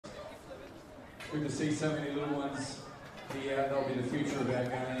Good to see so many little ones here. They'll be the future of our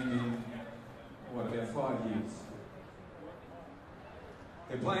game in, what, about 5 years.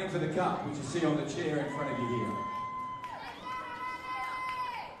 They're playing for the cup, which you see on the chair in front of you here.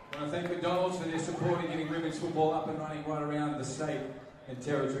 I want to thank McDonald's for their support in getting women's football up and running right around the state and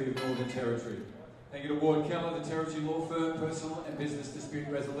territory of Northern Territory. Thank you to Ward Keller, the Territory Law Firm, Personal and Business Dispute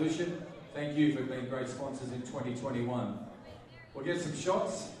Resolution. Thank you for being great sponsors in 2021. We'll get some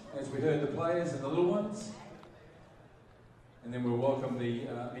shots, as we heard the players and the little ones, and then we'll welcome the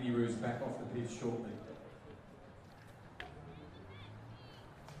mini-roos back off the pitch shortly.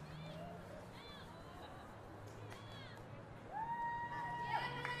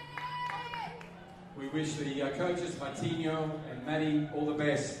 We wish the coaches, Martino and Maddie, all the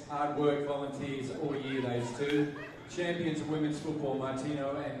best. Hard work, volunteers all year, those two. Champions of women's football,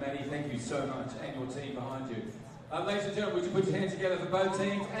 Martino and Maddie, thank you so much, and your team behind you. Ladies and gentlemen, would you put your hands together for both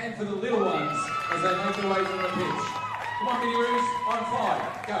teams and for the little ones as they make their way from the pitch. Come on, mini-roos, on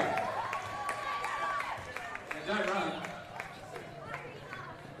 5, go. And don't run.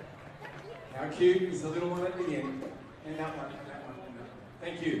 How cute is the little one at the end? And that one, and that one, and that one.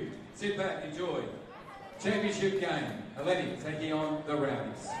 Thank you. Sit back, enjoy. Championship game. Hellenic taking on the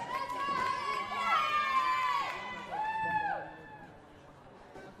Rowdies.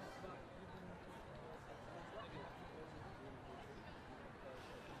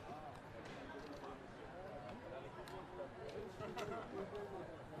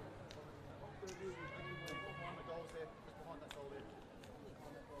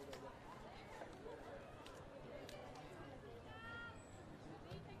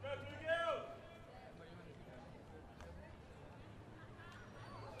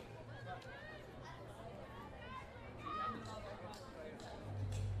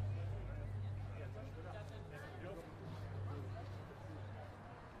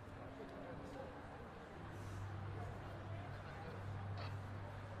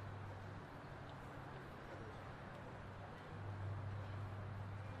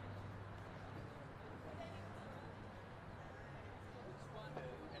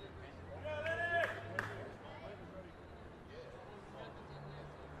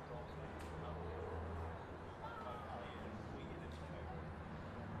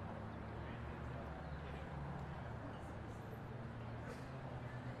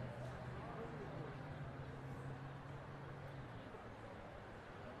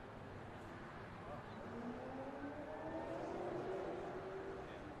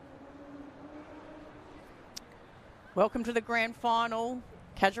 Welcome to the grand final.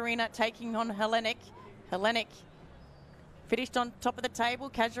 Casuarina taking on Hellenic. Hellenic finished on top of the table.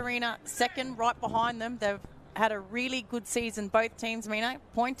 Casuarina second, right behind them. They've had a really good season, both teams. Mina,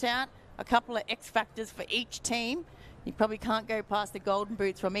 point out a couple of X factors for each team. You probably can't go past the golden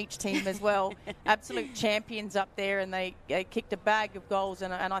boots from each team as well. Absolute champions up there, and they kicked a bag of goals,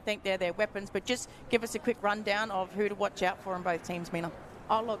 and I think they're their weapons. But just give us a quick rundown of who to watch out for in both teams, Mina.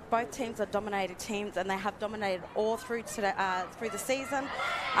 Oh, look, both teams are dominated teams, and they have dominated all through to the season.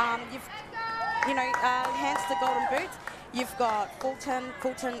 Hands to golden boots. You've got Fulton.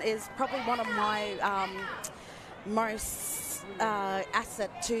 Fulton is probably one of my most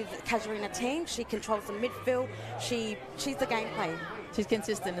asset to the Casuarina team. She controls the midfield. She's the gameplay. She's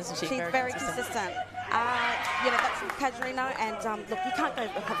consistent, isn't she? She's very consistent. That's with Casuarina, and look, you can't go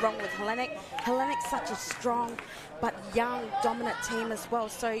wrong with Hellenic. Hellenic's such a strong but young, dominant team as well.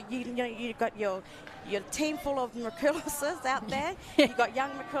 So you've got your team full of Macriluses out there. You've got young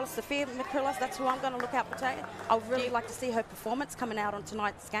Macrilus, Sophia Macrilus. That's who I'm going to look out for today. I would really like to see her performance coming out on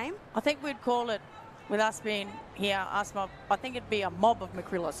tonight's game. I think we'd call it, with us being here, I think it'd be a mob of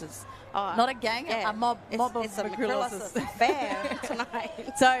Macriluses. Not a gang, a mob of Macriluses. Fair tonight.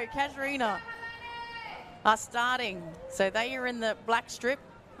 So Casuarina are starting. So they are in the black strip.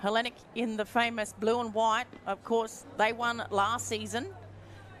 Hellenic in the famous blue and white. Of course, they won last season.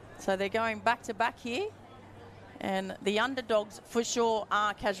 So they're going back-to-back here. And the underdogs for sure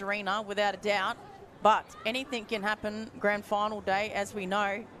are Casuarina, without a doubt. But anything can happen grand final day, as we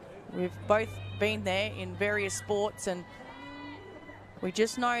know. We've both been there in various sports, and we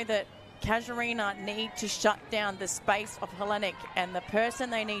just know that Casuarina need to shut down the space of Hellenic, and the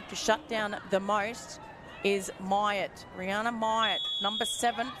person they need to shut down the most is Myatt. Rihanna Myatt, number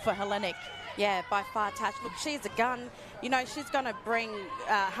 7 for Hellenic. Yeah, by far, Tash. Look, she's a gun. She's going to bring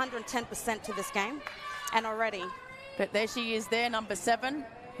 110% to this game, and already. But there she is there, number 7.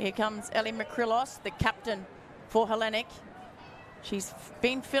 Here comes Ellie Macrilos, the captain for Hellenic. She's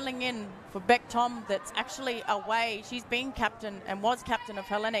been filling in for Beck Tom, that's actually away. She's been captain and was captain of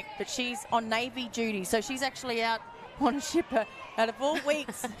Hellenic, but she's on Navy duty, so she's actually out want to ship her out of all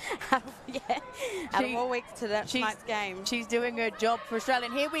weeks. Yeah, out of all weeks to that tonight's game. She's doing her job for Australia.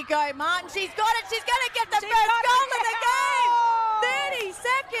 And here we go, Martin. She's got it. She's going to get the first goal of the game. 30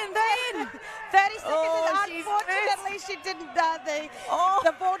 seconds in. 30 seconds Oh, in. she's Unfortunately, she didn't.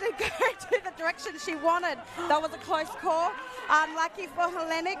 The ball didn't go to the direction she wanted. That was a close call. Unlucky for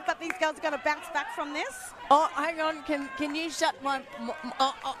Hellenic, but these girls are going to bounce back from this. Oh, hang on. Can you shut my...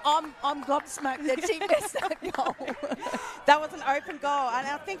 I'm gobsmacked that she missed that goal. That was an open goal, and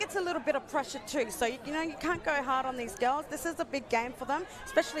I think it's a little bit of pressure too. So, you can't go hard on these girls. This is a big game for them,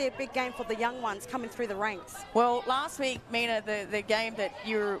 especially a big game for the young ones coming through the ranks. Well, last week, Mina, the game that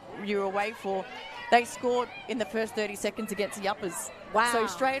you were away for, they scored in the first 30 seconds against the Uppers. Wow. So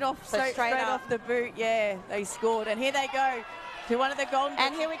straight off the boot, yeah, they scored. And here they go to one of the golden...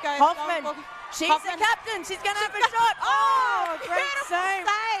 And here we go. Hoffman. She's the captain. She's going to have a shot. Oh, great save.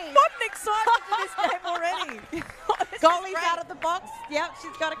 What an excitement to this game already. Goalie's out of the box. Yep,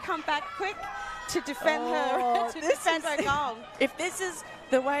 she's got to come back quick to defend her goal. If this is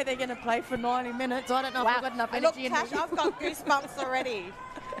the way they're going to play for 90 minutes, I don't know if I've got enough energy in me. Tash, I've got goosebumps already.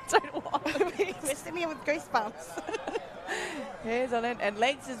 So do I. We're sitting here with goosebumps. Here's Ellen, and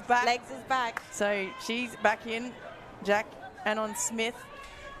Legs is back. Legs is back. So she's back in. Jack Anon Smith,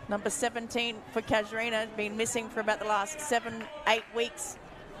 number 17 for Casuarina, has been missing for about the last 7-8 weeks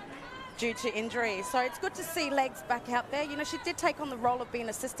due to injury. So it's good to see Legs back out there. She did take on the role of being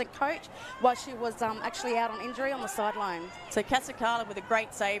assistant coach while she was actually out on injury on the sideline. So Casuarina with a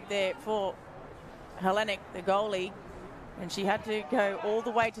great save there for Hellenic, the goalie, and she had to go all the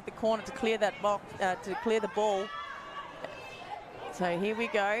way to the corner to clear that box, to clear the ball. So here we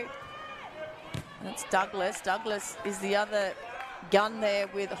go. That's Douglas. Douglas is the other gun there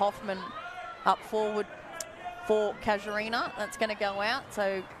with Hoffman up forward for Casuarina. That's going to go out.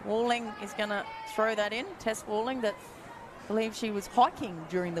 So Walling is going to throw that in. Tess Walling, that I believe she was hiking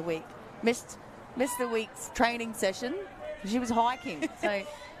during the week. Missed the week's training session. She was hiking. So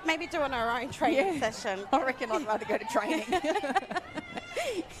maybe doing her own training session. I reckon I'd rather go to training.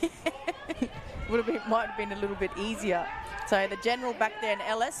 Might have been a little bit easier. So the general back there in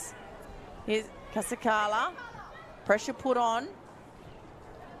Ellis. Here's Casuarina. Pressure put on.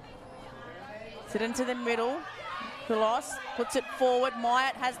 Sit into the middle. Kulos puts it forward.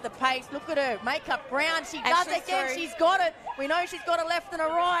 Myatt has the pace. Look at her. Make up ground. She does it again. Through. She's got it. We know she's got a left and a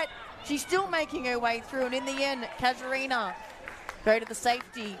right. She's still making her way through. And in the end, Casuarina go to the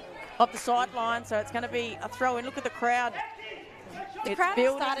safety of the sideline. So it's going to be a throw in. Look at the crowd. The crowd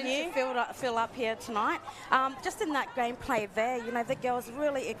is starting to fill up here tonight. Just in that gameplay there, the girls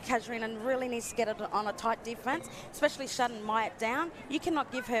really, Casuarina really needs to get it on a tight defense, especially shutting Myatt down. You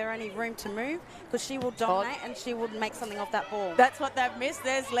cannot give her any room to move because she will dominate and she will make something of that ball. That's what they've missed.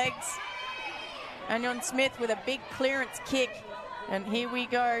 There's Legs. Anon Smith with a big clearance kick. And here we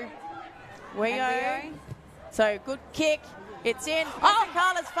go. So good kick. It's in.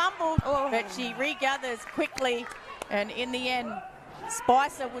 Carla's fumbled, but she regathers quickly. And in the end,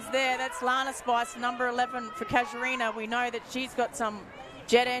 Spicer was there. That's Lana Spicer, number 11 for Casuarina. We know that she's got some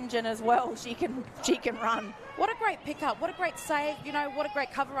jet engine as well. She can run. What a great pickup. What a great save. What a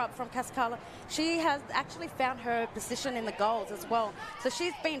great cover-up from Casuarina. She has actually found her position in the goals as well. So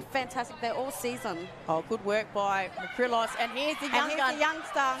she's been fantastic there all season. Oh, good work by Makrilos. And here's the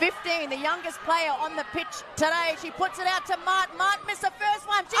youngster. 15, the youngest player on the pitch today. She puts it out to Martin. Martin missed the first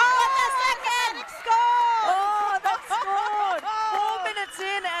one. She got the second. Scored! Oh, that's scored. 4 minutes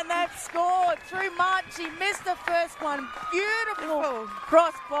in and that's scored. Through Martin, she missed the first one. Beautiful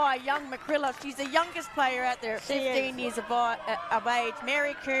cross by young Makrilos. She's the youngest player out there. 15 years of age.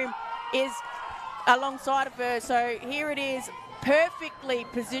 Mary Coombe is alongside of her. So here it is, perfectly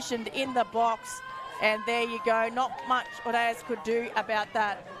positioned in the box. And there you go. Not much Odeas could do about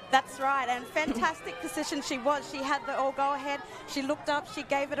that. That's right, and fantastic position she was. She had the all go ahead. She looked up, she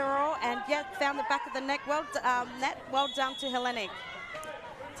gave it her all, and found the back of the net. Well done to Hellenic.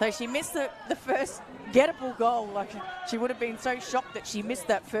 So she missed the first gettable goal. Like she would have been so shocked that she missed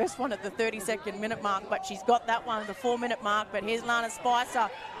that first one at the 32nd minute mark, but she's got that one at the 4 minute mark. But here's Lana Spicer.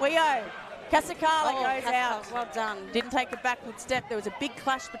 Casuarina goes out. Well done. Didn't take a backward step. There was a big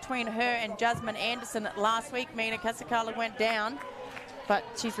clash between her and Jasmine Anderson last week. Mina Casuarina went down, but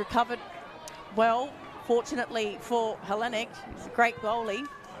she's recovered well, fortunately for Hellenic. She's a great goalie.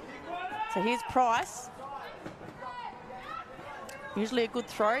 So here's Price. Usually a good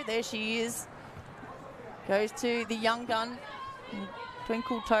throw. There she is. Goes to the young gun.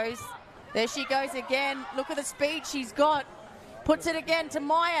 Twinkle toes. There she goes again. Look at the speed she's got. Puts it again to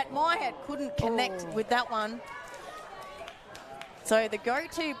Myatt. Myatt couldn't connect with that one. So the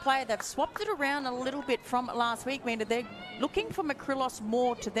go-to player, they've swapped it around a little bit from last week. Meaning they're looking for Makrilos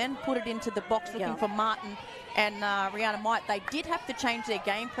more to then put it into the box, looking for Martin and Rihanna Myatt. They did have to change their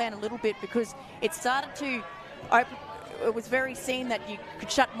game plan a little bit because it started to open. It was very seen that you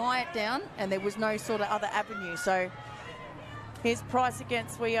could shut Myatt down and there was no sort of other avenue. So here's Price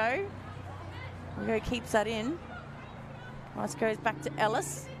against Weo. Weo keeps that in. Price goes back to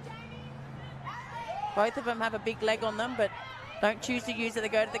Ellis. Both of them have a big leg on them, but don't choose to use it. They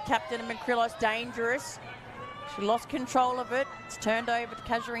go to the captain, and Makrilos, dangerous. She lost control of it. It's turned over to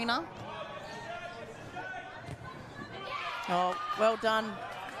Casuarina. Oh, well done.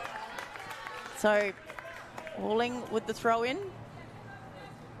 So, Walling with the throw in.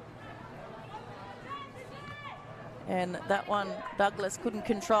 And that one, Douglas couldn't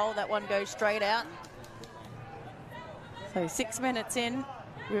control. That one goes straight out. So 6 minutes in,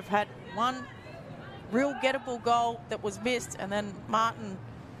 we've had one real gettable goal that was missed, and then Martin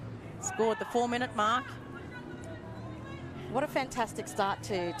scored the 4-minute mark. What a fantastic start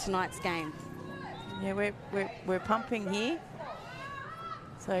to tonight's game. Yeah, we're pumping here.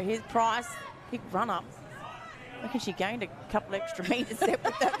 So here's Price, big run up. I reckon she gained a couple extra metres there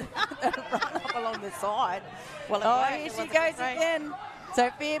with that run up along the side. Well, here she goes again.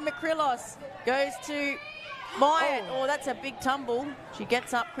 Sophia Makrilos goes to Myatt. Oh, that's a big tumble. She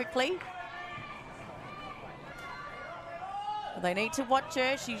gets up quickly. They need to watch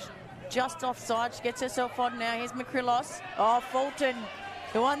her. She's just offside. She gets herself on now. Here's Makrilos. Oh, Fulton.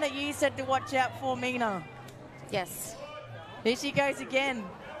 The one that you said to watch out for, Mina. Yes. Here she goes again.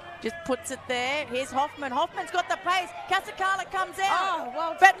 Just puts it there. Here's Hoffman. Hoffman's got the pace. Casacala comes out. Oh,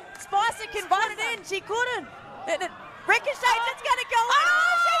 well, but Spicer can put it in. She couldn't. Ricochets, it's going to go.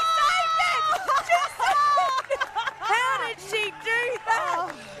 Oh, she saved it! She saved it! How did she do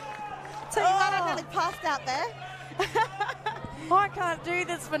that? So you might have nearly passed out there. I can't do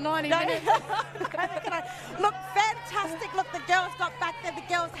this for 90 minutes. Look, fantastic. Look, the girls got back there. The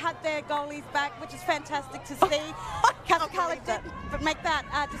girls had their goalies back, which is fantastic to see. Casacala did make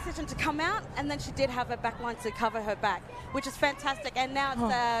that decision to come out, and then she did have her back line to cover her back, which is fantastic. And now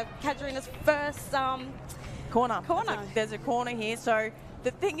it's Casuarina's first corner. There's a corner here. So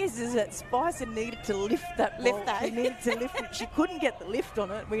the thing is that Spicer needed to lift that ball. She needed to lift it. She couldn't get the lift on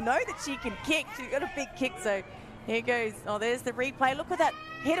it. We know that she can kick. She's got a big kick, so here goes. Oh, there's the replay. Look at that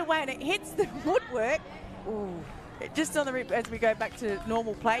hit away, and it hits the woodwork. Ooh. Just on the replay, as we go back to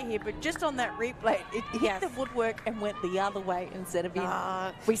normal play here, but just on that replay, it hit the woodwork and went the other way instead of in.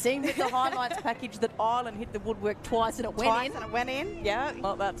 We seen with the highlights package that Ireland hit the woodwork twice and it went in. Yeah.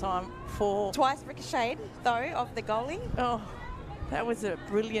 Not that time. Twice ricocheted, though, of the goalie. Oh, that was a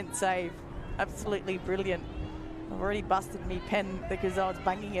brilliant save. Absolutely brilliant. I've already busted me pen because I was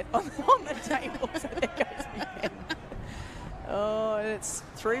banging it on the table. So there goes my pen. Oh, it's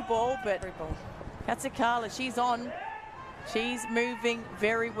through ball, but Casacala, she's on. She's moving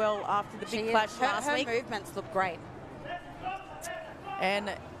very well after the big clash last week. Her movements look great.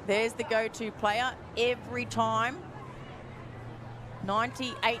 And there's the go-to player every time.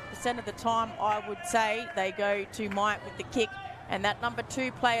 98% of the time, I would say, they go to Myatt with the kick. And that number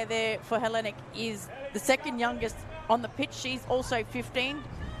 2 player there for Hellenic is the second youngest on the pitch. She's also 15,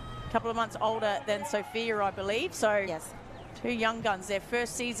 a couple of months older than Sophia, I believe. So yes, 2 young guns, their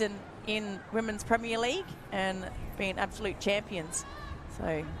first season in Women's Premier League and being absolute champions. So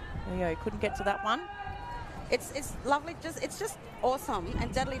there you go, couldn't get to that one. It's lovely, it's just awesome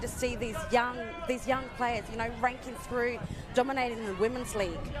and deadly to see these young players, you know, ranking through, dominating the Women's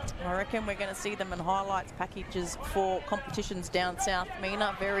League. I reckon we're going to see them in highlights packages for competitions down south,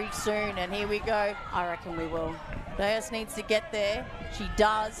 Mina, very soon. And here we go. I reckon we will. Deus needs to get there. She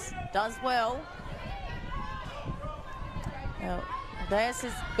does well. Well, Deus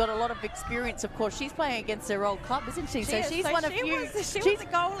has got a lot of experience, of course. She's playing against her old club, isn't she? She's one of you. She was a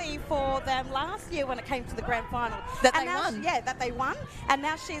goalie for them last year when it came to the grand final. That they won. Yeah, that they won. And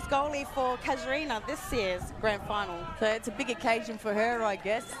now she's goalie for Casuarina this year's grand final. So it's a big occasion for her, I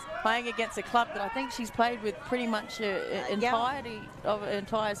guess, playing against a club that I think she's played with pretty much entirety of an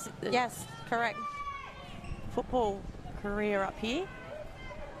entire yes, correct. football career up here.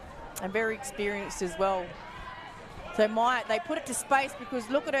 And very experienced as well. So Myatt, they put it to space because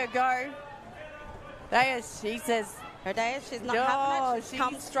look at her go. Deus, she says. Her Deus, she's not having it. She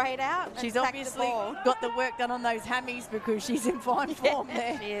comes straight out. She's obviously got the work done on those hammies because she's in fine form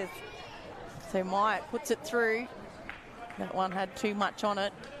there. She is. So Myatt puts it through. That one had too much on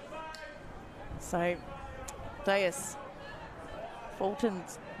it. So Deus,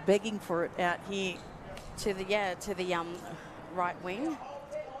 Fulton's begging for it out here. To the right wing.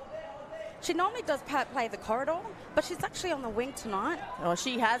 She normally does play the corridor, but she's actually on the wing tonight. Oh,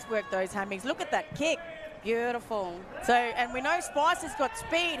 she has worked those hammies. Look at that kick. Beautiful. So, and we know Spicer's got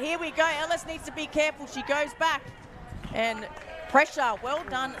speed. Here we go. Ellis needs to be careful. She goes back. And pressure. Well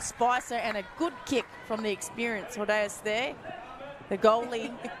done, Spicer. And a good kick from the experienced Hodeas there. The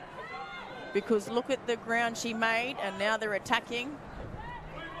goalie. Because look at the ground she made. And now they're attacking.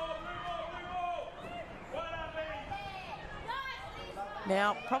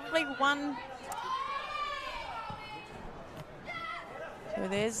 Now, probably one. So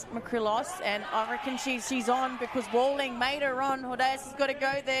there's Makrilos, and I reckon she's on because Walling made her on. Hodeas has got to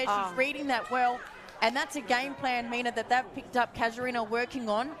go there. She's reading that well. And that's a game plan, Mina, that they've picked up Casuarina working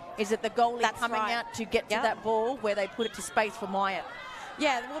on, is that the goalie coming out to get to that ball where they put it to space for Myatt.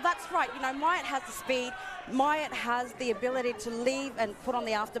 Yeah, well, that's right. You know, Myatt has the speed. Myatt has the ability to leave and put on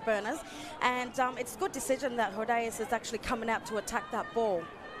the afterburners. And it's a good decision that Hodeas is actually coming out to attack that ball.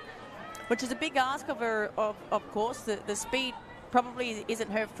 Which is a big ask of her, of course. The speed probably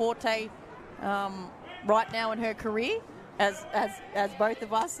isn't her forte right now in her career, as both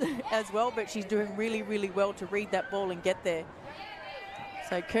of us as well, but she's doing really, really well to read that ball and get there.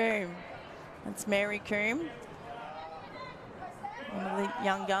 So Coombe, that's Mary Coombe, one of the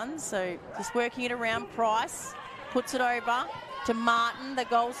young guns. So just working it around. Price puts it over to Martin, the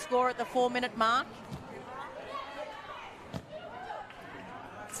goal scorer at the 4-minute mark.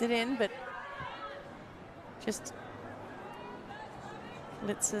 It's it in, but just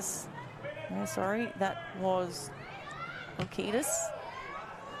Litzis. Oh, sorry, that was Okitis.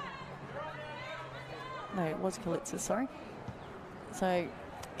 No, it was Kalitsa, sorry. So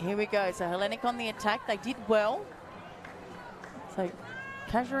here we go. So Hellenic on the attack. They did well. So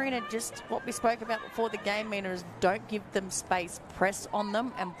Casuarina, just what we spoke about before the game, Mina, is don't give them space. Press on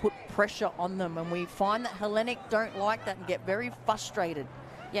them and put pressure on them. And we find that Hellenic don't like that and get very frustrated.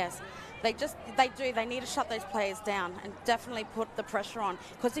 Yes. They do. They need to shut those players down and definitely put the pressure on.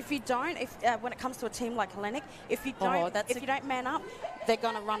 Because if you don't, when it comes to a team like Hellenic, if you don't man up, they're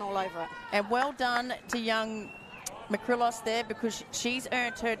going to run all over it. And well done to young Makrilos there, because she's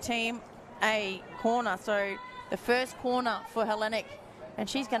earned her team a corner. So the first corner for Hellenic, and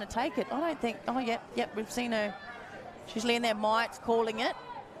she's going to take it. I don't think. Oh, yep. We've seen her. She's laying there. Myatt's calling it.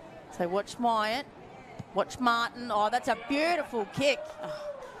 So watch Myatt. Watch Martin. Oh, that's a beautiful kick.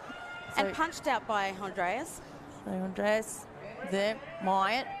 And punched out by Andreas. So Andreas there,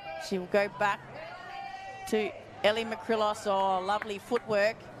 Myatt. She will go back to Ellie Makrilos. Oh, lovely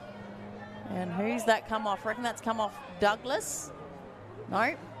footwork. And who's that come off? I reckon that's come off Douglas.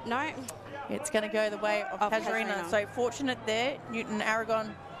 No. It's going to go the way of Casuarina. So fortunate there. Newton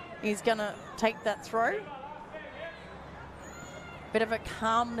Aragon is going to take that throw. Bit of a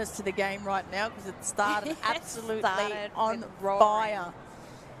calmness to the game right now because it started absolutely on fire.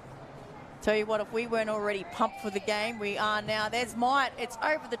 Tell you what, if we weren't already pumped for the game, we are now. There's Myatt. It's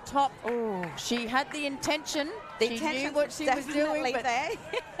over the top. Oh, she had the intention. She knew what she was doing,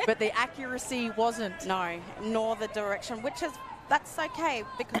 but the accuracy wasn't. No, nor the direction, that's okay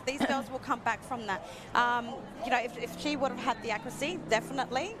because these girls will come back from that. You know, if she would have had the accuracy,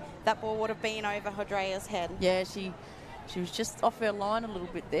 definitely that ball would have been over Hodrea's head. Yeah, she was just off her line a little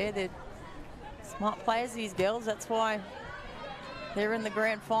bit there. They're smart players, these girls. That's why they're in the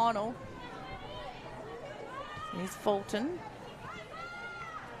grand final. Here's Fulton.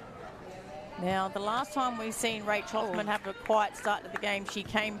 Now, the last time we've seen Rach Hoffman have a quiet start to the game, she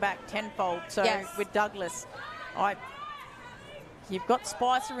came back tenfold. So with Douglas, you've got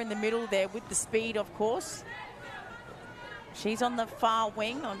Spicer in the middle there with the speed, of course. She's on the far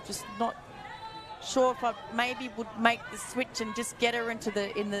wing. I'm just not sure if I maybe would make the switch and just get her into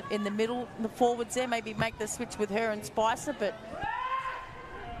in the middle, the forwards there. Maybe make the switch with her and Spicer. But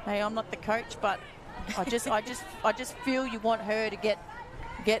hey, I'm not the coach, but I just feel you want her to get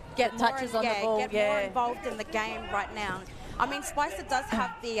touches on the ball. Get more involved in the game right now. I mean, Spicer does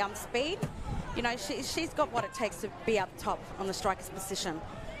have the speed. You know, she's got what it takes to be up top on the striker's position.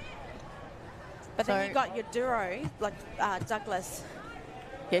 But then you've got your duo like Douglas.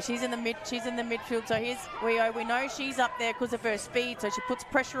 Yeah, she's in the midfield. So here's Rio. We know she's up there because of her speed. So she puts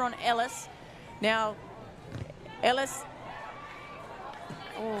pressure on Ellis. Now, Ellis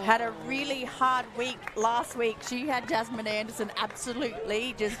had a really hard week last week. She had Jasmine Anderson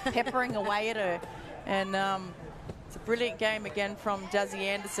absolutely just peppering away at her. And it's a brilliant game again from Jazzy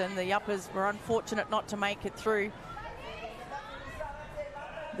Anderson. The uppers were unfortunate not to make it through.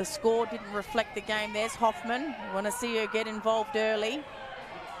 The score didn't reflect the game. There's Hoffman. You want to see her get involved early.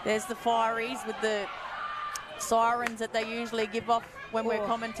 There's the Fireys with the sirens that they usually give off when we're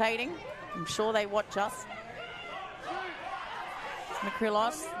commentating. I'm sure they watch us.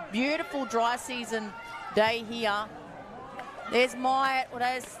 Makrilos. Beautiful dry season day here. There's Myatt. Well,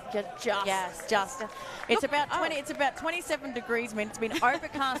 there's just. It's about 20. It's about 27 degrees. I mean, it's been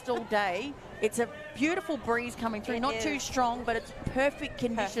overcast all day. It's a beautiful breeze coming through. Not too strong, but it's perfect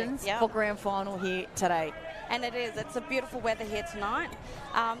conditions for grand final here today. And it is. It's a beautiful weather here tonight.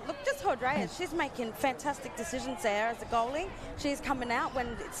 Look, just Hodrea, she's making fantastic decisions there as a goalie. She's coming out when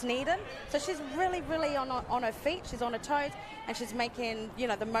it's needed. So she's really, really on her feet. She's on her toes, and she's making,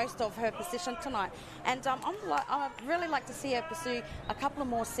 the most of her position tonight. And I'd really like to see her pursue a couple of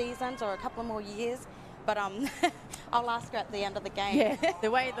more seasons or a couple of more years. But I'll ask her at the end of the game. Yeah, the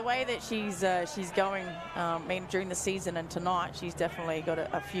way that she's going, during the season and tonight, she's definitely got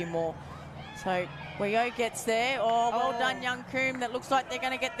a few more. So Weo gets there. Oh, well done, young Coombe. That looks like they're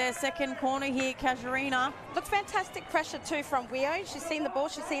going to get their second corner here, Casuarina. Look, fantastic pressure too from Weo. She's seen the ball,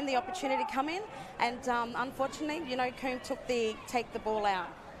 she's seen the opportunity come in, and unfortunately, Coombe take the ball out.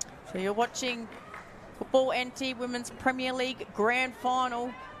 So you're watching Football NT Women's Premier League Grand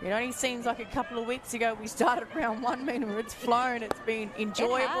Final. It only seems like a couple of weeks ago we started round one. It's flown. It's been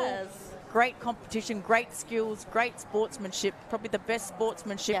enjoyable. It has. Great competition, great skills, great sportsmanship. Probably the best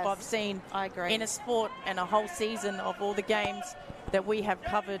sportsmanship I've seen in a sport and a whole season of all the games that we have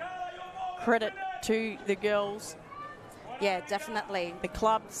covered. Credit to the girls. Yeah, definitely. The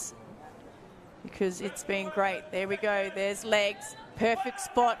clubs, because it's been great. There we go. There's legs. Perfect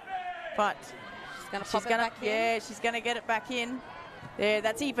spot. But she's going to pop it back in. Yeah, she's going to get it back in. There,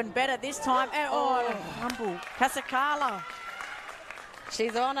 that's even better this time. And, humble. Kasakala.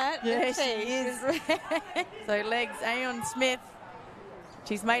 She's on it. Yeah, she is. So legs, Aeon Smith.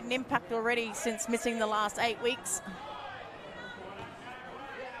 She's made an impact already since missing the last 8 weeks.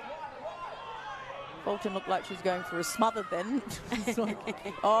 Fulton looked like she was going for a smother then. She's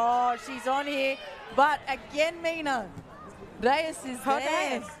on here. But again, Mina, Reyes is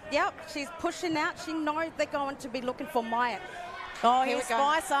there. Yep, she's pushing out. She knows they're going to be looking for Myatt. Oh, here's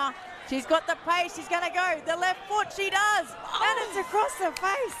Spicer. She's got the pace. She's going to go. The left foot, she does. And it's across the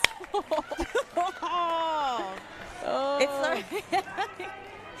face.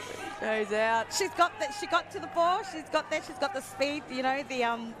 Goes out. She got to the ball. She's got the speed, the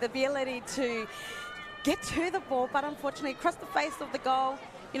ability to get to the ball, but unfortunately across the face of the goal.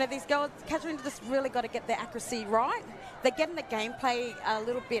 These girls, Casuarina just really got to get their accuracy right. They're getting the gameplay a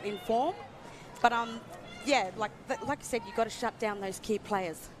little bit in form, but like you said, you've got to shut down those key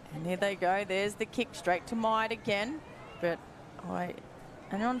players. And there they go. There's the kick straight to Myatt again. But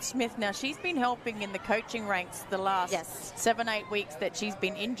and on Smith now, she's been helping in the coaching ranks the last 7-8 weeks that she's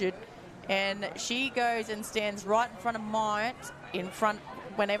been injured. And she goes and stands right in front of Myatt, in front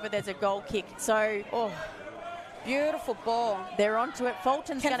whenever there's a goal kick. So, beautiful ball. They're onto it.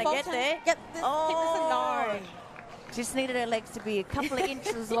 Fulton's going to get there. No. Just needed her legs to be a couple of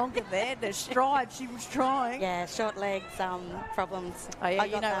inches longer there. The stride, she was trying. Yeah, short legs, problems. Oh, yeah,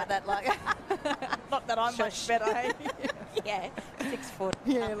 you know what that like. Not that I'm much better, hey? Yeah, 6 foot.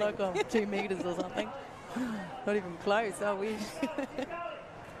 Yeah, like 2 meters or something. Not even close, I wish.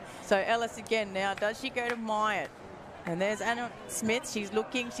 So Ellis again now. Does she go to Myatt? And there's Anna Smith. She's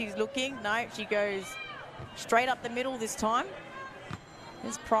looking. No, she goes straight up the middle this time.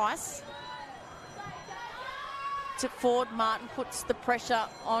 There's Price. To Ford, Martin puts the pressure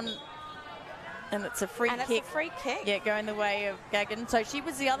on, and it's a free kick. It's a free kick. Yeah, going the way of Gagan. So she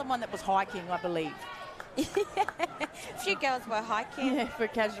was the other one that was hiking, I believe. A few girls were hiking. For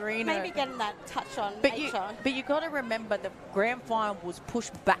Casuarina. Maybe getting that touch on. But you got to remember the grand final was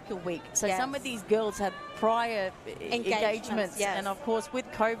pushed back a week. So some of these girls had prior engagements. Yes. And of course, with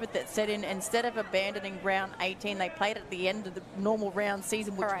COVID that set in, instead of abandoning round 18, they played at the end of the normal round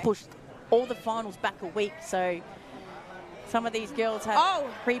season, which pushed all the finals back a week. So some of these girls have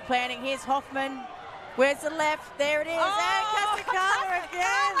pre-planning. Here's Hoffman. Where's the left? There it is. And Kasakala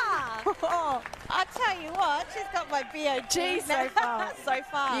again. I'll tell you what, she's got my BOG so far. So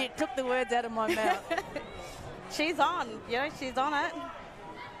far. You took the words out of my mouth. She's on. She's on it.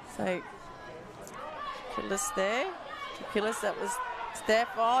 So, Killis there. Killis, that was Steph.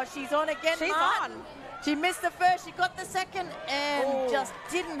 Oh, she's on again, She's Martin. on. She missed the first, she got the second, and just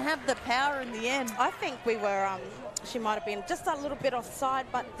didn't have the power in the end. I think we were, she might have been just a little bit offside,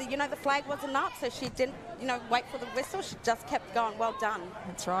 but the flag wasn't up, so she didn't, wait for the whistle. She just kept going. Well done.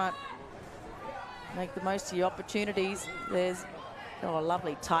 That's right. Make the most of your opportunities. There's a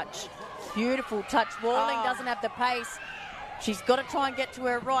lovely touch. Beautiful touch. Walling doesn't have the pace. She's got to try and get to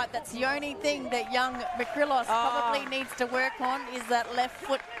her right. That's the only thing that young Makrilos probably needs to work on, is that left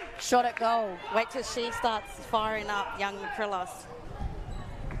foot shot at goal. Wait till she starts firing up, young Makrilos.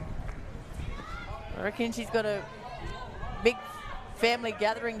 I reckon she's got a big family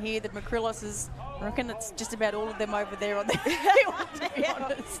gathering here. The McCrillouses, I reckon it's just about all of them over there on the field, to be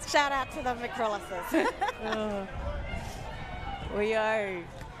honest. Shout out to the McCrillouses. Rio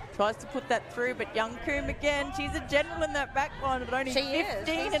tries to put that through, but Young Coombe again, she's a general in that back line, but only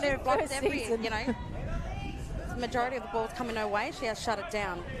 15 in her first season. You know, the majority of the balls coming her way, she has shut it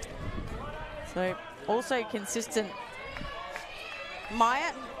down. So also consistent.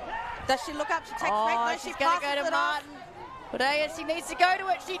 Maya, does she look up? She takes break. No, she's going to go to Martin. But she needs to go to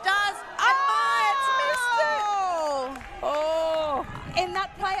it. She does. And Myatt's missed it. Oh. In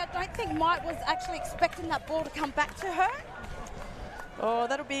that play, I don't think Myatt was actually expecting that ball to come back to her. Oh,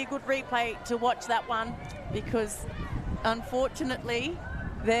 that'll be a good replay to watch that one, because unfortunately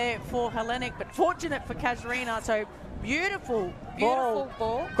there for Hellenic, but fortunate for Casuarina. So beautiful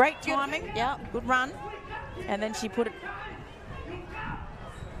ball. Great timing. Yeah. Good run. And then she put it.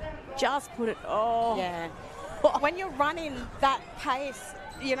 Just put it. Oh. Yeah. When you're running that pace,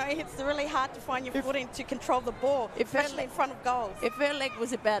 you know, it's really hard to find your footing to control the ball, especially in front of goals. If her leg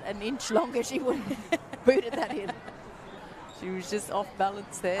was about an inch longer, she would have booted that in. She was just off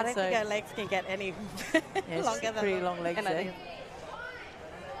balance there. I don't think her legs can get any longer than pretty long legs there.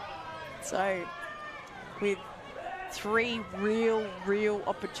 So, with 3 real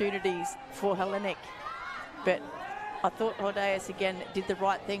opportunities for Hellenic, but I thought Hodeas again did the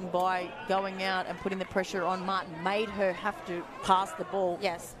right thing by going out and putting the pressure on Martin, made her have to pass the ball.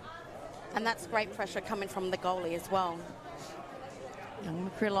 Yes, and that's great pressure coming from the goalie as well. Young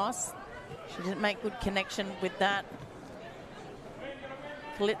McCrillos, she didn't make good connection with that.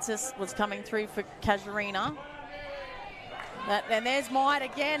 Kalitzis was coming through for Casuarina. And there's Myatt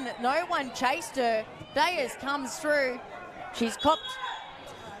again. No one chased her. Diaz comes through. She's copped.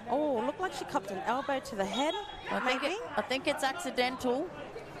 Oh, looked like she copped an elbow to the head, maybe? I think it's accidental.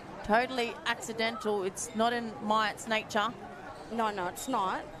 Totally accidental. It's not in Myatt's nature. No, it's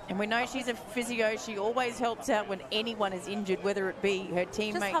not. And we know she's a physio. She always helps out when anyone is injured, whether it be her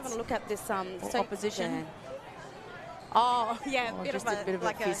teammates. Just have a look at this opposition. Yeah. Oh, yeah, a bit of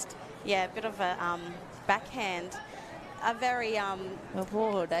a fist. Yeah, a bit of a backhand. A very... Oh,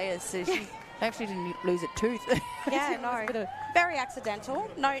 poor Diaz. She actually didn't lose a tooth. Yeah, no. Very accidental.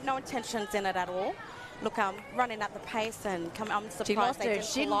 No intentions in it at all. Look, running at the pace and I'm surprised she lost they her didn't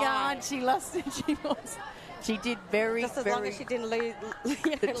shin fly. guard. She lost. She did very, just as long as she didn't lose,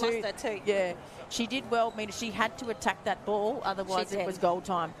 lost her tooth. Yeah, she did well. I mean, she had to attack that ball, otherwise it was goal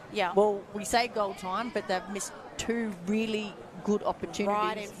time. Yeah. Well, we say goal time, but they've missed 2 really good opportunities.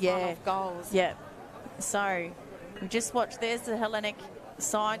 Right in front of goals. Yeah. So we just watched. There's the Hellenic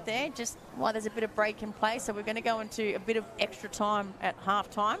side there. Just there's a bit of break in play, so we're going to go into a bit of extra time at half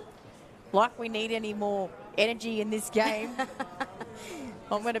time. Like we need any more energy in this game.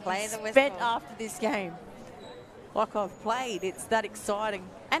 I'm going to be spent after this game. Like I've played, it's that exciting.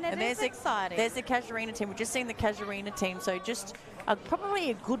 And it's exciting. There's the Casuarina team. We've just seen the Casuarina team, so just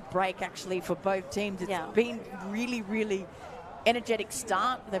probably a good break actually for both teams. It's been really energetic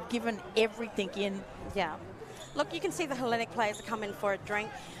start. They've given everything in. Yeah. Look, you can see the Hellenic players are coming for a drink.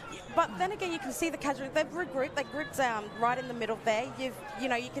 But then again, you can see the Casuarina, they've regrouped. They grouped right in the middle there. You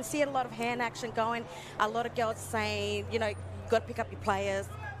can see a lot of hand action going. A lot of girls saying, got to pick up your players.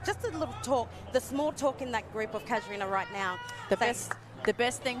 Just a little talk, the small talk in that group of Casuarina right now. The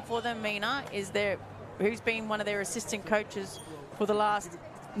best thing for them, Mina, is who's been one of their assistant coaches for the last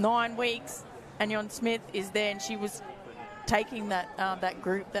 9 weeks, Anyon Smith is there, and she was taking that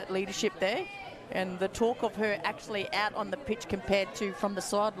group, that leadership there. And the talk of her actually out on the pitch compared to from the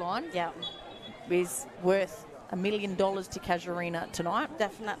sideline is worth $1 million to Casuarina tonight.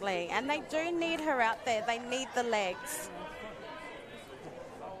 Definitely. And they do need her out there. They need the legs.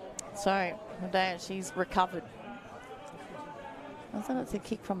 So, she's recovered. I thought it's a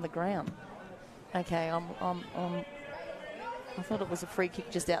kick from the ground. Okay, I thought it was a free kick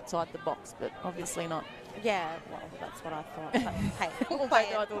just outside the box, but obviously not. Yeah, well, that's what I thought. But, hey, we'll play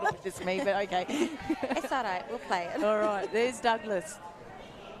it. I thought it was just me, but okay. It's all right. We'll play it. All right, there's Douglas.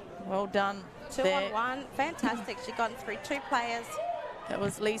 Well done. 2-on-1. Fantastic. She got through 2 players. That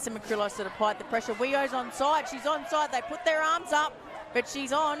was Lisa McCrillos that applied the pressure. Weo's onside. She's onside. They put their arms up, but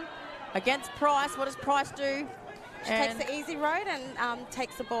she's on against Price. What does Price do? She takes the easy road and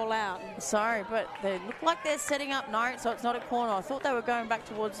takes the ball out. Sorry, but they look like they're setting up. No, so it's not a corner. I thought they were going back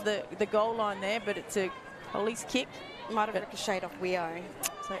towards the goal line there, but it's a police kick. Might have ricocheted off Weo.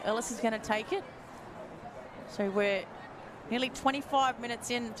 So Ellis is going to take it. So we're nearly 25 minutes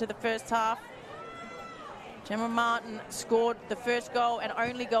into the first half. Gemma Martin scored the first goal and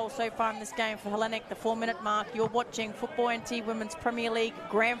only goal so far in this game for Hellenic, the 4-minute mark. You're watching Football NT Women's Premier League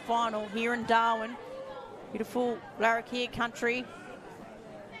Grand Final here in Darwin. Beautiful Larrakia country.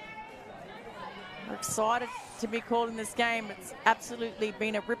 We're excited to be calling this game. It's absolutely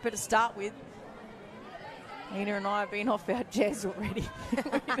been a ripper to start with. Nina and I have been off our jazz already.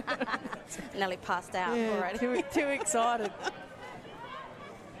 Nearly passed out already. Too excited.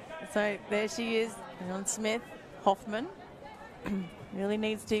 So there she is, on Smith. Hoffman really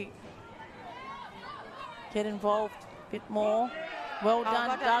needs to get involved a bit more. Well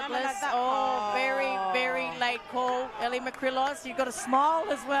done, Douglas. Very, very late call. Ellie McCrillos, you've got a smile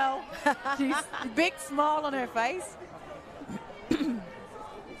as well. She's a big smile on her face.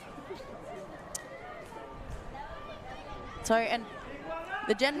 So, and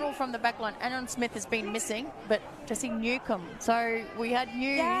the general from the back line, Aaron Smith, has been missing, but Jessie Newcomb. So we had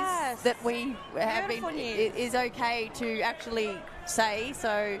news that we have been, is okay to actually say.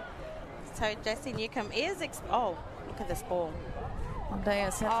 So Jessie Newcomb is, look at this ball.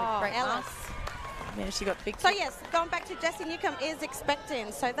 Andrea Seth, great Ellis. mark. Yeah, she got big. So yes, going back to Jessie Newcomb is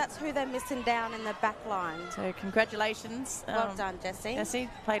expecting. So that's who they're missing down in the back line. So congratulations. Well done, Jessie. Jessie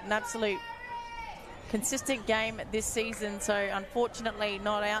played an absolute consistent game this season, so unfortunately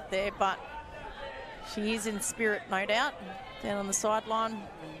not out there, but she is in spirit, no doubt, down on the sideline.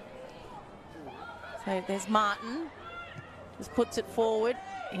 So there's Martin, just puts it forward.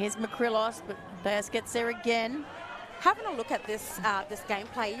 Here's McCrillos, but Dias gets there again. Having a look at this this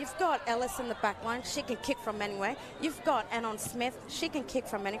gameplay, you've got Ellis in the back line. She can kick from anywhere. You've got Anon Smith. She can kick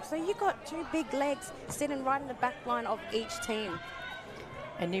from anywhere. So you've got two big legs sitting right in the back line of each team.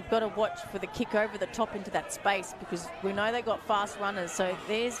 And you've got to watch for the kick over the top into that space, because we know they got fast runners. So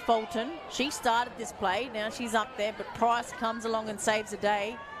there's Fulton. She started this play. Now she's up there, but Price comes along and saves the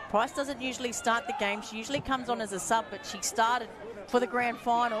day. Price doesn't usually start the game. She usually comes on as a sub, but she started for the grand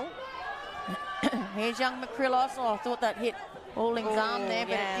final. Here's young McCrillos. I thought that hit Alling's arm there,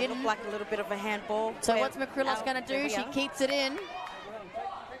 but it didn't. Looked like a little bit of a handball. So what's McCrillos going to do? She keeps it in.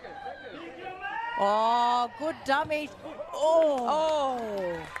 Oh, good dummy.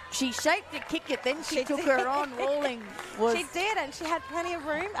 Oh. She shaped to kick it, then she took her on. Walling was... She did, and she had plenty of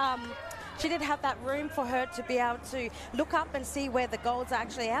room. She did have that room for her to be able to look up and see where the goals are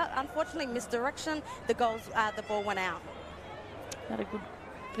actually out. Unfortunately, misdirection, the ball went out. Had a good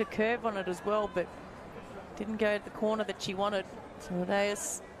bit of curve on it as well, but didn't go to the corner that she wanted. So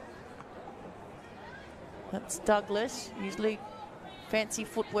that's Douglas, usually fancy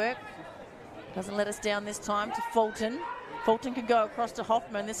footwork. Doesn't let us down this time to Fulton. Fulton can go across to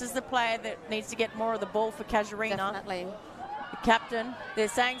Hoffman. This is the player that needs to get more of the ball for Casuarina. Definitely. The captain. They're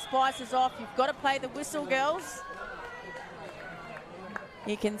saying Spice is off. You've got to play the whistle, girls.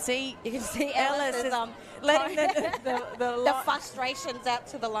 You can see Ellis is letting the frustrations out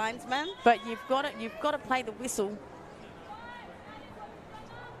to the linesman. But you've got to play the whistle.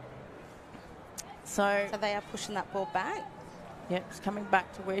 So they are pushing that ball back. Yep, it's coming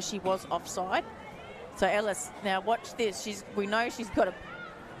back to where she was offside. So Ellis, now watch this. We know she's got a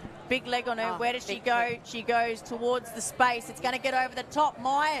big leg on her. Where does she go? Kick. She goes towards the space. It's going to get over the top.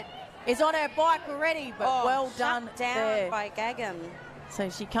 Myatt is on her bike already, but well done down by Gagan. So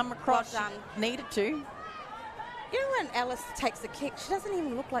she come across, well done. Needed to. You know, when Ellis takes the kick, she doesn't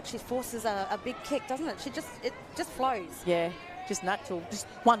even look like she forces a big kick, doesn't it? It just flows. Yeah, just natural. Just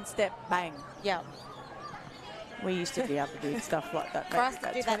one step, bang. Yeah. We used to be able to do stuff like that. For us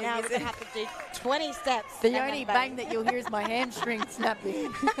to do that now, we're going to have to do 20 steps. The only bang that you'll hear is my hamstring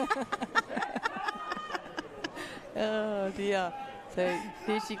snapping. Oh, dear. So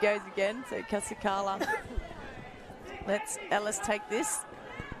here she goes again. So Kasakala lets Ellis take this.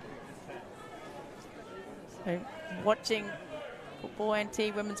 So watching Football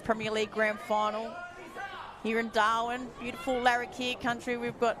NT Women's Premier League Grand Final here in Darwin. Beautiful Larrakia country.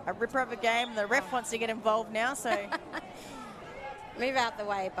 We've got a ripper of a game. The ref wants to get involved now, so... Move out the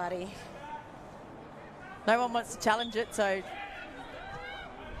way, buddy. No one wants to challenge it, so...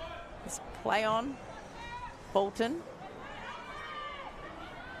 Let's play on. Bolton.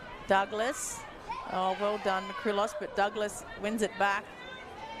 Douglas. Oh, well done, McCrillos, but Douglas wins it back.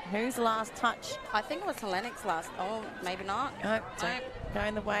 Whose last touch? I think it was Hellenic's last. Oh, maybe not. No,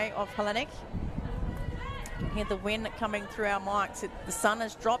 going the way of Hellenic. Hear the wind coming through our mics. The sun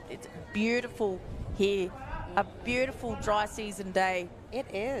has dropped. It's beautiful here. A beautiful dry season day. It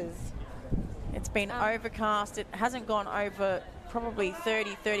is. It's been overcast. It hasn't gone over probably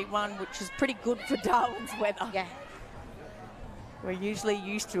 30, 31, which is pretty good for Darwin's weather. Yeah. We're usually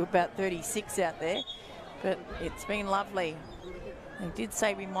used to about 36 out there, but it's been lovely. They did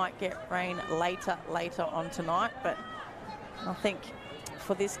say we might get rain later on tonight, but I think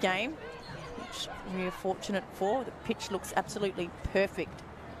for this game, which we are fortunate for, the pitch looks absolutely perfect.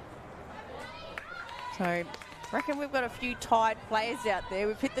 So I reckon we've got a few tired players out there.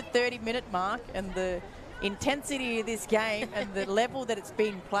 We've hit the 30-minute mark, and the intensity of this game and the level that it's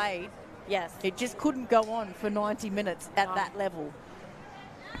being played, Yes. it just couldn't go on for 90 minutes at that level.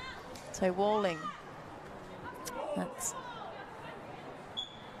 So Walling. That's...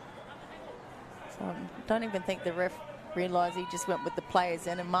 So I don't even think the ref realised he just went with the players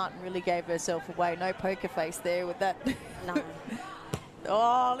then, and Martin really gave herself away. No poker face there with that. No.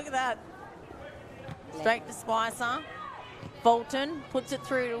 Oh, look at that. Straight to Spicer. Bolton puts it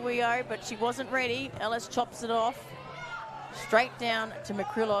through to Wio, but she wasn't ready. Ellis chops it off. Straight down to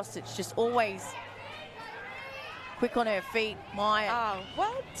Makrilos. It's just always quick on her feet. Maya. Oh,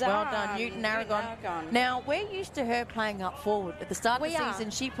 well done. Well done, Newton Aragon. Now, we're used to her playing up forward. At the start of the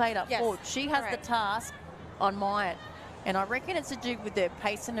season, she played up forward. She has the task on Myatt, and I reckon it's to do with her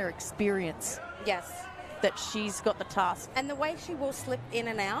pace and her experience. Yes. That she's got the task. And the way she will slip in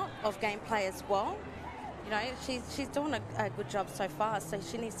and out of gameplay as well. You know, she's doing a good job so far, so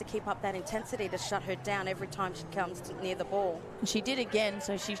she needs to keep up that intensity to shut her down every time she comes near the ball. And she did again,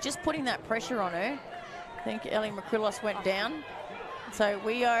 so she's just putting that pressure on her. I think Ellie Makrilos went down. So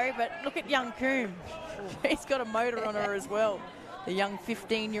Wio, but look at young Coombe. He's got a motor on her as well, the young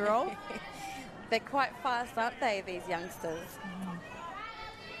 15-year-old. They're quite fast, aren't they, these youngsters?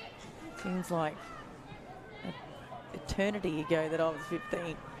 Seems like an eternity ago that I was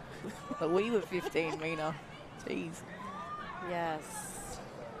 15. But we were 15, Mina. Jeez. Yes.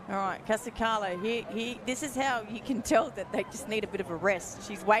 All right, Casacalo, this is how you can tell that they just need a bit of a rest.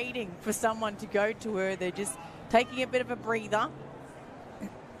 She's waiting for someone to go to her. They're just taking a bit of a breather.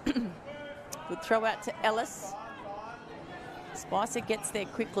 Good throw out to Ellis. Spicer gets there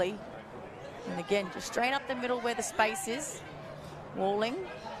quickly. And again, just straight up the middle where the space is. Walling.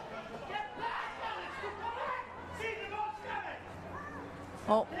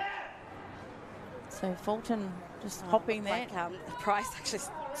 Oh. So Fulton just hopping there. Like, Price actually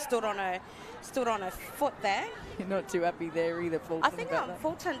stood on her foot there. You're not too happy there either, Fulton. I think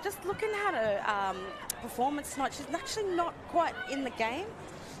Fulton, just looking at her performance tonight, she's actually not quite in the game.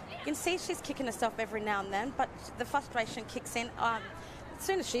 You can see she's kicking herself every now and then, but the frustration kicks in. As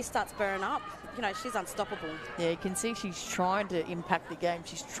soon as she starts burning up, you know, she's unstoppable. Yeah, you can see she's trying to impact the game.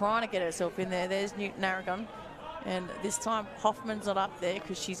 She's trying to get herself in there. There's Newton Aragon. And this time Hoffman's not up there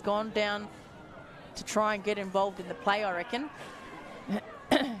because she's gone down to try and get involved in the play, I reckon.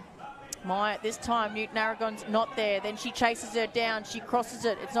 This time Newton Aragon's not there. Then she chases her down. She crosses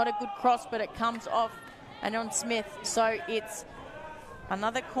it. It's not a good cross, but it comes off and on Smith. So it's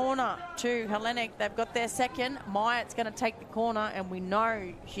another corner to Hellenic. They've got their second. Myatt's going to take the corner, and we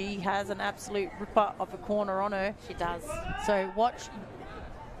know she has an absolute ripper of a corner on her. She does. So watch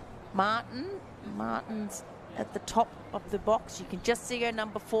Martin. Martin's at the top of the box. You can just see her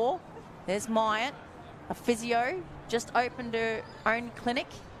number 4. There's Myatt, a physio, just opened her own clinic.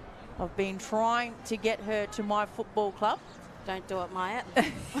 I've been trying to get her to my football club. Don't do it, Myatt.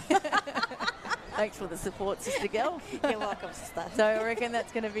 Thanks for the support, Sister Girl. You're welcome, sister. So I reckon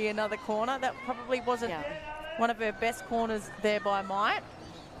that's going to be another corner. That probably wasn't one of her best corners there by Myatt.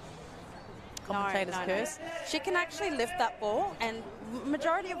 Commentator's curse. No. She can actually lift that ball, and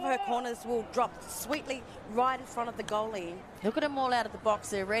majority of her corners will drop sweetly right in front of the goalie. Look at them all out of the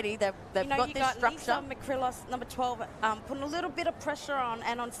box. They're ready. They've got this structure. Lisa Makrilos, number 12, putting a little bit of pressure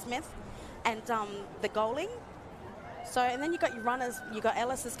on Smith and the goalie. So, and then you got your runners. You got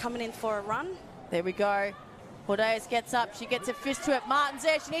Ellis is coming in for a run. There we go. Bordeaux gets up. She gets a fist to it. Martin's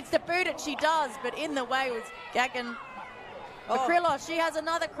there. She needs to boot it. She does, but in the way was Gagan. Makrilos, she has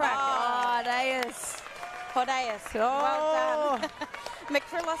another crack. Deus. Bordeaux. Well done.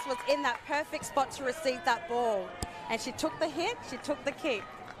 Makrilos was in that perfect spot to receive that ball. And she took the hit, she took the kick.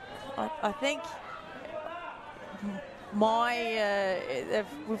 I think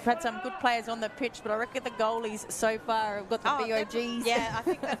we've had some good players on the pitch, but I reckon the goalies so far have got the BOGs. Yeah, I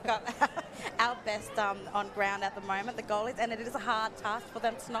think they've got our best on ground at the moment, the goalies, and it is a hard task for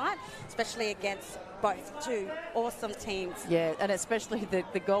them tonight, especially against both two awesome teams. Yeah, and especially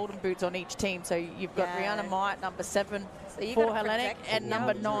the golden boots on each team. So you've got Rihanna Myatt, number 7 for Hellenic, and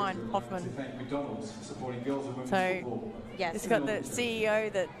number 9, Hoffman. So it's got the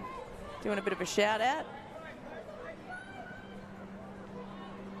CEO that doing a bit of a shout out.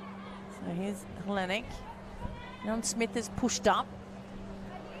 So here's Hellenic. Jon Smith is pushed up.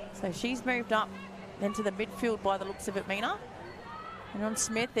 So she's moved up into the midfield by the looks of it, Mina. And Jon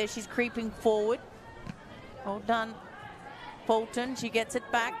Smith, there she's creeping forward. Well done, Fulton. She gets it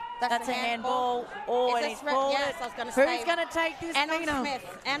back. That's a handball. Oh, and he's pulled it. I was going to say. Who's going to take this, Mina? On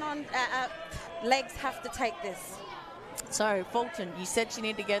Smith. And on legs have to take this. So Fulton, you said she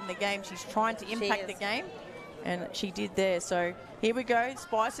needed to get in the game. She's trying to impact the game. And she did there. So here we go.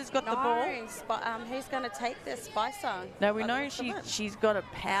 Spicer's got the ball. Who's going to take this? Spicer. Now we know she's got a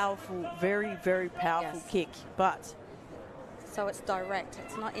powerful, very, very powerful kick, but... So it's direct.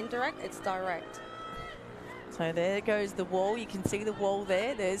 It's not indirect, it's direct. So there goes the wall. You can see the wall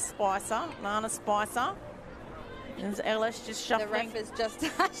there. There's Spicer, Lana Spicer. There's Ellis just shuffling. The ref is just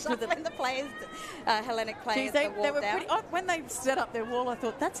shuffling the players, Hellenic players, the wall down. When they set up their wall, I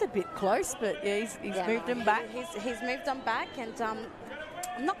thought, that's a bit close, but yeah, he's moved them back. He's moved them back, and I'm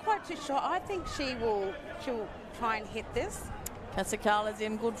not quite too sure. I think she'll try and hit this. Casuarina's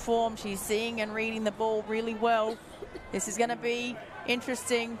in good form. She's seeing and reading the ball really well. This is going to be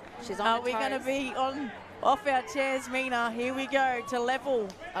interesting. She's on Are we going to be off our chairs, Mina? Here we go to level.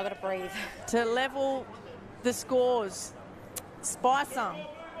 I got to breathe. To level the scores. Spicer.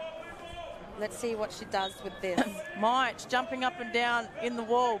 Let's see what she does with this. Mike jumping up and down in the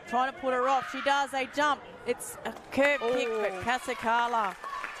wall, trying to put her off. She does. They jump. It's a curve kick, but Casuarina,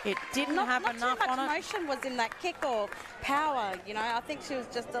 it didn't have enough on it. Not too much motion was in that kick or power. You know, I think she was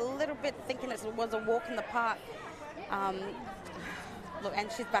just a little bit thinking it was a walk in the park. Look,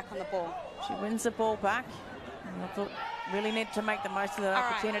 and she's back on the ball. She wins the ball back. And I thought really need to make the most of that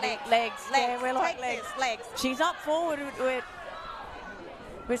opportunity. Right, legs. Yeah, we like legs. Legs. She's up forward.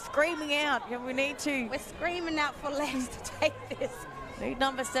 We're screaming out. We need to. We're screaming out for legs to take this. Need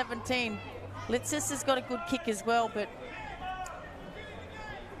number 17. Litzis has got a good kick as well, but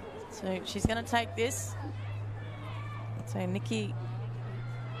so she's going to take this. So Nikki.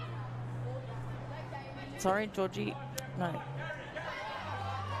 Sorry, Georgie. No.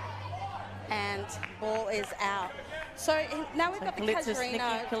 And ball is out. So now we've got the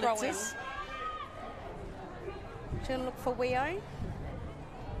Casuarina throwing. She's going to look for Weo.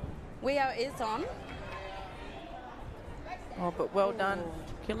 Weo is on. Oh, but well done,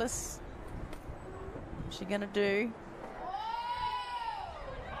 Killis. What's she going to do?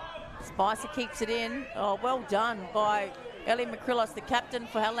 Spicer keeps it in. Oh, well done by Ellie McCrillos, the captain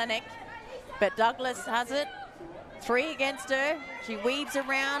for Hellenic. But Douglas has it. 3 against her. She weaves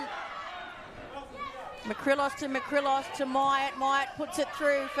around. McCrillos to Myatt. Myatt puts it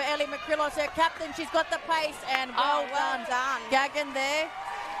through for Ellie McCrillos, her captain. She's got the pace, and well done. Gagan there.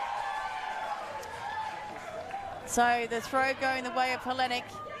 So the throw going the way of Hellenic.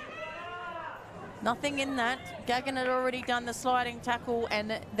 Nothing in that. Gagan had already done the sliding tackle,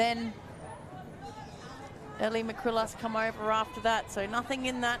 and then Ellie McCrillos come over after that. So nothing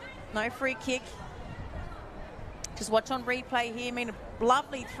in that. No free kick. Just watch on replay here. I mean, a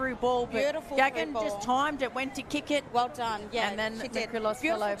lovely through ball, but beautiful Gagan just timed it, went to kick it. Well done, yeah. And then she McCrillos did.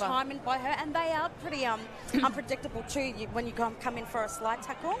 fell over. Beautiful timing by her, and they are pretty unpredictable too when you come in for a slide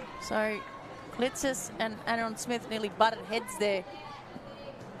tackle. So Klitzis and Aaron Smith nearly butted heads there.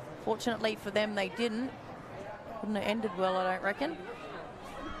 Fortunately for them, they didn't. Wouldn't have ended well, I don't reckon.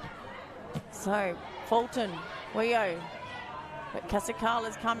 So Fulton, Weo, but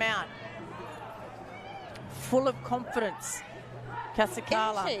Casuarina's come out. Full of confidence,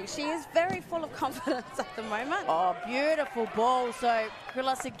 Casuarina. Isn't she? She is very full of confidence at the moment. Oh, beautiful ball. So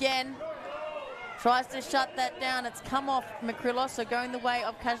McCrillos again tries to shut that down. It's come off McCrillos, so going the way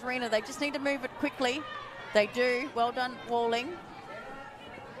of Casuarina. They just need to move it quickly. They do. Well done, Walling.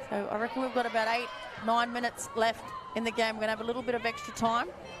 So I reckon we've got about 8-9 minutes left in the game. We're going to have a little bit of extra time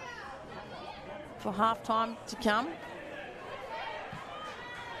for half time to come.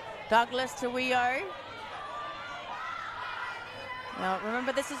 Douglas to Weo. Now,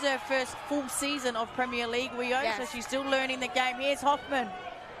 remember, this is her first full season of Premier League, Weo, so she's still learning the game. Here's Hoffman.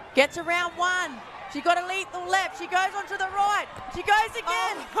 Gets around one. She got a lethal left. She goes onto the right. She goes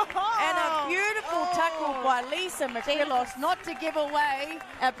again. And a beautiful tackle by Lisa McCrillos, not to give away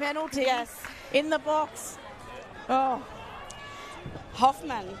a penalty in the box. Oh.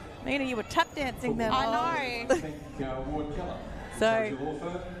 Hoffman. Nina, you were tap dancing there. I know. So,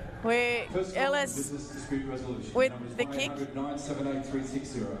 we're Ellis with the kick.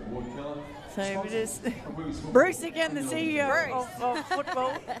 So we just Bruce again, the CEO of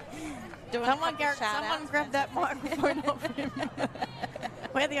football. Someone grab that microphone off him.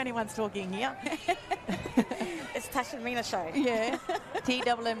 We're the only ones talking here. It's Tash and Mina show. Yeah.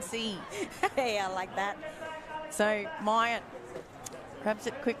 TWMC. Yeah, I like that. So Myatt grabs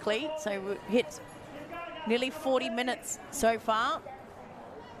it quickly. So we hit nearly 40 minutes so far.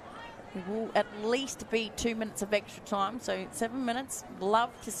 It will at least be 2 minutes of extra time, so 7 minutes. Love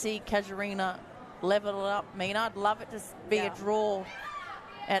to see Casuarina level it up, Mina. I'd love it to be a draw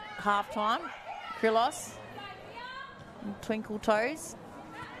at halftime. Krillos, twinkle toes.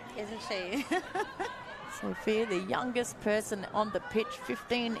 Isn't she? Sophia, the youngest person on the pitch,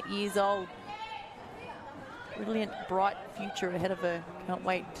 15 years old. brilliant, bright future ahead of her. Can't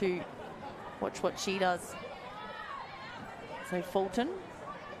wait to watch what she does. So Fulton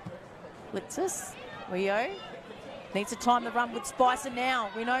blitzes. Rio needs to time the run with Spicer now.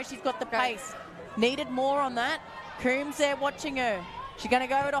 We know she's got the pace. Needed more on that. Coombs there watching her. She's going to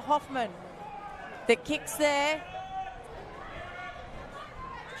go to Hoffman. The kick's there.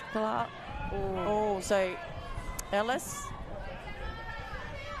 Oh, so Ellis.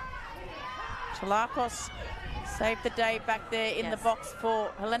 Chalakos saved the day back there in the box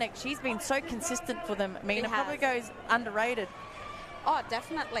for Hellenic. She's been so consistent for them. I mean, it probably goes underrated. Oh,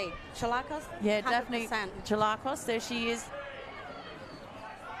 definitely. Chalakos? Yeah, 100%. definitely. Chalakos, there she is.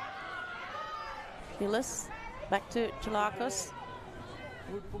 Gillis, back to Chalakos.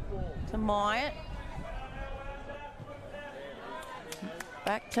 To Myatt.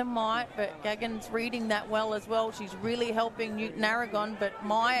 Back to Myatt, but Gagan's reading that well as well. She's really helping Newton Aragon, but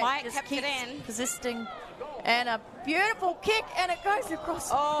Myatt just keeps persisting. And a beautiful kick, and it goes across.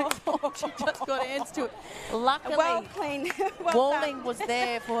 Oh, she just got hands to it. Luckily, well clean. Walling was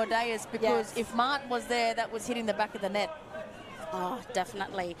there for Hodeas, because if Martin was there, that was hitting the back of the net. Oh,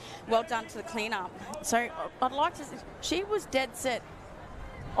 definitely. Well done to the cleanup. So I'd like to. She was dead set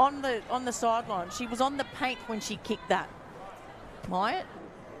on the sideline. She was on the paint when she kicked that. Myatt,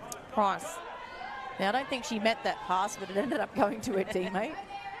 Price. Now I don't think she met that pass, but it ended up going to her teammate.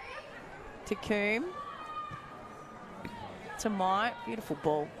 To Coombe. To Myatt. Beautiful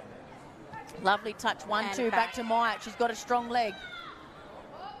ball. Lovely touch. 1-2. Back to Myatt. She's got a strong leg.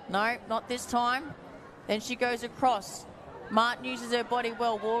 No, not this time. Then she goes across. Martin uses her body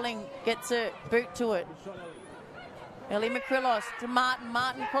well. Walling gets a boot to it. Ellie Makrilos to Martin.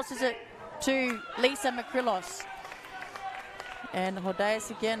 Martin crosses it to Lisa Makrilos. And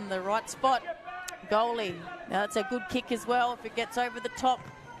Hodeas again, the right spot. Goalie. Now that's a good kick as well if it gets over the top.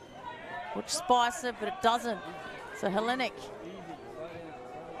 Which Spicer, but it doesn't. So Hellenic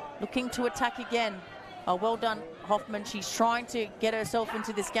looking to attack again. Oh, well done, Hoffman. She's trying to get herself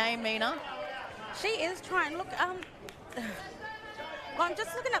into this game, Mina. She is trying. Look, I'm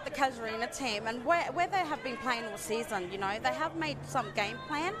just looking at the Casuarina team and where they have been playing all season. You know, they have made some game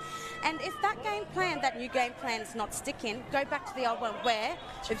plan, and if that game plan, that new game plan is not sticking, go back to the old one where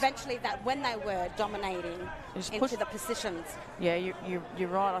eventually that when they were dominating into the positions. Yeah, you're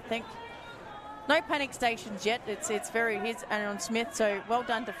right. I think no panic stations yet. It's very here's Aaron Smith. So well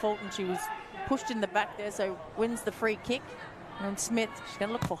done to Fulton. She was pushed in the back there, so wins the free kick. And Smith, she's going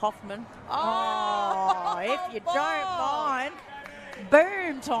to look for Hoffman. Oh, if you don't mind.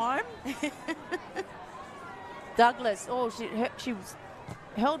 Boom time. Douglas. Oh, she was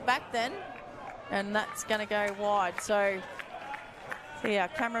held back then, and that's going to go wide. So, see our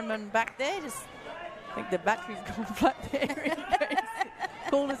cameraman back there. Just I think the battery's gone flat there.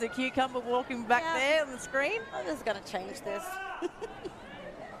 Cool as a cucumber walking back there on the screen. I'm just going to change this.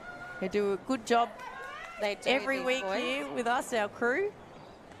 They do a good job. They do every week here with us, our crew.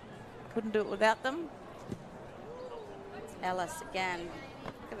 Couldn't do it without them. Ellis again.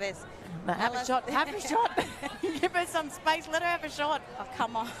 Look at this. No, have a shot. Have a shot. Give her some space. Let her have a shot. Oh,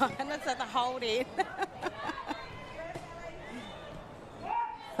 come on. Let's have the hold in.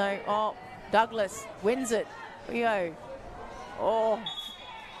 So, Douglas wins it. Rio. Oh.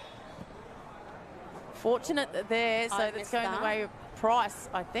 Fortunate that there. So that's going the way of Price,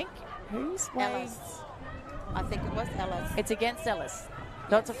 I think. Who's Ellis? I think it was Ellis. It's against Ellis.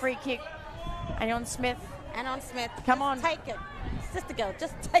 No, it's a free kick. And on Smith. And on Smith. Come on. Take it. Sister girl,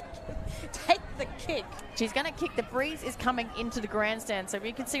 just take it. Take the kick. She's going to kick. The breeze is coming into the grandstand. So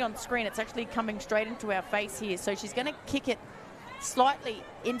you can see on screen it's actually coming straight into our face here. So she's going to kick it slightly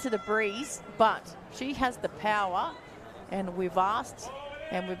into the breeze, but she has the power, and we've asked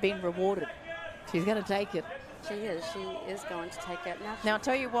and we've been rewarded. She's going to take it. She is. She is going to take it. Now I'll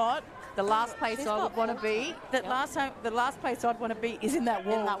tell you what. The last place I would want to be, the last place I'd want to be is in that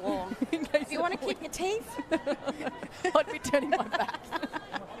wall. In that wall. If you want to keep your teeth, I'd be turning my back.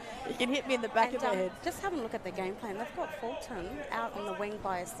 You can hit me in the back of the head. Just have a look at the game plan. They've got Fulton out on the wing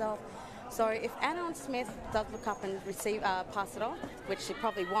by herself. So if Anna Smith does look up and receive pass it on, which she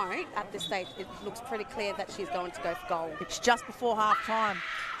probably won't at this stage, it looks pretty clear that she's going to go for goal. It's just before half time.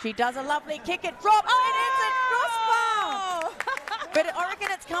 She does a lovely kick. It drops. It hits it crossbar. But I reckon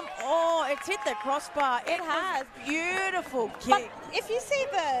it's come. Oh, it's hit the crossbar. It has. Beautiful kick. But if you see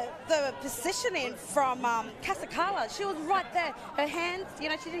the positioning from Casacala, she was right there. Her hands, you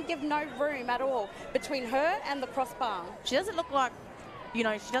know, she didn't give no room at all between her and the crossbar. She doesn't look like, you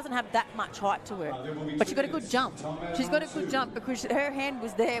know, she doesn't have that much height to her, but she's got a good jump. She's got a good jump because her hand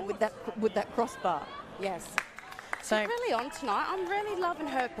was there with that crossbar. Yes. So she's really on tonight. I'm really loving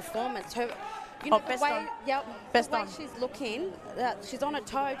her performance. You know, Oh, best on. the way she's looking, she's on her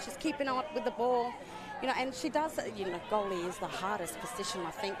toe, she's keeping up with the ball, you know, and she does, you know, goalie is the hardest position,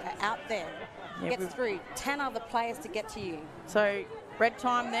 I think, out there. Gets through 10 other players to get to you. So, red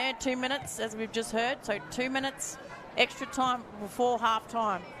time there, 2 minutes, as we've just heard. So, 2 minutes extra time before half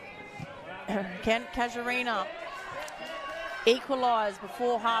time. Can Casuarina equalise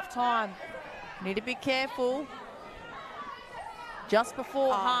before half time? Need to be careful. Just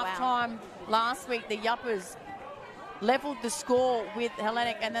before half time last week, the Yuppers levelled the score with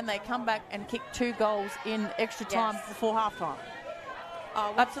Hellenic, and then they come back and kick 2 goals in extra time before half time.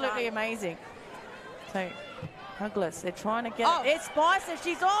 Oh, absolutely amazing. So, Douglas, they're trying to get it. It's Spicer,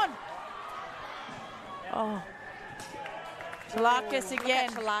 she's on. Oh. Chalakis again.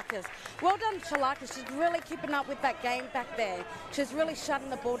 Chalakis. Well done, Chalakis. She's really keeping up with that game back there. She's really shutting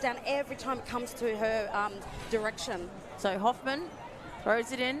the ball down every time it comes to her direction. So Hoffman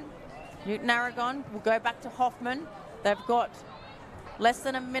throws it in. Newton Aragon will go back to Hoffman. They've got less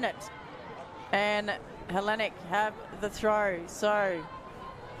than a minute. And Hellenic have the throw. So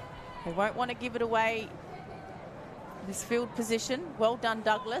they won't want to give it away. This field position. Well done,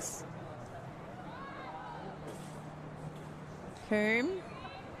 Douglas. Coombe.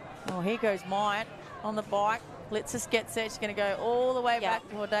 Oh, here goes Myatt on the bike. Litzis gets there. She's going to go all the way back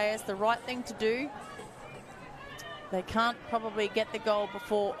to Hordeas. The right thing to do. They can't probably get the goal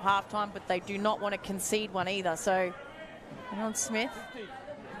before halftime, but they do not want to concede one either. So, on Smith.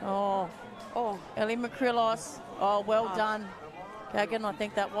 Oh, Ellie Makrilos. Oh, well done. Gagan, I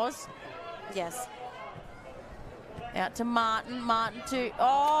think that was. Yes. Out to Martin. Martin to...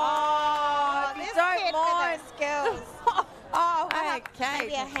 Oh, this don't kid mind. with her skills. Okay.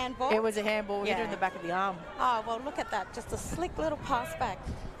 Maybe a handball. It was a handball. Hit her in the back of the arm. Oh, well, look at that. Just a slick little pass back.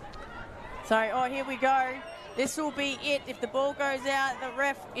 So, here we go. This will be it. If the ball goes out, the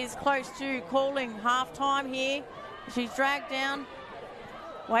ref is close to calling half-time here. She's dragged down,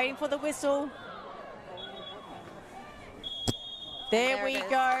 waiting for the whistle. There we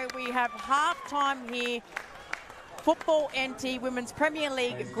go. We have half-time here. Football NT Women's Premier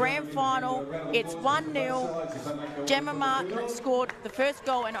League Grand Final. It's 1-0. Gemma Martin scored the first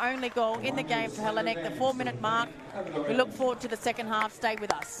goal and only goal in the game for Hellenic, the 4-minute mark. We look forward to the second half. Stay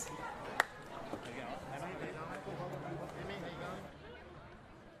with us.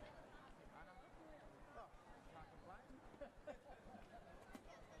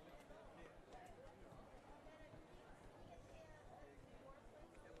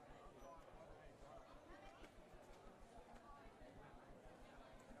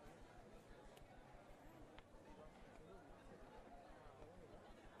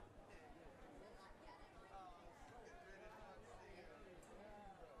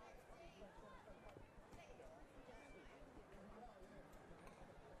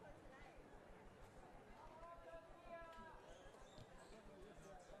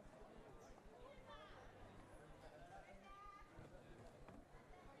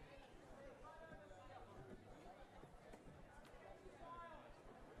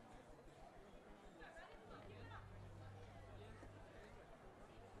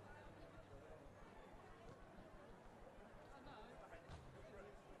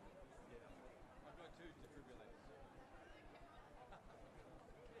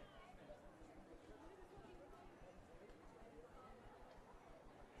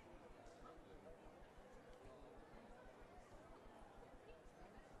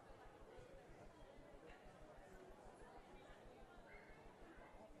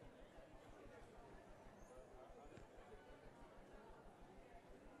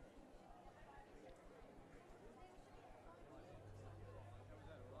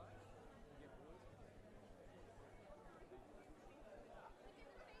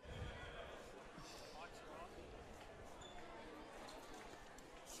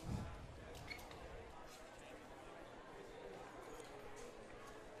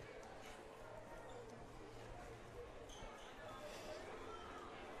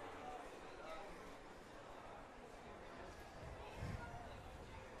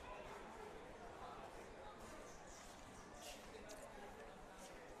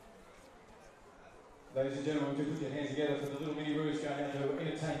 Ladies and gentlemen, do put your hands together for the little mini roos going out to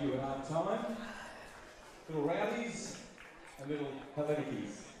entertain you at half time. Little rowdies and little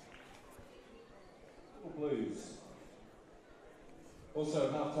Hellenicies. Little blues. Also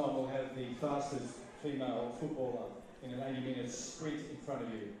at half time we'll have the fastest female footballer in an 80-minute sprint in front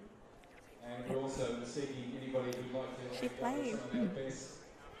of you. And we're also seeking anybody who'd like to some of our best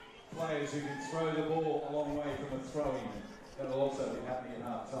players who can throw the ball a long way from a throw-in. That'll also be happening at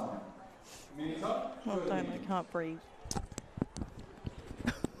half time. I can't breathe.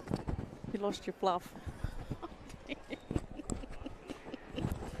 You lost your fluff.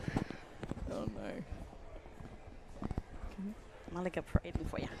 Oh no. Malika parading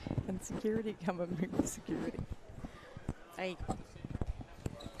for you. Can security come and move the security? Hey.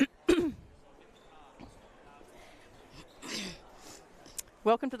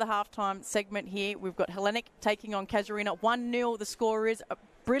 Welcome to the halftime segment here. We've got Hellenic taking on Casuarina. 1-0 the score is. A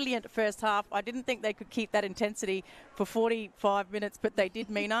brilliant first half. I didn't think they could keep that intensity for 45 minutes, but they did,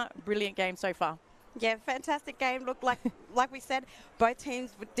 Mina. Brilliant game so far. Yeah, fantastic game. Look, like we said, both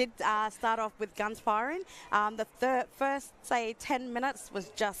teams did start off with guns firing. The first, say, 10 minutes was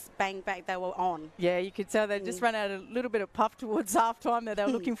just bang, bang. They were on. Yeah, you could tell they just ran out a little bit of puff towards halftime. They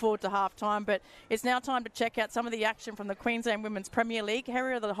were looking forward to halftime, but it's now time to check out some of the action from the Queensland Women's Premier League.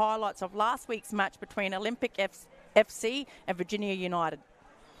 Here are the highlights of last week's match between Olympic FC and Virginia United.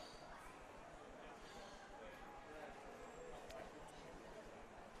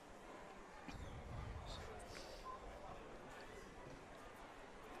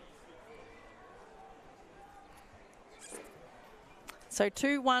 So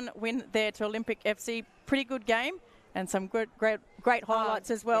 2-1 win there to Olympic FC. Pretty good game and some great highlights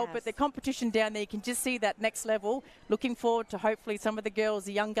as well. Yes. But the competition down there, you can just see that next level. Looking forward to hopefully some of the girls,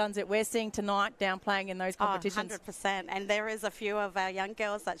 the young guns that we're seeing tonight down playing in those competitions. 100%. And there is a few of our young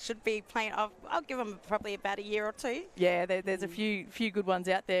girls that should be playing. I'll give them probably about a year or two. Yeah, there's a few good ones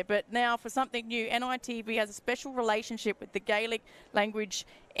out there. But now for something new, NITV has a special relationship with the Gaelic language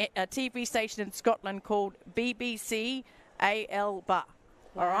TV station in Scotland called BBC Alba.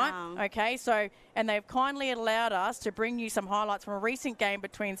 Wow. All right. Okay. So, and they've kindly allowed us to bring you some highlights from a recent game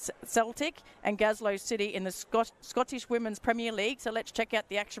between Celtic and Glasgow City in the Scottish Women's Premier League. So let's check out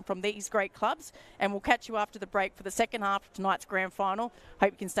the action from these great clubs, and we'll catch you after the break for the second half of tonight's grand final.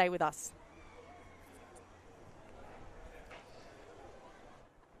 Hope you can stay with us.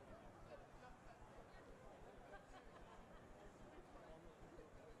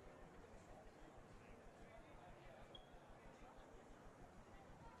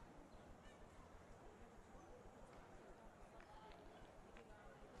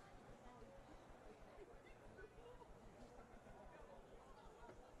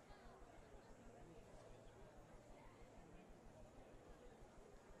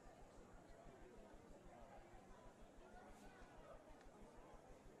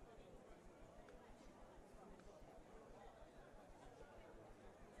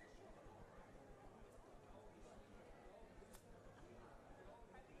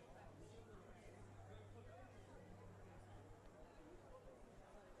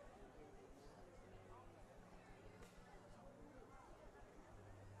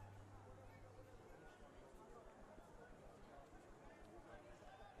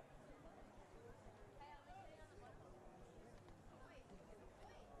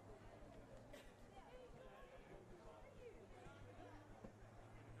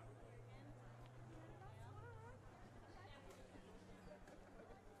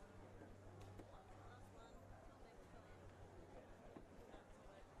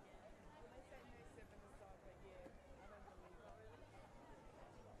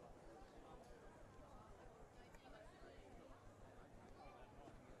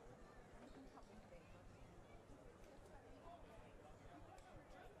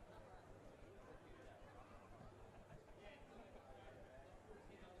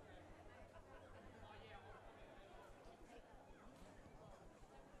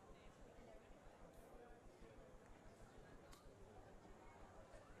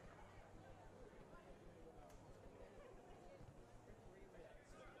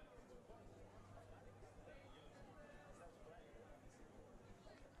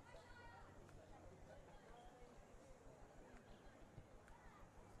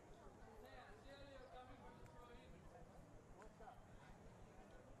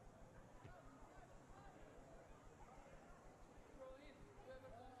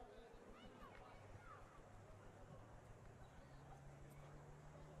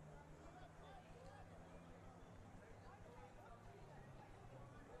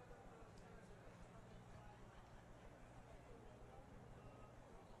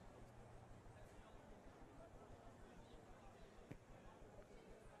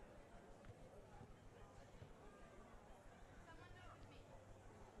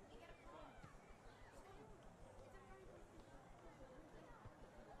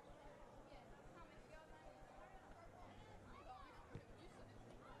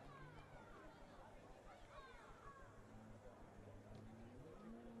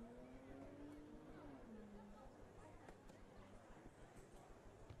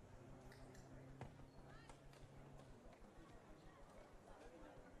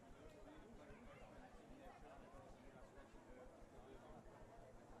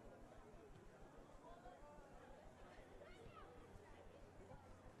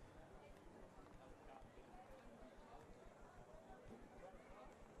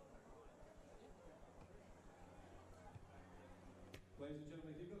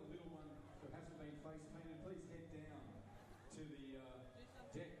 face painted, please head down to the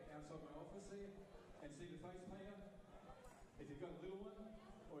deck outside my office here and see the face painter. If you've got a little one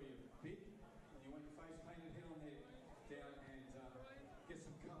or you're big and you want your face painted, head on there down and get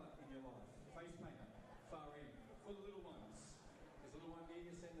some colour in your life. Face painter, far end. For the little ones. There's a little one near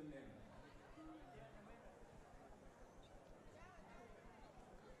you, send them down.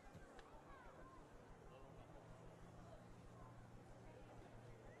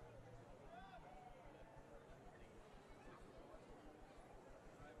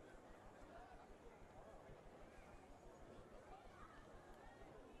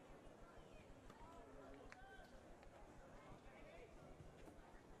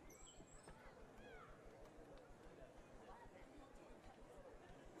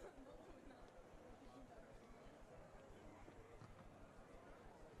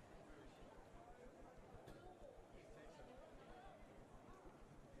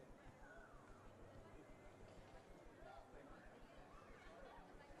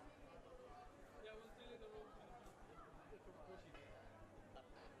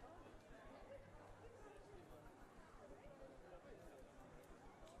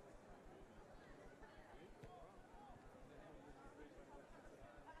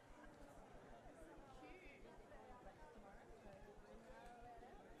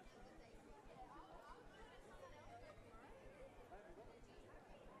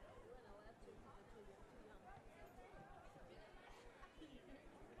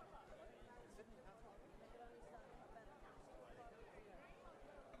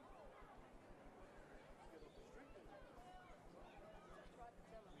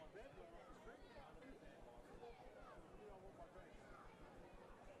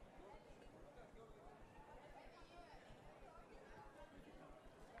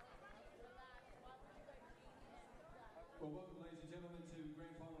 Well, welcome, ladies and gentlemen, to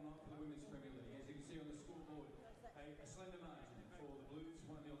Grand Final night for the Women's Premier League. As you can see on the scoreboard, a slender margin for the Blues,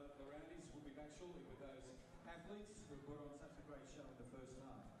 1-0 over the Rowdies. We'll be back shortly with those athletes who put on such a great show in the first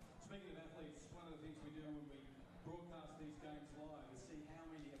half. Speaking of athletes, one of the things we do when we broadcast these games live is see how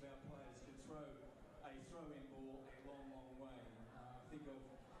many of our players can throw a throw-in ball a long, long way. Think of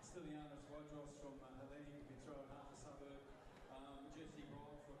Stylianos Wadros from Hellenic, who can throw it half the suburb. Jesse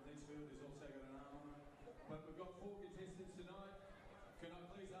Brock from Lichfield has also got an arm on it. But we've got 4 contestants tonight. Can I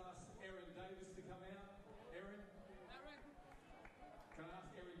please ask Erin Davis to come out? Erin? Erin. Can I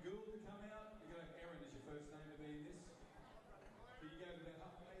ask Erin Gould to come out? You've got Erin as your first name to be in this. Can you go to about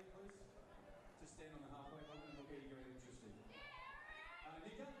halfway, please? Just stand on the halfway button and look eager and interested.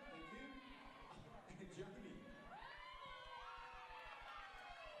 Nika, thank you. And Jamie.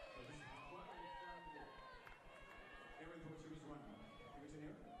 So this is halfway. Erin thought she was running. You was in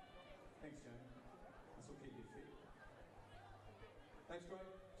Erin? Thanks, Jamie. This will keep you fit. That's great.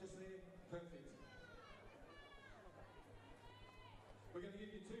 Just there. Perfect. We're going to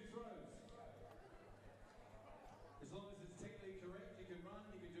give you 2 throws. As long as it's technically correct, you can run,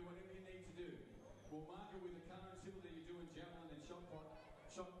 you can do whatever you need to do. We'll mark it with the current similar that you do in javelin and shot put,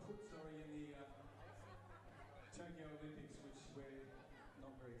 in the Tokyo Olympics, which we're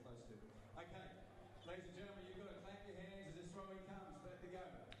not very close to. Okay. Ladies and gentlemen, you've got to clap your hands as this throwing comes. Let it go.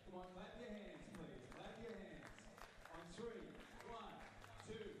 Come on, clap your hands, please. Clap your hands. On 3. 1,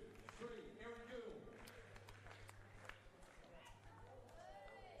 2, 3. Erin Gould.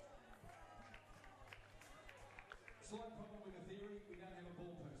 Slight problem with the theory, we don't have a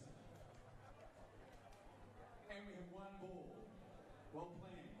ball person. And we have 1 ball. Well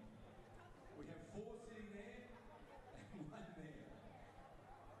planned. We have 4 sitting there and 1 there.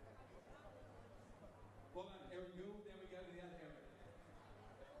 Well done, Erin Gould.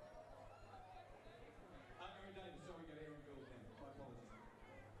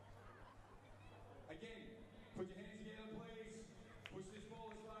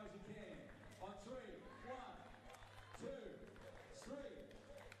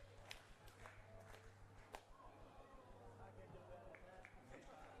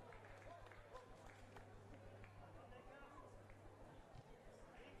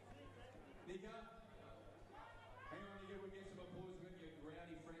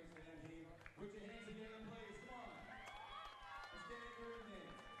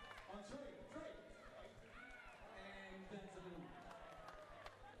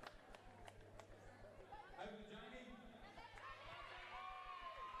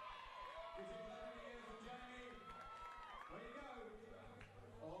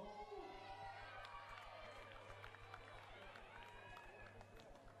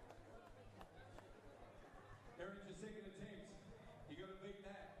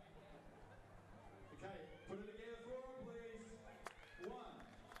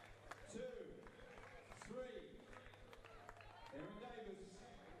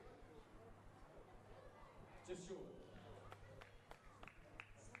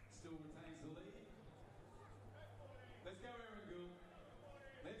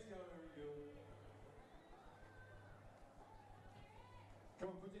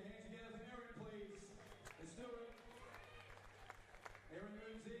 Come on, put your hands together for Erin, please. Let's do it. Erin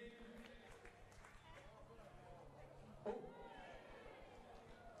moves in. Oh!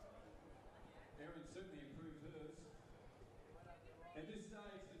 Erin certainly improved hers. At this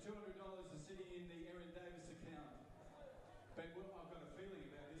stage, the $200 is sitting in the Erin Davis account. But well, I've got a feeling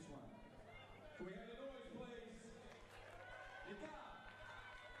about this one. Can we have the noise, please? Nika!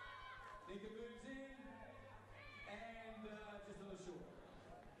 Nika moves in. And just a little short.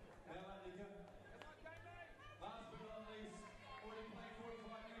 Now, Nika. Last but not least, already played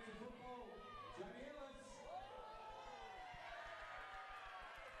 45 minutes of football, Jamie Ellis.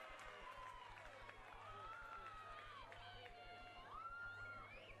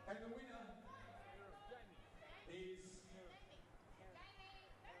 And the winner is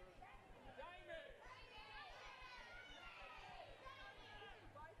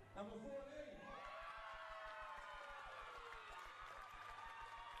number 14.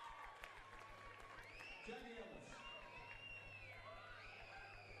 Jamie Ellis.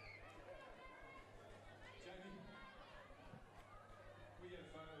 Jamie, we get a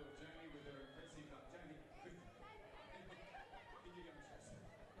photo of Jamie with her impressive Jamie, quick. Can you get a chest?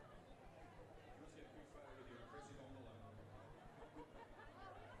 Let's get a quick photo with your impressive envelope.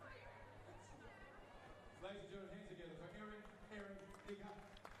 Ladies and gentlemen, hands together for Erin, Nika,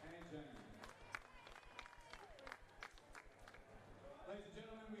 and Jamie. Ladies and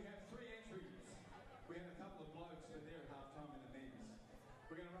gentlemen, we have 3 entries. We have a couple of blokes, but they're at half-time in the men's.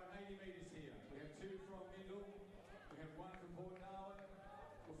 We're going to run 80 metres here. We have 2 from Mindle. We have 1 from Port Darwin.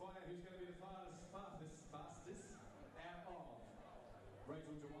 We'll find out who's going to be the fastest out of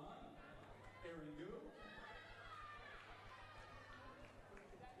Rachel Dewan, Erin Gould,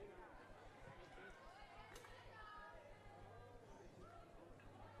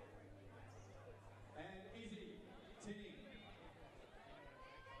 and Izzy Tinning.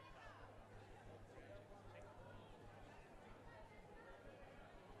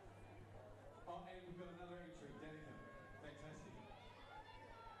 Oh, and we've got another entry, Danica. Fantastic.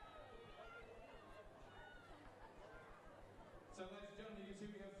 So, ladies and gentlemen, you can see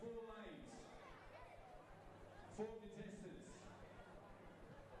we have 4 lanes, 4 contestants.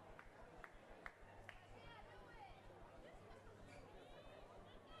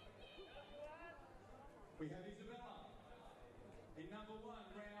 We have Isabella in number 1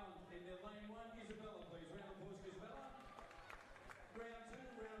 round in the lane 1. Isabella, please. Round of applause for Isabella. Round 2,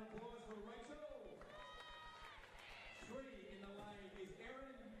 round of applause for Rachel. 3 in the lane is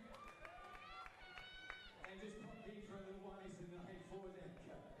Erin. And just pop in for a little one is in lane 4 there.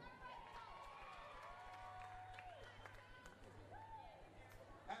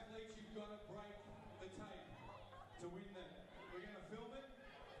 Athletes, you've got to break the tape to win that. We're going to film it.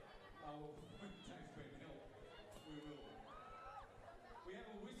 Oh, when the tape's been held, we will. We have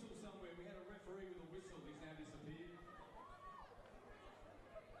a whistle somewhere. We had a referee with a whistle. He's now disappeared.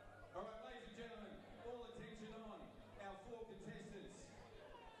 All right, ladies and gentlemen, all attention on our 4 contestants.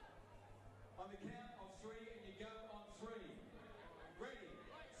 On the count of 3, and you go on 3. Ready,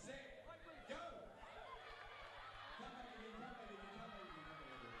 set, go! Come back again, come back again, come back again, come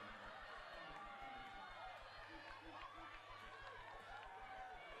back again.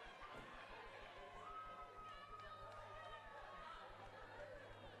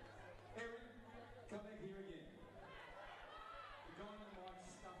 Erin, come back here again. The guy on the mic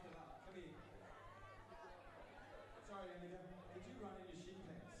stuffed it up. Come here. Sorry, Annika. Did you run in your shin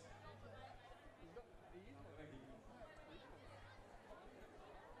pants? Thank you.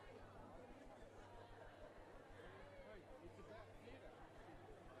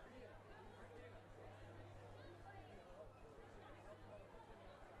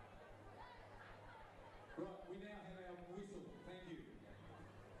 Right, we now have our whistle. Thank you.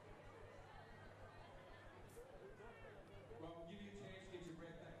 Well, we'll give you a chance to get your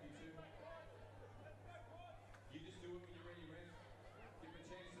breath back, you two. You just do it when you're ready, ref. Give him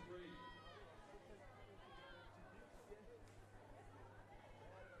a chance to breathe.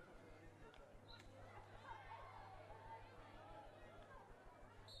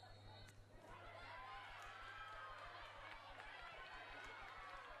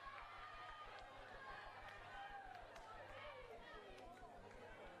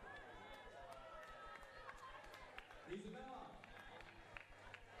 Isabella,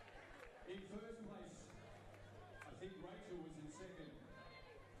 in first place. I think Rachel was in second,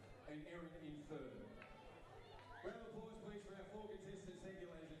 and Erin in third. Round of applause, please, for our 4 contestants. Thank you,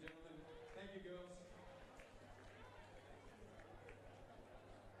 ladies and gentlemen. Thank you, girls.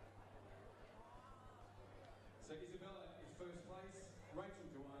 So Isabella is first place, Rachel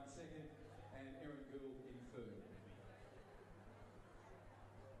Dewan second, and Erin Gould in third.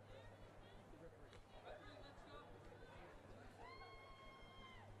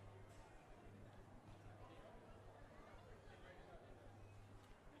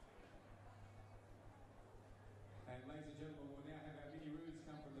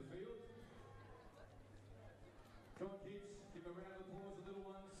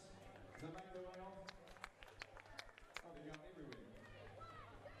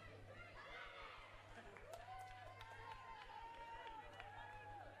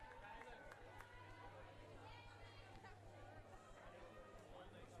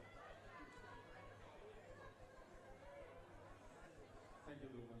 you,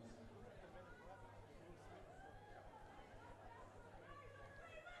 little ones.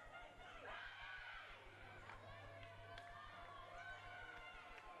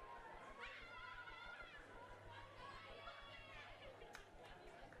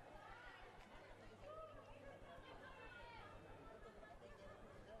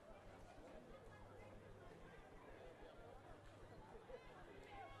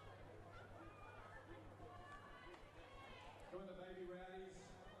 Come on, the baby rowdies.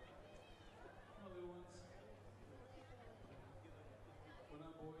 Come on, little ones. Well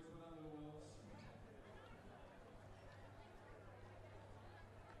done, boys. Well done, little wells.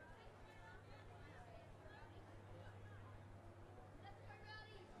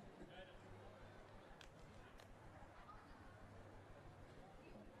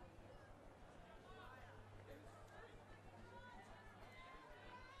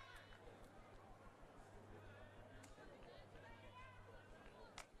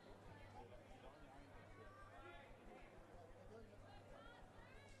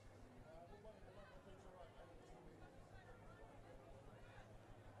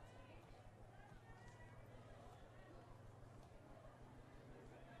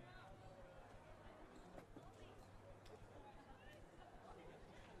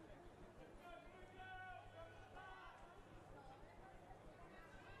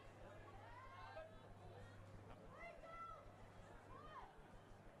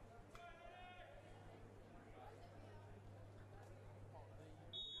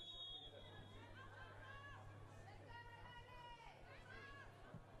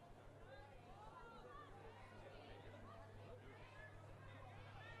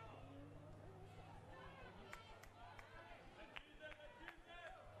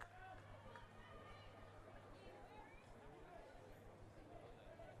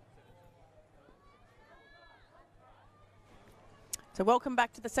 So welcome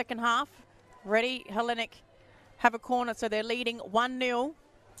back to the second half. Ready, Hellenic have a corner, so they're leading 1-0.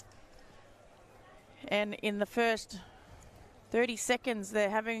 And in the first 30 seconds, they're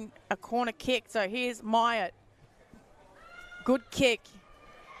having a corner kick. So here's Myatt. Good kick.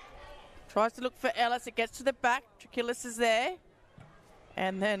 Tries to look for Ellis. It gets to the back. Trachillis is there.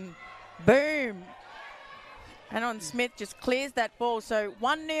 And then, boom. Anon Smith just clears that ball. So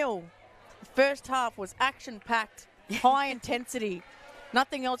 1-0. The first half was action-packed, high intensity.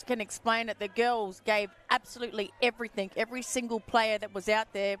 Nothing else can explain it. The girls gave absolutely everything, every single player that was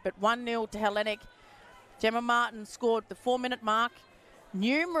out there, but 1-0 to Hellenic. Gemma Martin scored the 4-minute mark.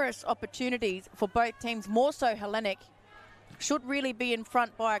 Numerous opportunities for both teams, more so Hellenic. Should really be in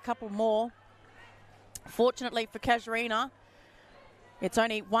front by a couple more. Fortunately for Casuarina, it's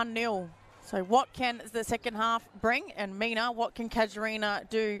only 1-0. So what can the second half bring? And Mina, what can Casuarina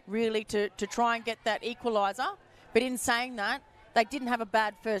do really to try and get that equaliser? But in saying that, they didn't have a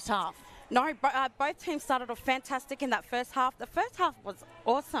bad first half. No, both teams started off fantastic in that first half. The first half was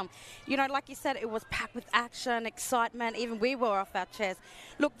awesome. You know, like you said, it was packed with action, excitement. Even we were off our chairs.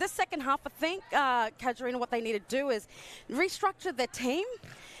 Look, this second half, I think Casuarina, what they need to do is restructure their team,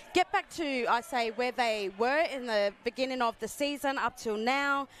 get back to, I say, where they were in the beginning of the season up till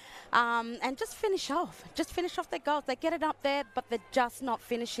now, and just finish off. Just finish off their goals. They get it up there, but they're just not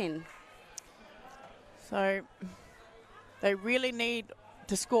finishing. So they really need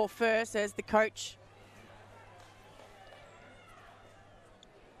to score first as the coach.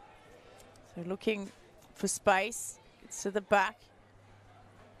 So looking for space. Gets to the back.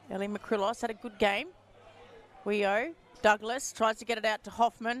 Ellie McCrillos had a good game. Weo. Douglas tries to get it out to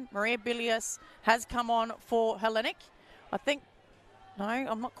Hoffman. Maria Bilius has come on for Hellenic. I think, no,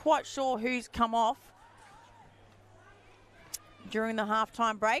 I'm not quite sure who's come off during the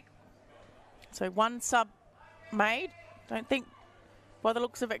halftime break. So one sub made. Don't think, by the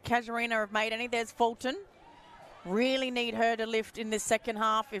looks of it, Casuarina have made any. There's Fulton. Really need her to lift in this second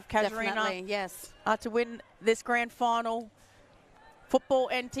half if Casuarina yes, are to win this grand final. Football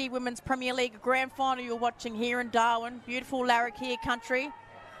NT Women's Premier League grand final you're watching here in Darwin. Beautiful Larrakia country.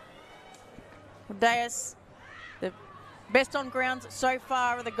 Deus, the best on grounds so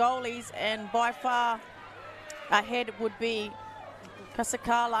far are the goalies, and by far ahead would be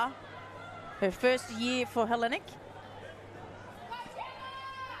Kasakala, her first year for Hellenic.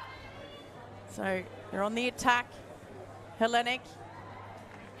 So they're on the attack, Hellenic,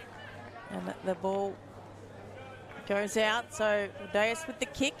 and the ball goes out. So Deus with the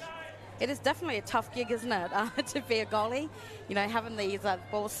kick. It is definitely a tough gig, isn't it, to be a goalie? You know, having these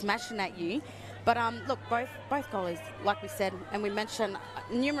balls smashing at you. But look, both goalies, like we said, and we mentioned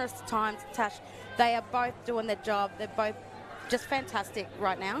numerous times, Tash, they are both doing their job. They're both just fantastic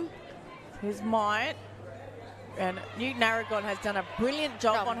right now. Here's Myatt. And Newton Aragon has done a brilliant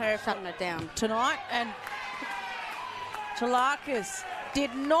job on her shutting her down tonight. And Chalakis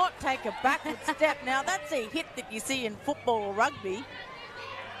did not take a backward step. Now, that's a hit that you see in football or rugby.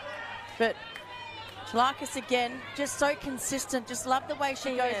 But Chalakis, again, just so consistent. Just love the way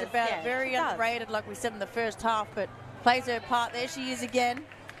she goes about it. Very underrated, like we said in the first half, but plays her part. There she is again.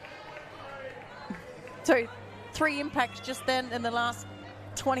 So 3 impacts just then in the last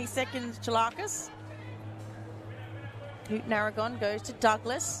 20 seconds, Chalakis. Newton Aragon goes to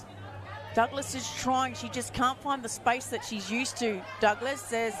Douglas. Douglas is trying. She just can't find the space that she's used to. Douglas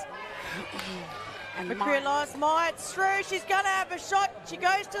says, and McCrillos, Myatt's through. She's going to have a shot. She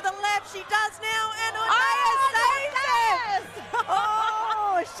goes to the left. She does now. And Ordea saves it.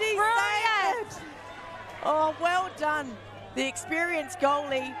 Oh, she saved it. Oh, well done. The experienced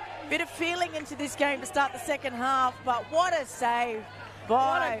goalie. Bit of feeling into this game to start the second half. But what a save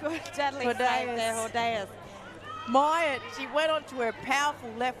by what a good deadly save there, Ordeas. Myatt, she went onto her powerful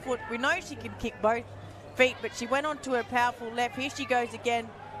left foot. We know she can kick both feet, but she went onto her powerful left. Here she goes again.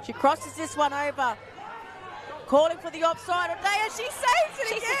 She crosses this one over. Calling for the offside. Ordea, she saves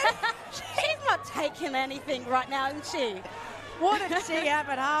it again. She's not taking anything right now, isn't she? What did she have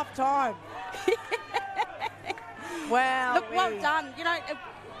at half time? Wow. Look, well done. You know,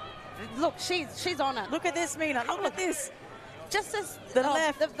 look, she's on it. Look at this, Mina. Look at this. Just as the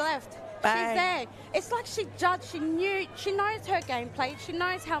left. The left. Bang. She's there. It's like she judged. She knew. She knows her gameplay. She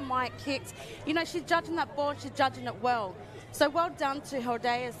knows how Mike kicks. You know, she's judging that ball. She's judging it well. So well done to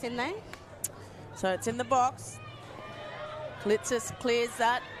Ordeas in there. So it's in the box. Klitzis clears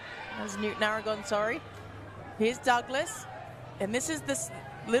that. That was Newton Aragon, sorry. Here's Douglas. And this is this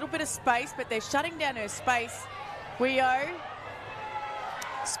little bit of space, but they're shutting down her space. Weo.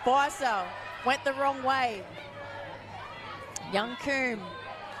 Spicer went the wrong way. Young Coombe.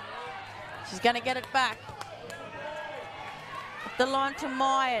 She's going to get it back. Up the line to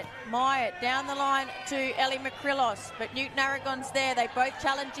Myatt. Myatt down the line to Ellie McCrillos. But Newton Aragon's there. They both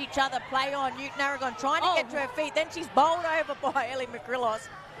challenge each other. Play on. Newton Aragon trying to get to her feet. Then she's bowled over by Ellie McCrillos.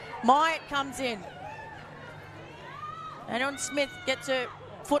 Myatt comes in. And on Smith gets her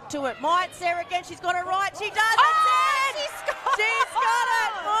foot to it. Myatt's there again. She's got it right. She does. It's in. She's got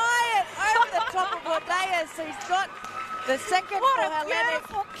it. Myatt over the top of Ordea. So he's got the second what for a Hellenic.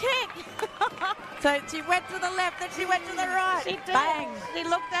 beautiful kick. So she went to the left, then she went to the right. She did. Bang. She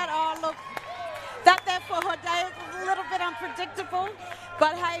looked at, look. That there for Ordea was a little bit unpredictable.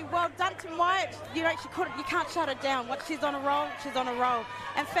 But hey, well done to Myatt. You know, you can't shut her down. Once she's on a roll, she's on a roll.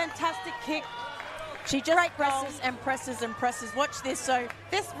 And fantastic kick. She just presses and presses and presses. Watch this. So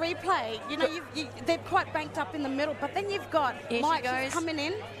this replay, you know, they're quite banked up in the middle, but then you've got Myatt coming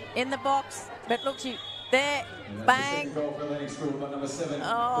in the box. But look, there, bang. Oh, she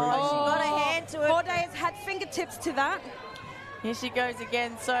got a hand to it. Ordea's had fingertips to that. Here she goes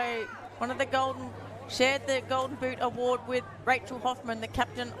again. So one of the shared the Golden Boot Award with Rachel Hoffman, the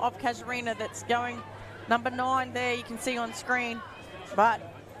captain of Casuarina, that's going number 9 there, you can see on screen. But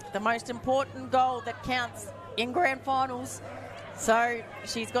the most important goal that counts in grand finals. So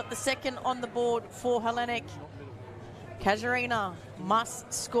she's got the second on the board for Hellenic. Casuarina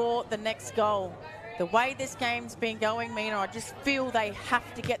must score the next goal. The way this game's been going, Mina, I just feel they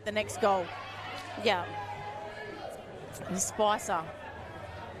have to get the next goal. Yeah. And Spicer.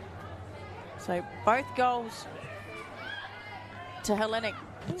 So both goals to Hellenic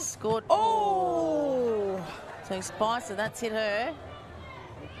scored. Oh! So Spicer, that's hit her.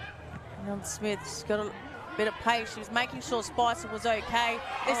 And Smith, she's got a bit of pace. She was making sure Spicer was okay.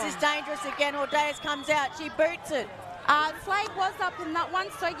 This is dangerous again. Ordeas comes out. She boots it. Flag was up in that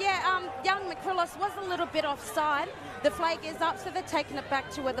one. So, yeah, young McCrillos was a little bit offside. The flag is up, so they're taking it back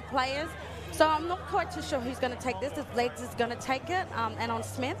to the players. So I'm not quite too sure who's going to take this. If Leeds is going to take it, and on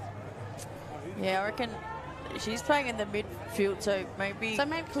Smith. Yeah, I reckon she's playing in the midfield, so maybe... So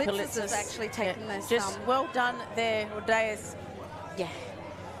maybe Klitzis is actually taking this. Just well done there, Ordeas. Yeah.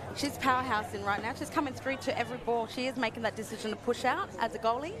 She's powerhousing right now. She's coming through to every ball. She is making that decision to push out as a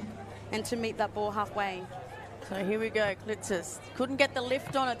goalie and to meet that ball halfway. So here we go, Klitzis. Couldn't get the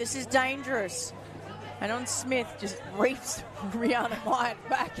lift on it. This is dangerous. And on Smith, just reefs Rihanna Myatt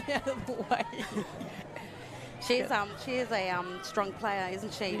back out of the way. She is a strong player,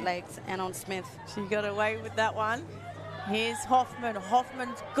 isn't she, Legs? And on Smith. She got away with that one. Here's Hoffman.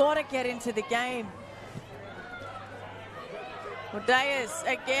 Hoffman's got to get into the game. Ordeas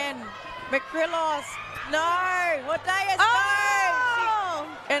again. McCrillos. No. Ordeas, no.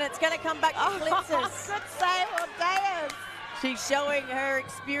 And it's going to come back to Klitzis. Good save, Ordeas. She's showing her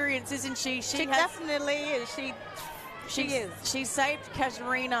experience, isn't she? She definitely is. She saved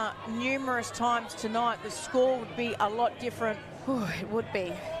Casuarina numerous times tonight. The score would be a lot different. Ooh, it would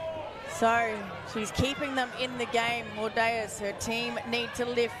be. So she's keeping them in the game. Mordeus, her team need to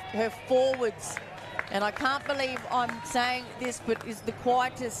lift her forwards. And I can't believe I'm saying this, but is the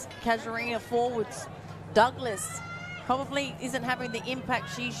quietest Casuarina forwards. Douglas probably isn't having the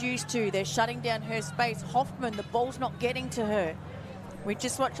impact she's used to. They're shutting down her space. Hoffman, the ball's not getting to her. We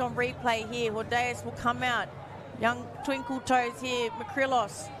just watch on replay here. Mordeus will come out. Young twinkle toes here.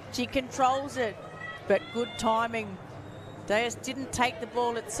 Makrilos, she controls it, but good timing. Deus didn't take the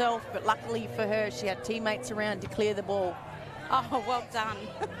ball itself, but luckily for her, she had teammates around to clear the ball. Oh, well done.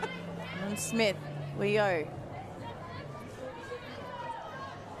 And Smith, Leo.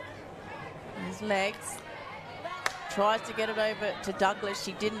 His legs. Tries to get it over to Douglas.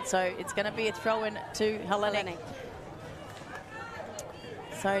 She didn't, so it's going to be a throw-in to Hellenic.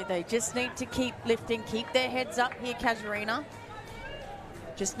 So they just need to keep lifting, keep their heads up here, Casuarina.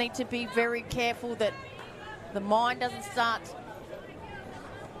 Just need to be very careful that the mind doesn't start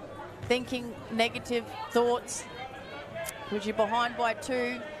thinking negative thoughts. Because you're behind by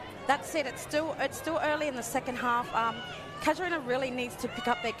 2. That's it. It's still early in the second half. Casuarina really needs to pick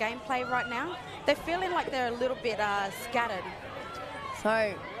up their gameplay right now. They're feeling like they're a little bit scattered.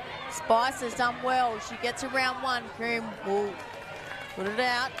 So Spice has done well. She gets around 1. Kroom will put it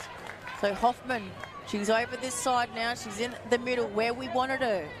out. So Hoffman, she's over this side now. She's in the middle where we wanted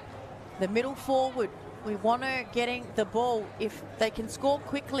her. The middle forward. We want her getting the ball. If they can score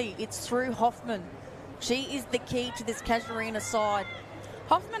quickly, it's through Hoffman. She is the key to this Casuarina side.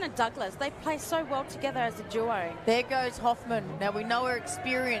 Hoffman and Douglas, they play so well together as a duo. There goes Hoffman. Now we know her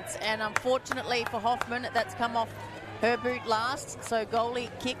experience, and unfortunately for Hoffman, that's come off her boot last. So goalie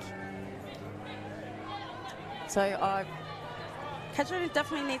kick. So Casuarina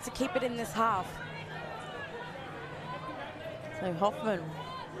definitely needs to keep it in this half. So Hoffman,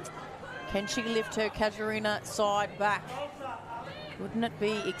 can she lift her Casuarina side back? Wouldn't it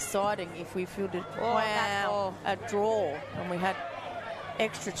be exciting if we fielded, wow, a draw and we had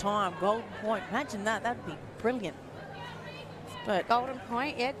extra time, golden point. Imagine that, that'd be brilliant. But golden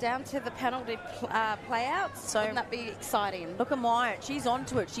point, yeah, down to the penalty playouts. So wouldn't that be exciting? Look at Myatt, she's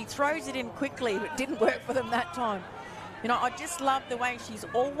onto it. She throws it in quickly, but it didn't work for them that time. You know, I just love the way she's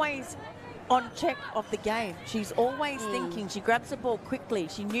always on check of the game. She's always thinking. She grabs the ball quickly.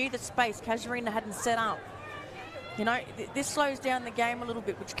 She knew the space Casuarina hadn't set up. You know, this slows down the game a little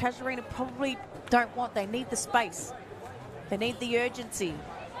bit, which Casuarina probably don't want. They need the space. They need the urgency.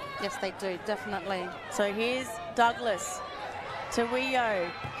 Yes, they do, definitely. So here's Douglas to Weo.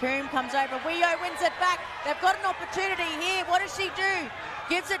 Kroom comes over. Weo wins it back. They've got an opportunity here. What does she do?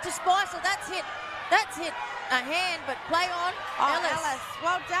 Gives it to Spicer. That's hit. That's hit. A hand, but play on. Oh, Ellis.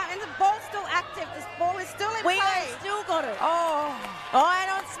 Well done. And the ball's still active. This ball is still in play. Weo still got it. Oh.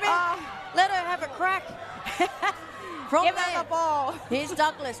 And on Smith. Let her have a crack. Give her the ball. Here's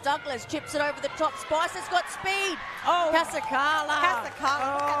Douglas. Douglas chips it over the top. Spicer's got speed. Casacala. Look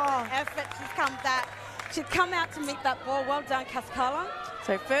at the effort. She's come out to meet that ball. Well done, Casacala.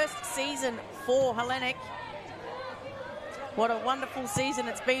 So first season for Hellenic. What a wonderful season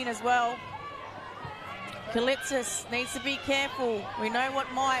it's been as well. Kalitsis needs to be careful. We know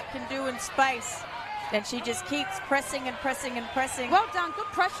what Myatt can do in space. And she just keeps pressing and pressing and pressing. Well done. Good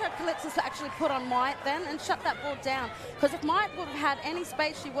pressure, Kalitsis, to actually put on Myatt then and shut that ball down. Because if Myatt would have had any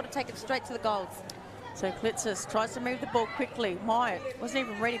space, she would have taken straight to the goals. So Kalitsis tries to move the ball quickly. Myatt wasn't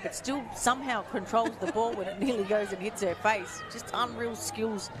even ready, but still somehow controls the ball when it nearly goes and hits her face. Just unreal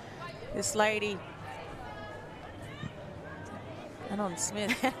skills, this lady. And on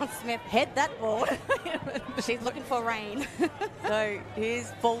Smith. Head that ball. She's looking for rain. So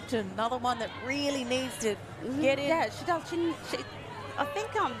here's Fulton, another one that really needs to get in. Yeah, she does. I think,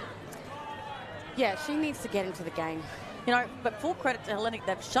 yeah, she needs to get into the game. You know, but full credit to Hellenic,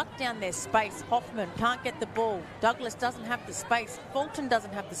 they've shut down their space. Hoffman can't get the ball. Douglas doesn't have the space. Fulton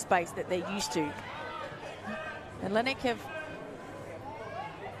doesn't have the space that they're used to. Hellenic have...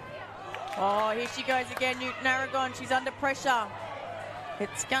 Oh, here she goes again, Newton Aragon. She's under pressure.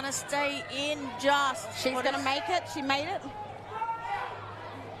 It's going to stay in just. She's going to make it. She made it.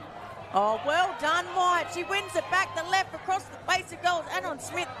 Oh, well done, Myatt. She wins it back the left across the face of goals. And on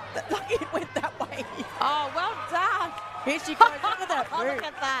Smith, lucky it went that way. Oh, well done. Here she goes. Look at that. Look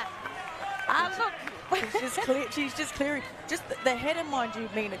at that. Look. She's just clearing. Just the header, mind you,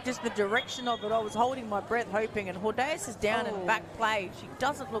 Mina. Just the direction of it. I was holding my breath, hoping. And Hordeus is down in back play. She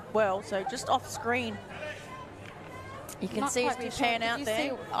doesn't look well, so just off screen. You can see as we pan out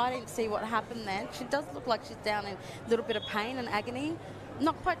there. I didn't see what happened there. She does look like she's down in a little bit of pain and agony.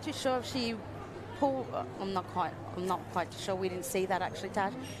 Not quite too sure if she pull. I'm not quite sure. We didn't see that actually,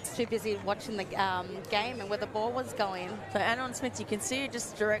 Tash. Too busy watching the game and where the ball was going. So Anon Smith, you can see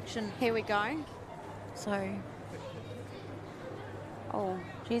just direction. Here we go. So, oh,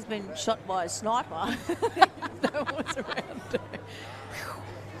 she's been shot by a sniper. No one's around.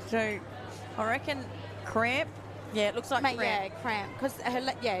 So, I reckon cramp. Yeah, it looks like cramp. Yeah, cramp. Because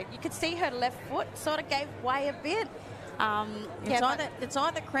you could see her left foot sort of gave way a bit. It's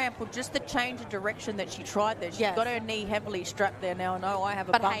either cramp or just the change of direction that she tried there. She's got her knee heavily strapped there now. I know I have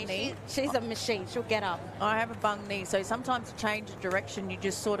a bung knee. She's a machine. She'll get up. I have a bung knee, so sometimes the change of direction, you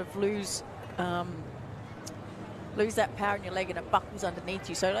just sort of lose that power in your leg and it buckles underneath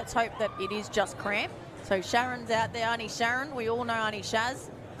you. So let's hope that it is just cramp. So Sharon's out there, Auntie Sharon. We all know Auntie Shaz.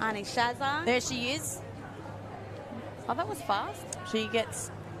 Auntie Shazza. There she is. Oh, that was fast. She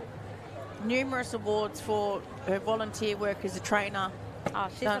gets numerous awards for her volunteer work as a trainer. Oh,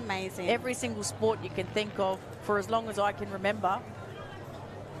 she's amazing. Every single sport you can think of for as long as I can remember.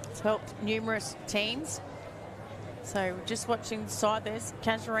 It's helped numerous teams. So we're just watching the side. There's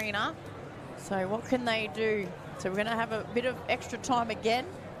Casuarina. So what can they do? So we're going to have a bit of extra time again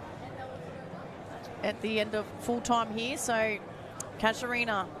at the end of full time here. So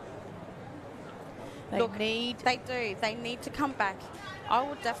Casuarina, They need to come back. I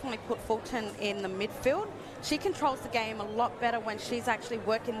would definitely put Fulton in the midfield. She controls the game a lot better when she's actually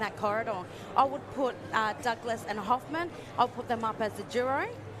working that corridor. I would put Douglas and Hoffman. I'll put them up as a duo.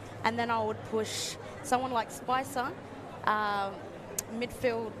 And then I would push someone like Spicer.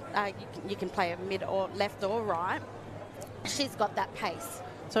 Midfield, you can play a mid or left or right. She's got that pace.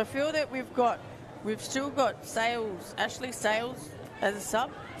 So I feel that we've still got Ashley Sales as a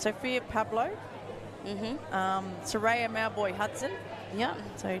sub. Sophia Pablo. Soraya Mowboy Hudson. Yeah.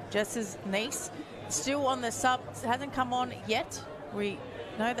 So Jess's niece. Still on the sub. Hasn't come on yet. We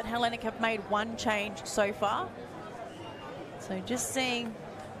know that Hellenic have made one change so far. So just seeing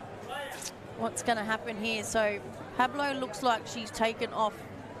what's going to happen here. So Pablo looks like she's taken off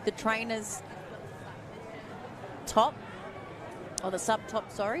the trainer's top. Or the sub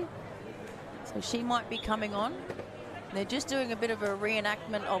top, sorry. So she might be coming on. They're just doing a bit of a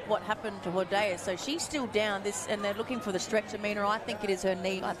reenactment of what happened to Hodea. So she's still down, and they're looking for the stretcher meter. I think it is her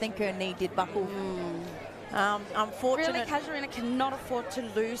knee. I think her knee did buckle. Unfortunate. Really, Casuarina cannot afford to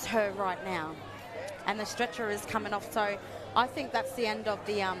lose her right now. And the stretcher is coming off. So I think that's the end of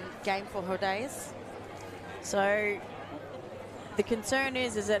the game for Hodea's. So the concern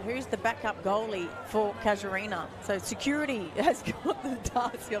is that who's the backup goalie for Casuarina? So security has got the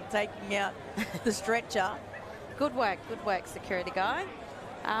task of taking out the stretcher. Good work, security guy.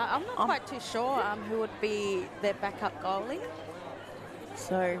 I'm not quite too sure who would be their backup goalie.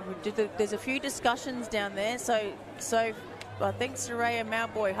 So there's a few discussions down there. So I think Soraya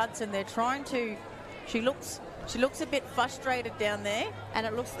Mowboy Hudson, they're trying to. She looks a bit frustrated down there, and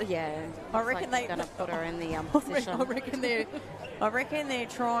it looks I reckon they're going to put her in the position. I reckon they're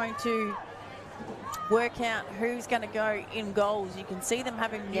trying to work out who's going to go in goals. You can see them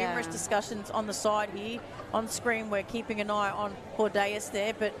having numerous discussions on the side here. On screen, we're keeping an eye on Hordeas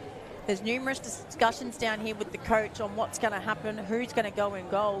there, but there's numerous discussions down here with the coach on what's going to happen, who's going to go in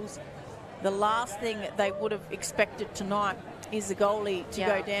goals. The last thing they would have expected tonight is the goalie to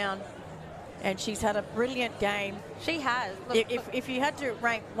go down, and she's had a brilliant game. She has. If you had to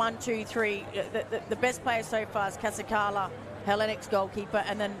rank 1, 2, 3, the best player so far is Casacala, Hellenic's goalkeeper,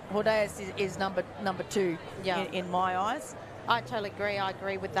 and then Hordeas is number 2 in my eyes. I totally agree. I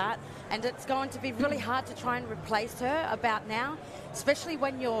agree with that. And it's going to be really hard to try and replace her about now, especially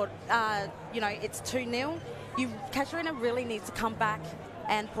when you're, it's 2-0. Casuarina really needs to come back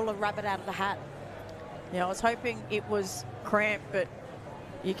and pull a rabbit out of the hat. Yeah, I was hoping it was cramp, but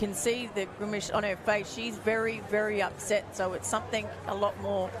you can see the grimace on her face. She's very, very upset. So it's something a lot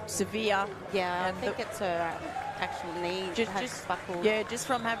more severe. Yeah, and I think it's her actual knee just buckled. Yeah, just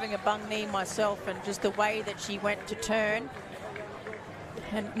from having a bung knee myself, and just the way that she went to turn.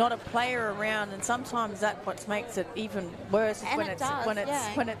 And not a player around, and sometimes that's what makes it even worse when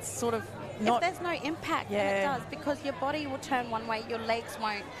it's sort of not. If there's no impact, then it does, because your body will turn one way, your legs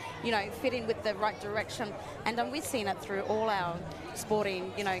won't, fit in with the right direction. And we've seen it through all our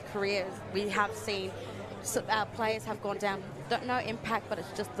sporting, careers. We have seen our players have gone down. No impact, but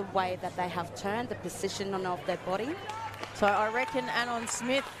it's just the way that they have turned, the position of their body. So I reckon Anon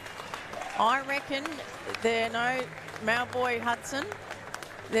Smith. I reckon Mowboy Hudson.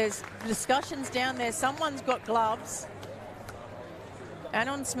 There's discussions down there. Someone's got gloves.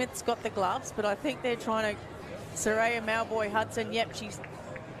 Anon Smith's got the gloves, but I think they're trying to. Soraya Mowboy Hudson. Yep, she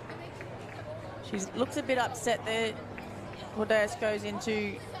looks a bit upset there. Hordeas goes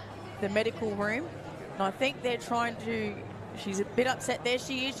into the medical room. And I think they're trying to, she's a bit upset. There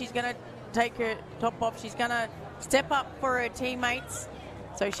she is. She's going to take her top off. She's going to step up for her teammates.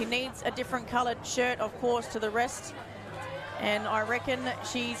 So she needs a different coloured shirt, of course, to the rest. And I reckon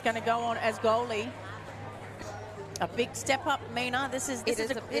she's going to go on as goalie. A big step up, Mina. This is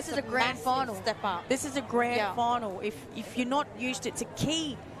a grand final. Step up. This is a grand final. If you're not used to it, it's a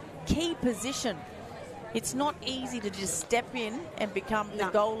key position. It's not easy to just step in and become the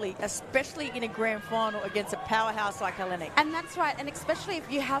goalie, especially in a grand final against a powerhouse like Hellenic. And that's right, and especially if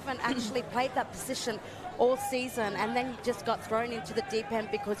you haven't actually played that position all season and then you just got thrown into the deep end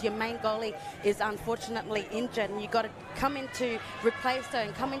because your main goalie is unfortunately injured and you got to come in to replace her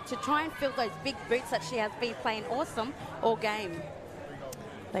and come in to try and fill those big boots that she has been playing awesome all game.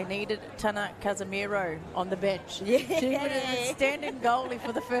 They needed Tana Casemiro on the bench. Yeah. She would have been standing goalie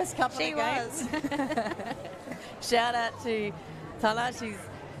for the first couple of games. Shout out to Tana. She's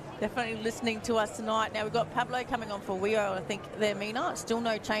definitely listening to us tonight. Now we've got Pablo coming on for Wio, I think, there, Mina. Still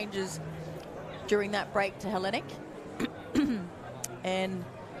no changes during that break to Hellenic. And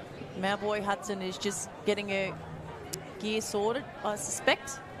Mauboy Hudson is just getting her gear sorted, I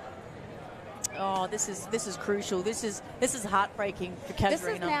suspect. Oh, this is crucial. This is heartbreaking for Casuarina. This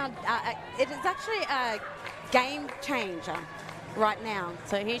is now, it is actually a game changer right now.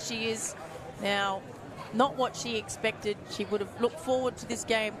 So here she is now, not what she expected. She would have looked forward to this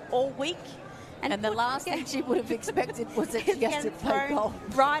game all week. And the last thing she would have expected was that she has to play goal.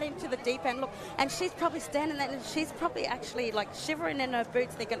 Right into the deep end. Look, and she's probably standing there and she's probably actually like shivering in her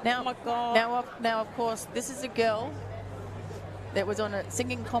boots thinking, oh my God. Now, of course, this is a girl that was on a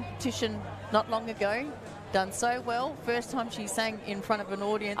singing competition not long ago, done so well. First time she sang in front of an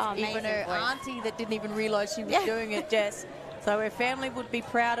audience, even her auntie that didn't even realise she was doing it, Jess. So her family would be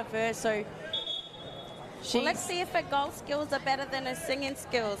proud of her. So well, let's see if her goal skills are better than her singing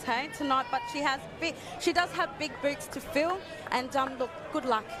skills, hey, tonight. But she does have big boots to fill, and look, good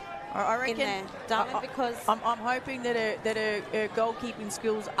luck. I reckon, in there, Darwin, because I'm hoping that her goalkeeping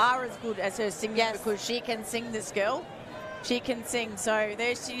skills are as good as her singing, because she can sing, this girl. She can sing. So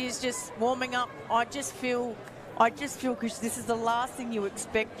there she is, just warming up. I just feel because this is the last thing you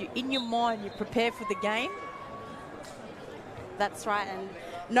expect. In your mind, you prepare for the game. That's right, and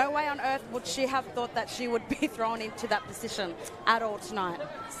no way on earth would she have thought that she would be thrown into that position at all tonight.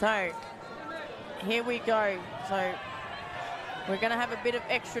 So here we go. So we're going to have a bit of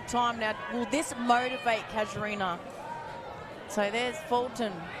extra time now. Will this motivate Casuarina? So there's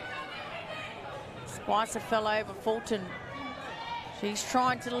Fulton. Spicer fell over. Fulton. She's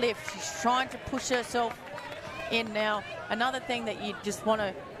trying to lift. She's trying to push herself in now. Another thing that you just want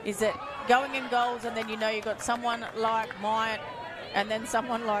to is that going in goals, and then you know you've got someone like Myatt and then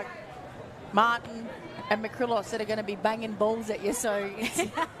someone like Martin and Makrilos that are going to be banging balls at you. So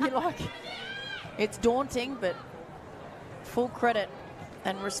you're like, it's daunting, but full credit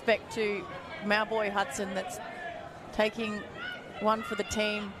and respect to Mauboy Hudson that's taking one for the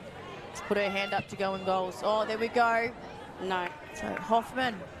team. To put her hand up to go in goals. Oh, there we go. No. So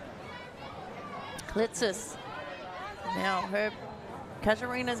Hoffman. Klitzis. Now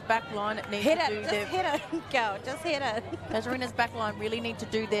Casuarina's back line needs to do their... Hit it, girl. Just hit it. Casuarina's back line really need to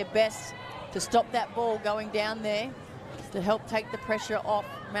do their best to stop that ball going down there to help take the pressure off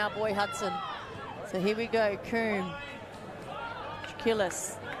Mauboy Hudson. So here we go. Coombe.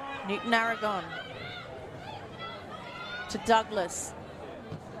 Chikillis. Newton Aragon. To Douglas.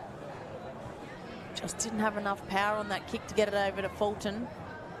 Just didn't have enough power on that kick to get it over to Fulton.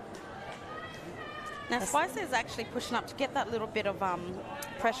 Now Spicer is actually pushing up to get that little bit of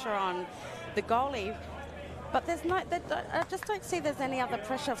pressure on the goalie, but there's no. I just don't see there's any other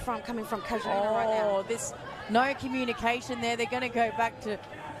pressure coming from Casuarina right now. Oh, no communication there. They're going to go back to.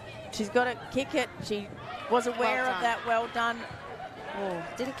 She's got to kick it. She was aware of that. Well done. Oh,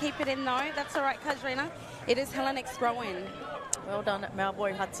 didn't keep it in though. That's all right, Casuarina. It is Hellenic's throw in. Well done at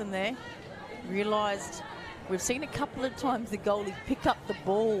Mauboy Hudson there. Realised we've seen a couple of times the goalies pick up the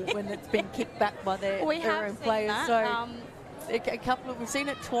ball when it's been kicked back by their own players. That. So we've seen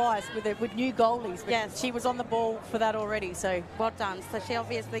it twice with new goalies. But she was on the ball for that already. So well done. So she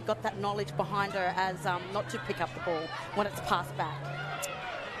obviously got that knowledge behind her as not to pick up the ball when it's passed back.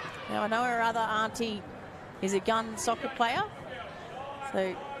 Now I know her other auntie is a gun soccer player.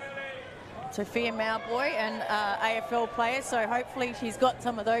 So Sophia Mauboy, an AFL player. So hopefully she's got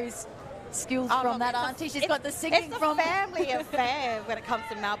some of those skills from that auntie. She's got the singing from... It's a family affair when it comes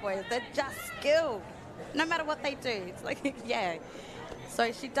to Mauboy. They're just skilled. No matter what they do. It's like, yeah.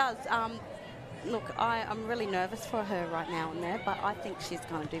 So she does. Look, I'm really nervous for her right now and there, but I think she's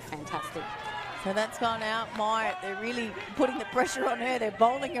going to do fantastic. So that's gone out. Myatt, they're really putting the pressure on her. They're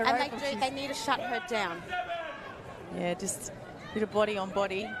bowling her And over. they need to shut her down. Yeah, just a bit of body on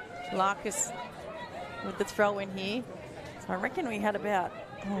body. Larkus with the throw in here. So I reckon we had about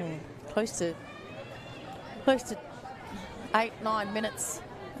close to 8-9 minutes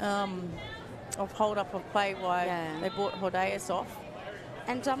of hold up of play while they brought Hordeas off.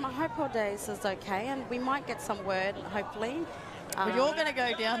 And I hope Hordeas is okay, and we might get some word, hopefully. Well, you're going to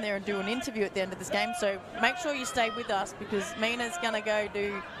go down there and do an interview at the end of this game, so make sure you stay with us because Mina's going to go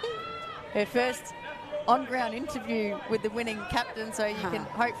do her first on-ground interview with the winning captain, so you can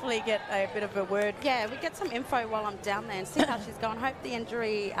hopefully get a bit of a word. Yeah, we get some info while I'm down there and see how she's going. Hope the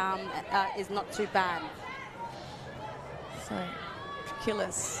injury is not too bad. So,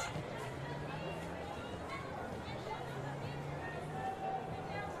 Killers.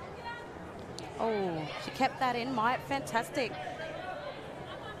 Oh, she kept that in, Myatt. Fantastic.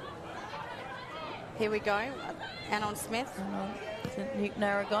 Here we go. Anon Smith.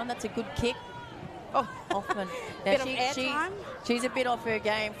 Narragon, that's a good kick. Oh, Hoffman. Now bit of airtime. She's a bit off her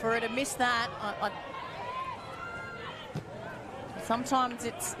game. For her to miss that, sometimes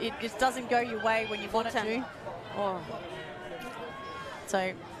it just doesn't go your way when you want it to. Oh.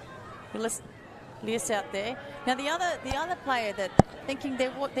 So, Lias out there. Now the other player that thinking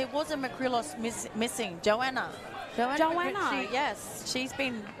there was a Makrilos missing, Joanna, yes. She's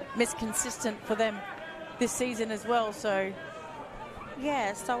been misconsistent for them this season as well, so.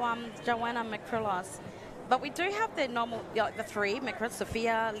 Yeah, so Joanna Makrilos. But we do have the normal, the three, Makrilos,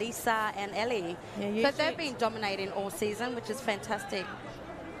 Sophia, Lisa, and Ellie. Yeah, but they've been dominating all season, which is fantastic.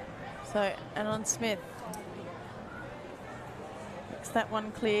 So, Anon Smith. Makes that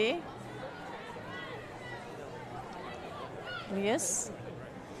one clear. Yes.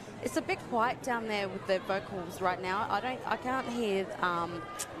 It's a bit quiet down there with the vocals right now. I can't hear,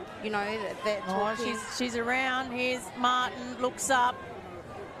 they're talking. She's around. Here's Martin, looks up.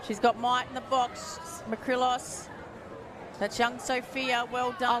 She's got Myatt in the box. Makrilos. That's young Sophia,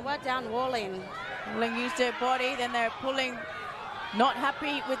 well done. Oh, well done, Walling. Walling used her body, then they're pulling. Not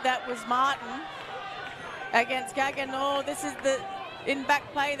happy with that was Martin against Gagan. Oh, this is in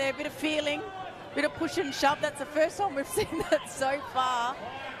back play there, a bit of feeling. Bit of push and shove. That's the first time we've seen that so far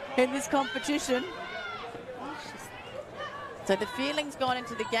in this competition. So the feeling's gone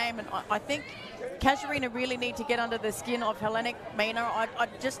into the game, and I think Casuarina really need to get under the skin of Hellenic, Mina.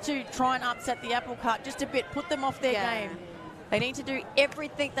 Just to try and upset the apple cart just a bit, put them off their game. They need to do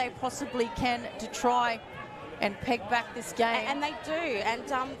everything they possibly can to try and peg back this game. And they do. And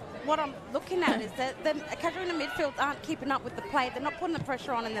what I'm looking at is that the Casuarina midfield aren't keeping up with the play. They're not putting the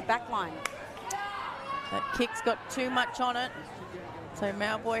pressure on in the back line. That kick's got too much on it. So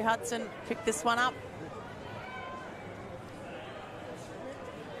Malboy Hudson picked this one up.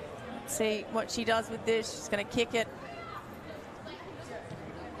 Let's see what she does with this. She's going to kick it.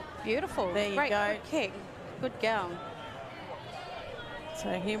 Beautiful. There you go. Good kick. Good girl.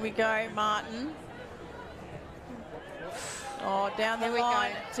 So here we go, Martin. Oh, down the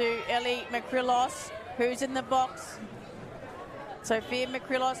line to Ellie Makrilos, who's in the box. Sophia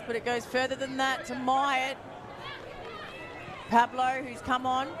Makrilos, but it goes further than that to Myatt. Pablo, who's come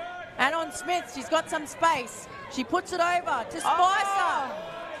on. Anon Smith, she's got some space. She puts it over to Spicer.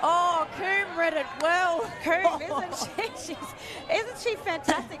 Oh, Coombe read it well. Coombe, isn't she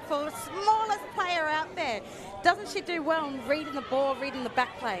fantastic for the smallest player out there? Doesn't she do well in reading the ball, reading the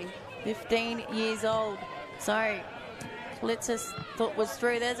back play? 15 years old. So, Litzis thought was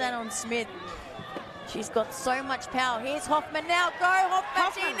through. There's Anon Smith. She's got so much power. Here's Hoffman now. Go,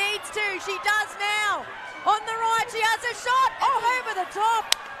 Hoffman. She needs to. She does now. On the right, she has a shot. Oh, over the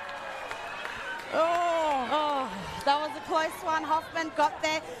top. Oh, that was a close one. Hoffman got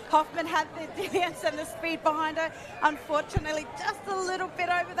there. Hoffman had the distance and the speed behind her. Unfortunately, just a little bit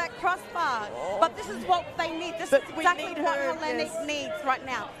over that crossbar. But this is what they need. This is exactly what Hellenic needs right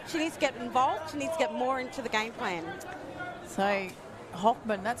now. She needs to get involved. She needs to get more into the game plan. So,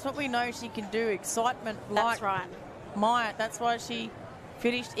 Hoffman, that's what we know she can do. Excitement. That's right. Myatt, that's why she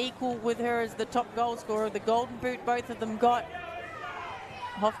finished equal with her as the top goal scorer. The golden boot both of them got.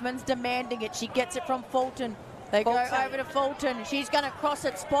 Hoffman's demanding it. She gets it from Fulton. They go over to Fulton. She's going to cross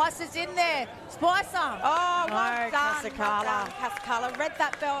it. Spicer's in there. Spicer. Oh, well done. Cascala read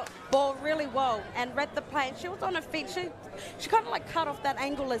that ball really well and read the play. And she was on her feet. She kind of like cut off that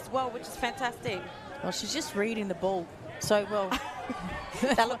angle as well, which is fantastic. Well, she's just reading the ball so well.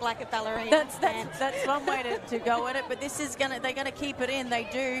 That looked like a ballerina. That's one way to go at it. But this is they're gonna keep it in. They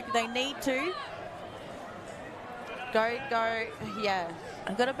do. They need to. Go. Yeah.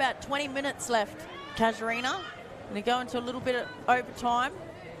 I've got about 20 minutes left. Casuarina. Going to go into a little bit of overtime.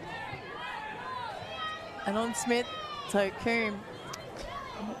 And on Smith, so Coombe.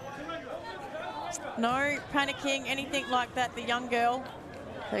 No panicking, anything like that, the young girl.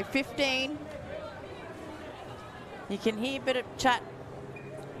 So 15. You can hear a bit of chat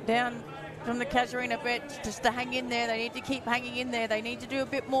down from the Casuarina bench just to hang in there. They need to keep hanging in there. They need to do a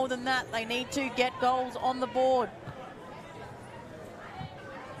bit more than that. They need to get goals on the board.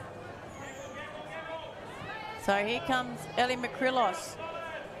 So here comes Ellie McCrillos.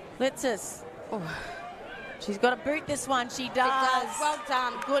 Litzis. Oh. She's got to boot this one. She does. It does. Well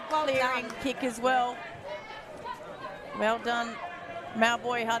done. Good well clearing done. kick as well. Well done,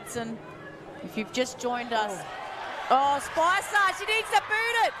 Malboy Hudson. If you've just joined us. Oh, Spicer, she needs to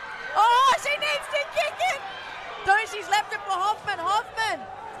boot it. Oh, she needs to kick it. No, she's left it for Hoffman. Hoffman,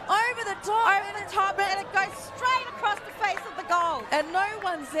 over the top. Over the top, and it goes straight across the face of the goal. And no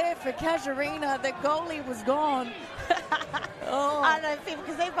one's there for Casuarina. The goalie was gone. Oh. I don't know,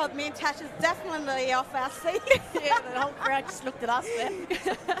 because they've got me and Tasha's definitely off our seat. Yeah, the whole crowd just looked at us then.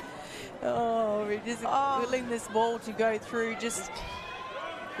 Oh, we're just willing this ball to go through. This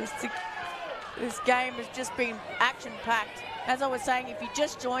game has just been action-packed. As I was saying, if you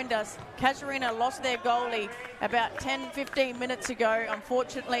just joined us, Casuarina lost their goalie about 10-15 minutes ago,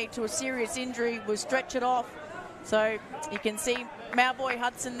 unfortunately, to a serious injury, was stretchered off. So you can see Malboy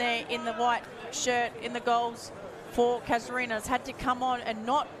Hudson there in the white shirt in the goals for Casuarina. Has had to come on, and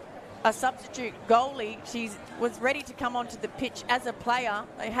not a substitute goalie. She was ready to come onto the pitch as a player.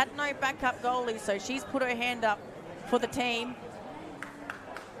 They had no backup goalie, so she's put her hand up for the team.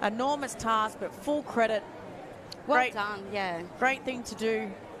 Enormous task, but full credit. Well done, yeah. Great thing to do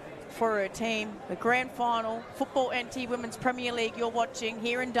for her team. The grand final, Football NT Women's Premier League you're watching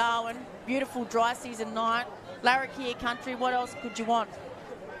here in Darwin. Beautiful dry season night. Larrakia country, what else could you want?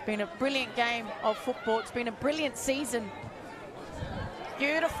 Been a brilliant game of football. It's been a brilliant season.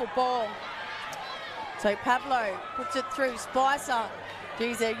 Beautiful ball. So Pablo puts it through. Spicer.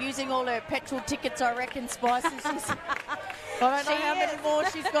 Geez, they're using all her petrol tickets, I reckon, Spicer. I don't know how many more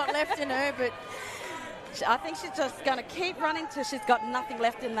she's got left in her, but I think she's just going to keep running till she's got nothing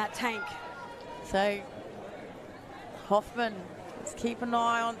left in that tank. So Hoffman, let's keep an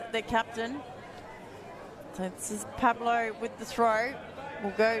eye on the captain. So this is Pablo with the throw.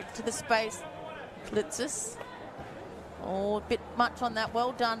 We'll go to the space. Litzis. Oh, a bit much on that.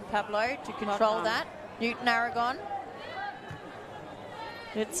 Well done, Pablo, to control that. Newton Aragon.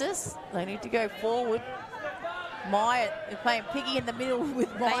 Litzis. They need to go forward. Maya, they're playing piggy in the middle with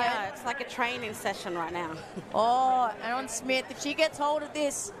Maya. They are. It's like a training session right now. Oh, and on Smith, if she gets hold of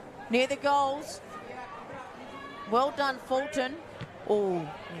this near the goals. Well done, Fulton. Oh,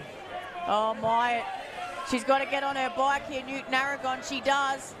 Maya. She's got to get on her bike here, Newton Aragon. She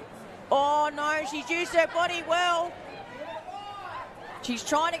does. Oh, no, she's used her body well. She's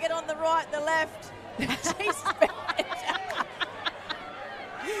trying to get on the right, the left.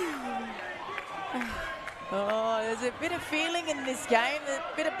 Oh, there's a bit of feeling in this game. There's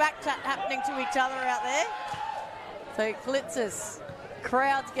a bit of back chat happening to each other out there. So Glitzis,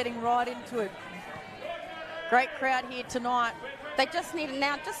 crowd's getting right into it. Great crowd here tonight. They just need to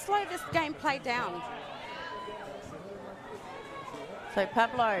now just slow this gameplay down. So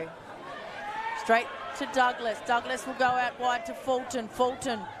Pablo, straight to Douglas. Douglas will go out wide to Fulton.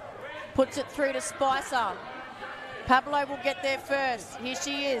 Fulton puts it through to Spicer. Pablo will get there first. Here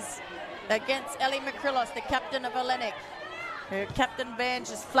she is against Ellie McCrillos, the captain of Hellenic. Her captain band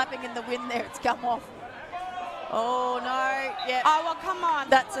just flapping in the wind there. It's come off. Oh, no. Yeah. Oh, well, come on.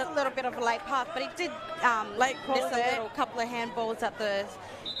 That's a little bit of a late pass, but he did late call miss a little couple of handballs at the,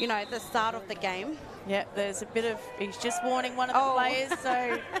 the start of the game. Yeah, there's a bit of, he's just warning one of the players.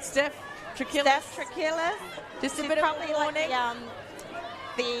 So Steph Trakillis. Just a bit of a warning. Like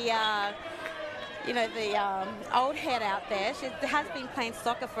the old head out there. She has been playing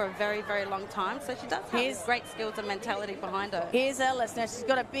soccer for a very, very long time, so she does have great skills and mentality behind her. Here's Ellis. Now she's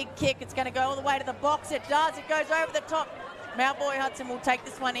got a big kick. It's going to go all the way to the box. It does. It goes over the top. Malboy Hudson will take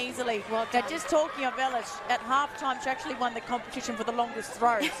this one easily. Well, now, just talking of Ellis, at halftime she actually won the competition for the longest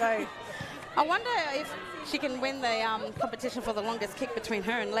throw. So I wonder if she can win the competition for the longest kick between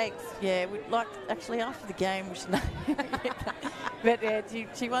her and legs. Yeah, we'd like, actually after the game we should know. But yeah,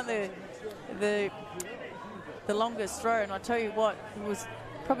 she won the longest throw, and I tell you what, it was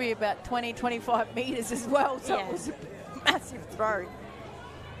probably about 20-25 metres as well, so it was a massive throw.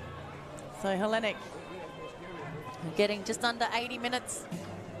 So Hellenic getting just under 80 minutes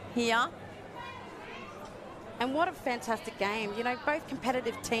here. And what a fantastic game. Both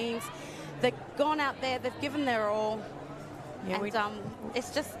competitive teams, they've gone out there, they've given their all. Yeah, and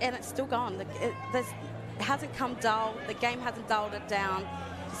it's still gone. It hasn't come dull. The game hasn't dulled it down.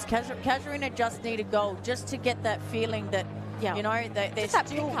 Casuarina just need a goal just to get that feeling that, you know,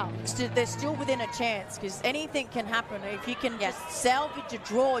 they're still within a chance, because anything can happen. If you can just salvage a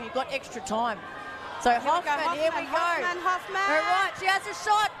draw, you've got extra time. So Hoffman, here we go. Hoffman. All right, she has a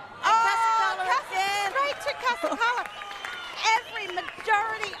shot. Straight to Casacala. Every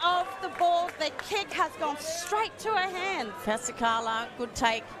majority of the balls, the kick has gone straight to her hand. Casacala, good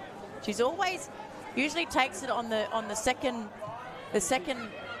take. She's usually takes it on the second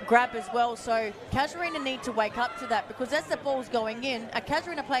grab as well. So Casuarina need to wake up to that, because as the ball's going in, a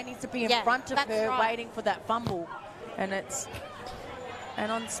Casuarina player needs to be in front of her, waiting for that fumble. And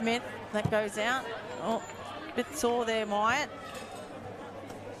on Smith, that goes out. Oh, bit sore there, Myatt.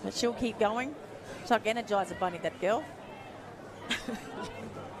 But she'll keep going. She's like Energizer Bunny, that girl.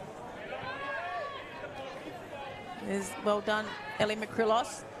 Well done, Ellie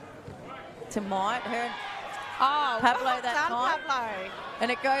McCrillos to Myatt. Pablo well that done, time. Pablo.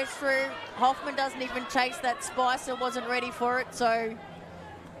 And it goes through. Hoffman doesn't even chase that. Spicer wasn't ready for it. So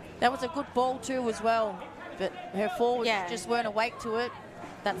that was a good ball too as well. But her forwards just weren't awake to it.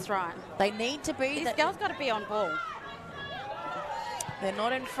 That's right. They need to be. These girls got to be on ball. They're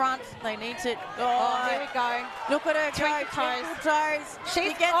not in front. They need to. Oh, here we go. Look at her Twinkle go. toes. Toes. She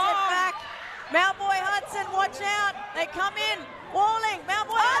gets it back. Malboy Hudson, watch out. They come in. Walling.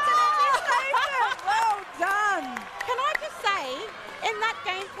 Malboy Hudson, and she saved it. Well done. Can I just say, in that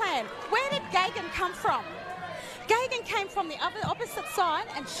game plan, where did Gagan come from? Gagan came from the opposite side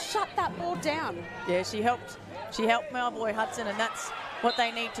and shut that ball down. Yeah, she helped Malboy Hudson, and that's what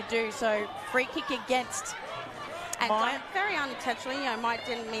they need to do. So free kick against And very unintentionally, you know, Mike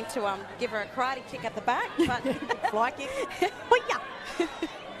didn't mean to give her a karate kick at the back, but fly kick.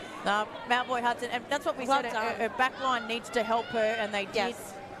 No, Malboy Hudson, and that's what we said. Her back line needs to help her, and they did.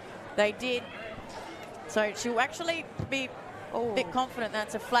 Yes. They did. So she'll actually be a bit confident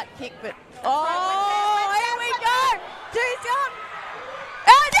that's a flat kick, but here we go. She's on.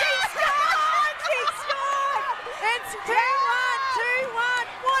 And she scored! She scored! It's 2-1.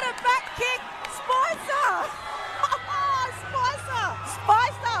 What a back kick. Spicer!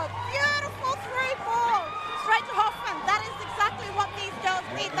 Spicer, beautiful through ball. Straight to Hoffman. That is exactly what these girls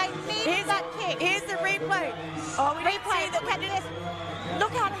need. They need that kick. Here's the replay. Replay. Look at this.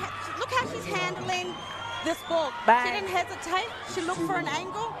 Look how she's handling this ball. Bang. She didn't hesitate. She looked for an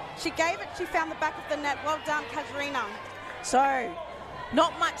angle. She gave it. She found the back of the net. Well done, Casuarina. So,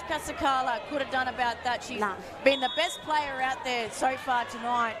 not much Casacala could have done about that. She's been the best player out there so far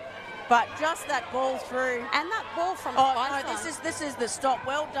tonight. But just that ball through. And that ball from Spicer. No, this is the stop.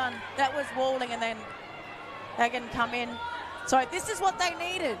 Well done. That was Walling, and then Hagen come in. So this is what they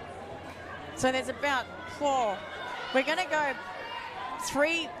needed. So there's about 4. We're going to go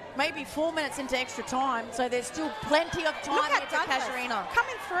 3, maybe 4 minutes into extra time. So there's still plenty of time here for Casuarina.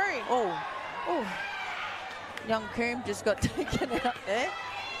 Coming through. Oh. Young Coombe just got taken out there.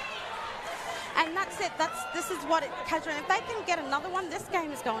 And that's it. This is what Casuarina. If they can get another one, this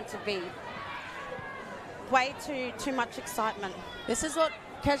game is going to be way too much excitement. This is what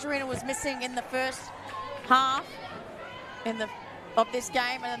Casuarina was missing in the first half of this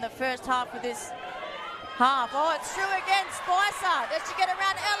game, and then the first half of this half. Oh, it's through again. Spicer. Does she get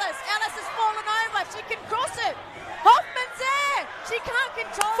around Ellis? Ellis has fallen over. She can cross it. Hoffman's there. She can't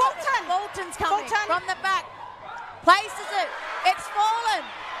control it. Fulton's coming from the back. Places it. It's fallen.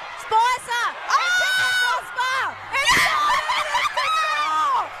 Spicer! It's in the crossbar! It's a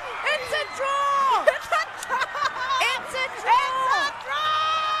draw! It's a draw! It's a draw! It's a draw!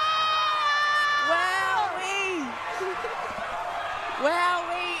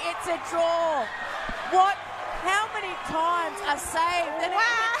 Wowee! It's a draw. What? How many times are saved and it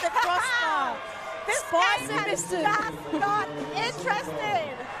hits the crossbar? This Spicer missed it. Not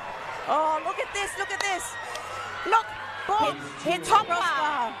interested. Oh, look at this! Look at this! Look! Ball hits the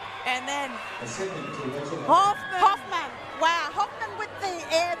crossbar. And then Hoffman. Wow, Hoffman with the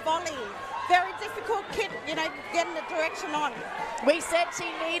air volley. Very difficult kid, you know, getting the direction on. We said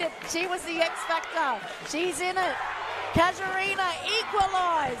she was the X factor. She's in it. Casuarina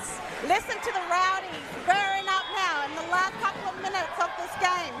equalise. Listen to the rowdies burning up now in the last couple of minutes of this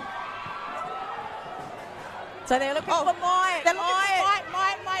game. So they're looking for Myatt. They're looking for Myatt.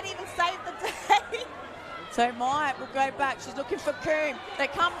 Myatt might even save the day. So Myatt will go back. She's looking for Coombe. They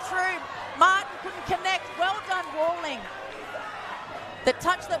come through. Martin couldn't connect. Well done, Walling. The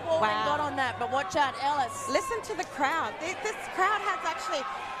touch that Walling got on that, but watch out, Ellis. Listen to the crowd. This crowd has actually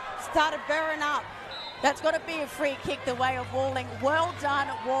started burning up. That's got to be a free kick the way of Walling. Well done,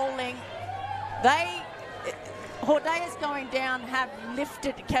 Walling. Hordea's going down, have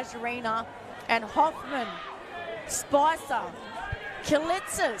lifted Casuarina, and Hoffman, Spicer,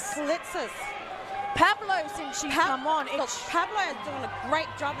 Kalitzis. Pablo, since she's come on. Look, Pablo is doing a great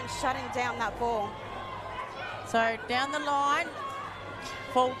job in shutting down that ball. So down the line,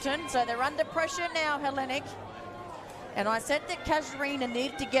 Fulton. So they're under pressure now, Hellenic. And I said that Casuarina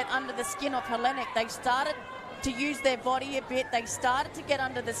needed to get under the skin of Hellenic. They started to use their body a bit. They started to get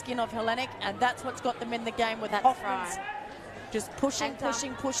under the skin of Hellenic, and that's what's got them in the game with Hoffman's. Right. Just pushing.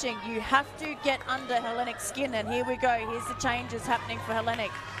 You have to get under Hellenic's skin, and here we go. Here's the changes happening for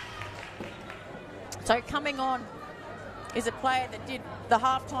Hellenic. So coming on is a player that did the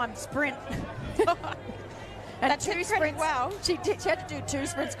halftime sprint. And that did pretty well. She had to do 2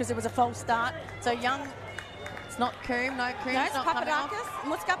 sprints because it was a false start. So Young, it's not Coombe. No, Coombe's no, it's not Papadakis.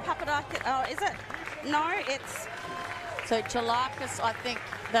 Muska Papadakis. Oh, is it? No, it's... So Chalakis, I think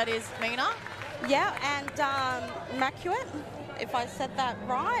that is Mina. Yeah, and Macuit, if I said that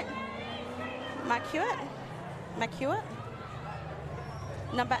right. Macuit.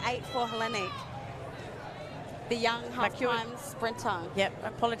 Number 8 for Hellenic. The young half-time sprinter. Yep,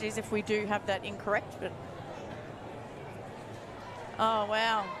 apologies if we do have that incorrect, but... Oh,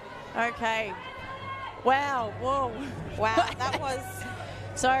 wow. Okay. Wow, whoa. Wow, that was...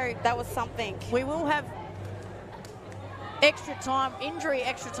 So that was something. We will have extra time, injury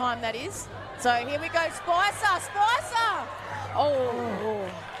extra time, that is. So here we go, Spicer! Oh.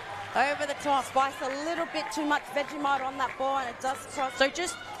 Over the top. Spicer, a little bit too much Vegemite on that ball, and it does cross. So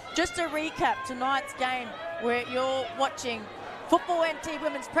just to recap tonight's game, where you're watching Football NT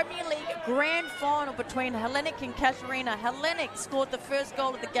Women's Premier League Grand Final between Hellenic and Casuarina. Hellenic scored the first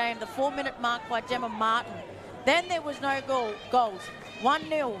goal of the game, the 4-minute mark by Gemma Martin. Then there was no goals.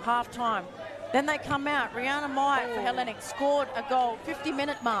 1-0 half-time. Then they come out. Rihanna Myatt for Hellenic scored a goal,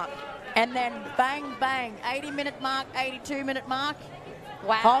 50-minute mark. And then bang, bang, 80-minute mark, 82-minute mark.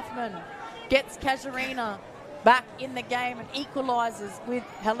 Wow. Hoffman gets Casuarina back in the game and equalises with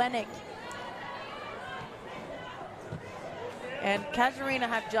Hellenic. And Casuarina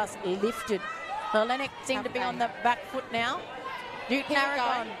have just lifted. Hellenic seem to be on the back foot now. Newton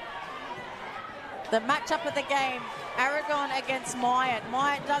Aragon. The matchup of the game, Aragon against Myatt.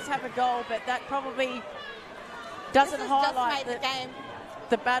 Myatt does have a goal, but that probably doesn't highlight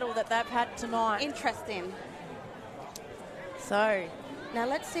the battle that they've had tonight. Interesting. So now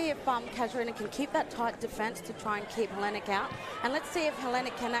let's see if Casuarina can keep that tight defence to try and keep Hellenic out. And let's see if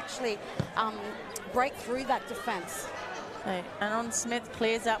Hellenic can actually break through that defence. Okay, Anon Smith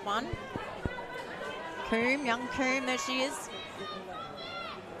clears that one. Coombe, young Coombe, there she is.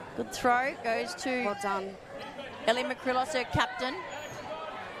 Good throw, goes to... Well done. Ellie McCrillos, her captain.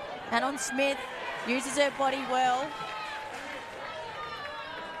 Anon Smith uses her body well.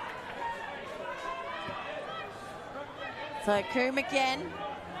 So Coombe again.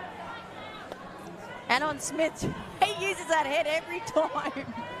 Anon Smith, he uses that head every time.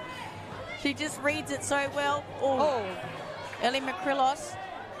 She just reads it so well. Oh. Ellie McCrillos,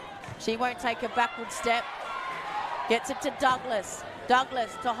 she won't take a backward step. Gets it to Douglas.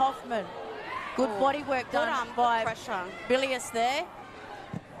 Douglas to Hoffman. Good body work done by Bilius there.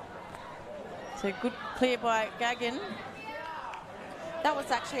 So good clear by Gagan. That was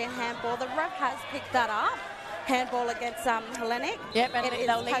actually a handball. The ref has picked that up. Handball against Hellenic. Yep, and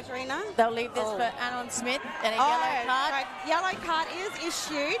they'll leave this for Anon Smith and a yellow card. Right. Yellow card is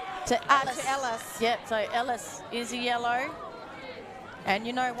issued to Ellis. Yep, so Ellis is a yellow. And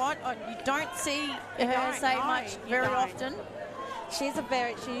you know what? You don't see her say much very often. She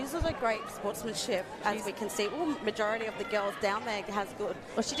uses a great sportsmanship, as we can see. Majority of the girls down there has good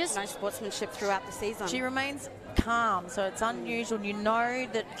sportsmanship throughout the season. She remains calm, so it's unusual. You know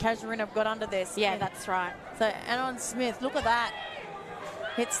that Casuarina have got under their skin. Yeah, that's right. So Anon Smith, look at that.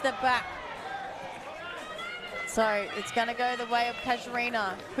 Hits the back. So it's going to go the way of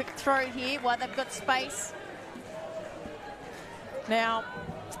Casuarina. Quick throw here while they've got space. Now,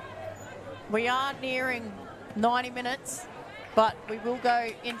 we are nearing 90 minutes, but we will go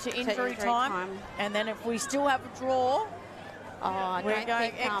into injury time. And then if we still have a draw, we're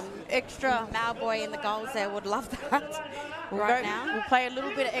going extra. Malboy in the goals there would love that now. We'll play a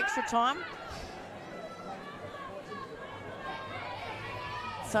little bit of extra time.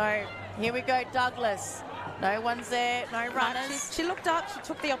 So here we go, Douglas. No one's there, no runners. She looked up, she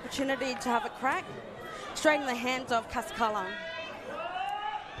took the opportunity to have a crack. Straight in the hands of Cascala.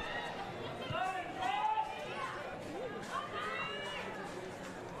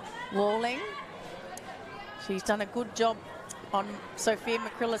 Walling. She's done a good job on Sophia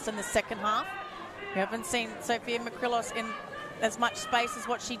McCrillos in the second half. We haven't seen Sophia McCrillos in as much space as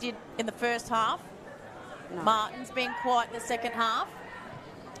what she did in the first half. No. Martin's been quiet in the second half.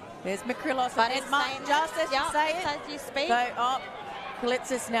 There's McCrillos, but there's Martin, just as you say it. As you speak. So,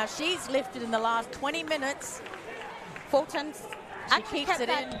 Kalitzis. Now she's lifted in the last 20 minutes. Fulton actually keeps kept it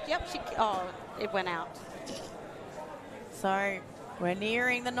that. in. Yep, it went out. So we're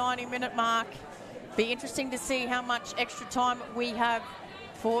nearing the 90-minute mark. Be interesting to see how much extra time we have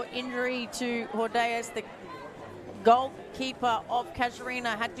for injury to Hordeas. The goalkeeper of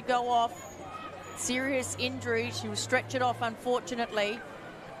Casuarina had to go off. Serious injury. She was stretched off, unfortunately.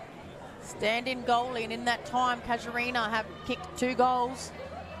 Stand-in goalie, and in that time, Casuarina have kicked 2 goals.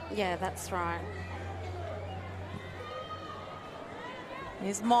 Yeah, that's right.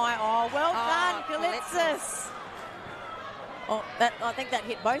 Here's well done, Kalitzis. Oh, I think that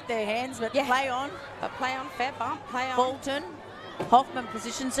hit both their hands, but yeah. Play on. But play on, fair bump, play on. Fulton. Hoffman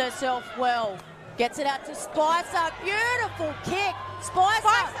positions herself well. Gets it out to Spicer. Beautiful kick.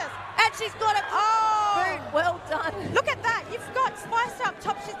 Spicer. And she's got it. Boot. Well done. Look at that. You've got Spicer up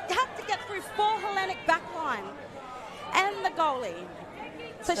top. She had to get through 4 Hellenic backline and the goalie.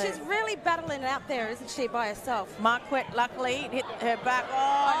 So she's really battling out there, isn't she, by herself? Marquette, luckily, hit her back.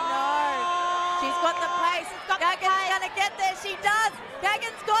 Oh, no. She's got the pace. Gagan's going to get there. She does.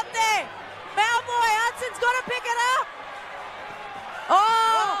 Gagan's got there. Malboy Hudson's got to pick it up.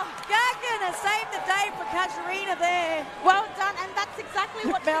 Oh, Gagan has saved the day for Casuarina there. Well done, and that's exactly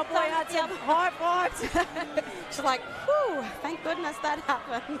what Malboy Hudson. High fives. She's like, whew, thank goodness that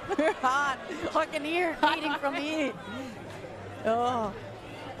happened. Her heart. I can hear it beating from here. Oh,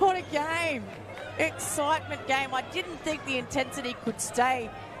 what a game. Excitement game. I didn't think the intensity could stay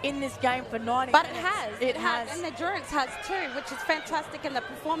in this game for 90 but minutes. It has. And the endurance has too, which is fantastic, and the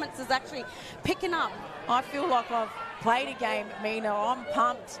performance is actually picking up. I feel like I've played a game, Mina. I'm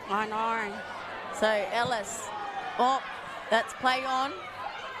pumped. I know. So Ellis. Oh, that's play on.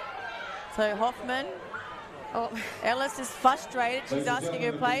 So Hoffman. Oh, Ellis is frustrated. She's asking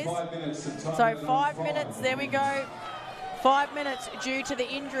her players. So 5 minutes. There we go. 5 minutes due to the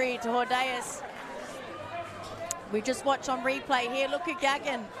injury to Hordeas. We just watch on replay here. Look at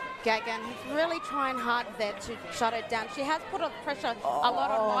Gagan. He's really trying hard there to shut it down. She has put on pressure a lot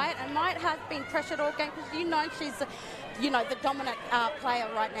on Myatt, and Myatt has been pressured all game because she's, the dominant player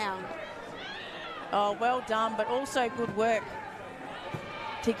right now. Oh, well done, but also good work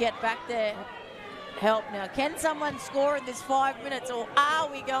to get back there. Help now. Can someone score in this 5 minutes, or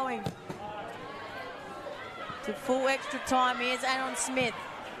are we going to full extra time? Here's Anon Smith.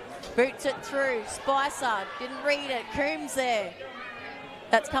 Boots it through. Spicer didn't read it. Coombs there.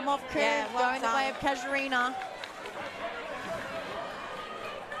 That's come off Coombs, going the way of Casuarina.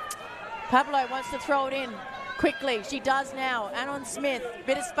 Pablo wants to throw it in quickly. She does now. Anon Smith,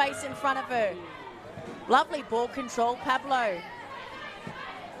 bit of space in front of her. Lovely ball control, Pablo.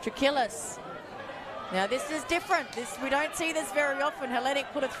 Trakilis. Now this is different. We don't see this very often. Hellenic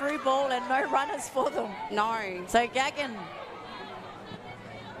put a through ball and no runners for them. No. So Gagan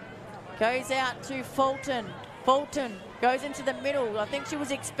goes out to Fulton. Fulton goes into the middle. I think she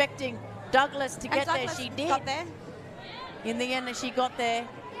was expecting Douglas to get there. She did. Got there. In the end, she got there.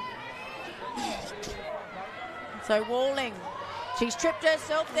 So Walling. She's tripped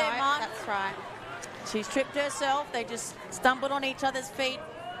herself there, Martin. That's right. She's tripped herself. They just stumbled on each other's feet.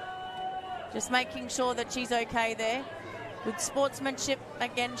 Just making sure that she's okay there. Good sportsmanship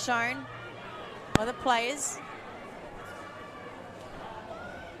again shown by the players.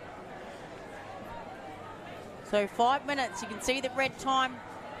 So 5 minutes. You can see the red time,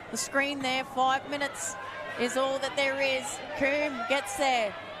 the screen there. 5 minutes is all that there is. Coombe gets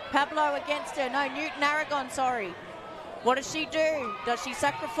there. Pablo against her. No, Newton Aragon, sorry. What does she do? Does she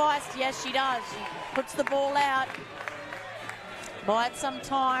sacrifice? Yes, she does. She puts the ball out. Bide some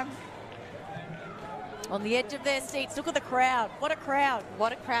time. On the edge of their seats. Look at the crowd. What a crowd.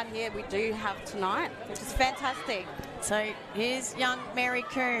 What a crowd here we do have tonight, which is fantastic. So here's young Mary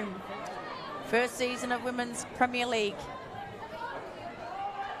Coombe. First season of Women's Premier League.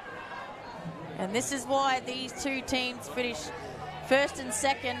 And this is why these two teams finish first and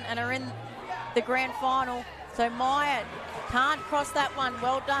second and are in the grand final. So Myatt can't cross that one.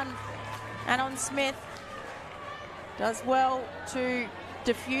 Well done, Anon Smith. Does well to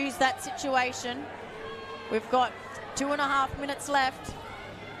diffuse that situation. We've got 2.5 minutes left.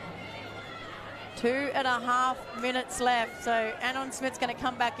 2.5 minutes left. So Anon Smith's going to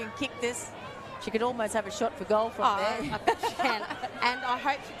come back and kick this. She could almost have a shot for goal from there. I bet she can. And I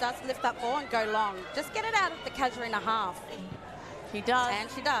hope she does lift that ball and go long. Just get it out of the Casuarina half. She does. And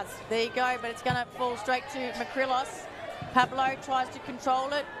she does. There you go, but it's going to fall straight to Makrilos. Pablo tries to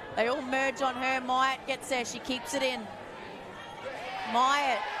control it. They all merge on her. Myatt gets there. She keeps it in.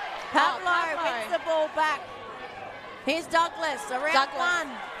 Myatt. Pablo wins the ball back. Here's Douglas around one.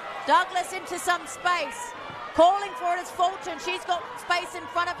 Douglas into some space. Calling for it is Fulton. She's got space in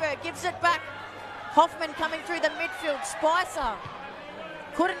front of her. Gives it back. Hoffman coming through the midfield. Spicer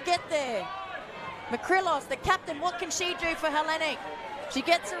couldn't get there. Makrilos, the captain, what can she do for Hellenic? She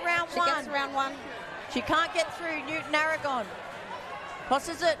gets around one. She can't get through Newton Aragon.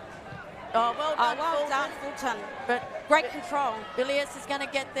 Crosses it. Oh, well done, Fulton. But great control. Ilias is going to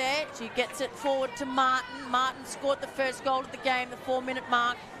get there. She gets it forward to Martin. Martin scored the first goal of the game, the 4-minute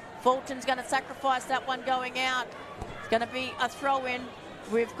mark. Fulton's going to sacrifice that one going out. It's going to be a throw-in.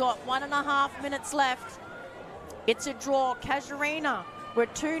 We've got 1.5 minutes left. It's a draw. Casuarina, we're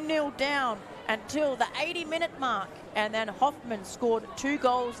 2-0 down until the 80-minute mark. And then Hoffman scored 2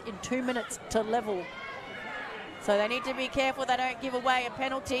 goals in 2 minutes to level. So they need to be careful they don't give away a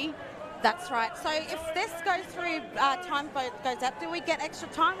penalty. That's right. So if this goes through, time goes up, do we get extra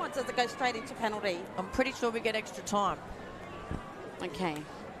time or does it go straight into penalty? I'm pretty sure we get extra time. Okay.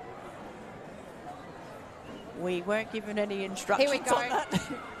 We weren't given any instructions. Here we go. On that.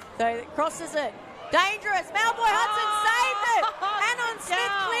 So it crosses it. Dangerous. Malboy Hudson saved it. Anon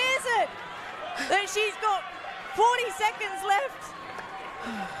Smith clears it. Then she's got 40 seconds left.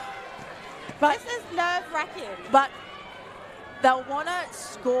 But this is nerve-wracking. But they'll want to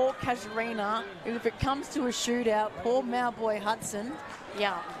score Casuarina. If it comes to a shootout, poor Malboy Hudson.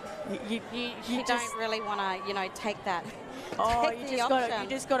 Yeah. You don't really want to, take that. Oh, take you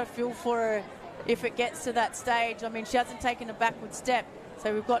just got to feel for her if it gets to that stage. I mean, she hasn't taken a backward step.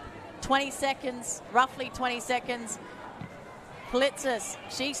 So we've got 20 seconds, roughly 20 seconds. Plitzis,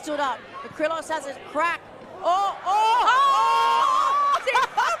 she stood up. Makrilos has a crack. She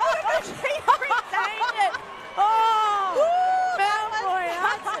retained it. Malboy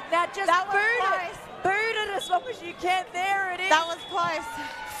Hudson. Now just boot it as long as you can. There it is. That was close.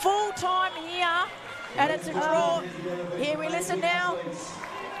 Full time here, and it's a draw. Here we listen now.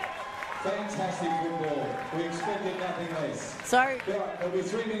 Fantastic football. We expected nothing less. So there'll be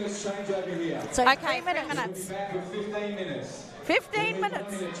 3 minutes change over here. So okay, 3 minutes. We'll be back with 15 minutes. 15 minutes.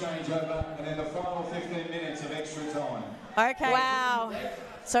 1 minute change over, and then the final 15 minutes of extra time. Okay. Wow.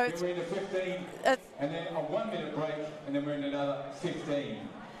 So we're into 15, and then a 1 minute break, and then we're in another 15.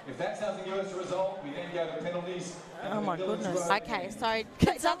 If that doesn't give us a result, we then go to penalties. Oh my goodness. Okay, so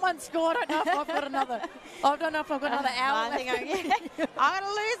can someone score? I don't know if I've got another. I don't know if I've got another hour. I'm going to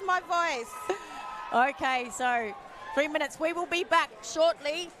lose my voice. Okay, so 3 minutes. We will be back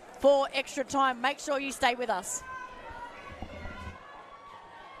shortly for extra time. Make sure you stay with us.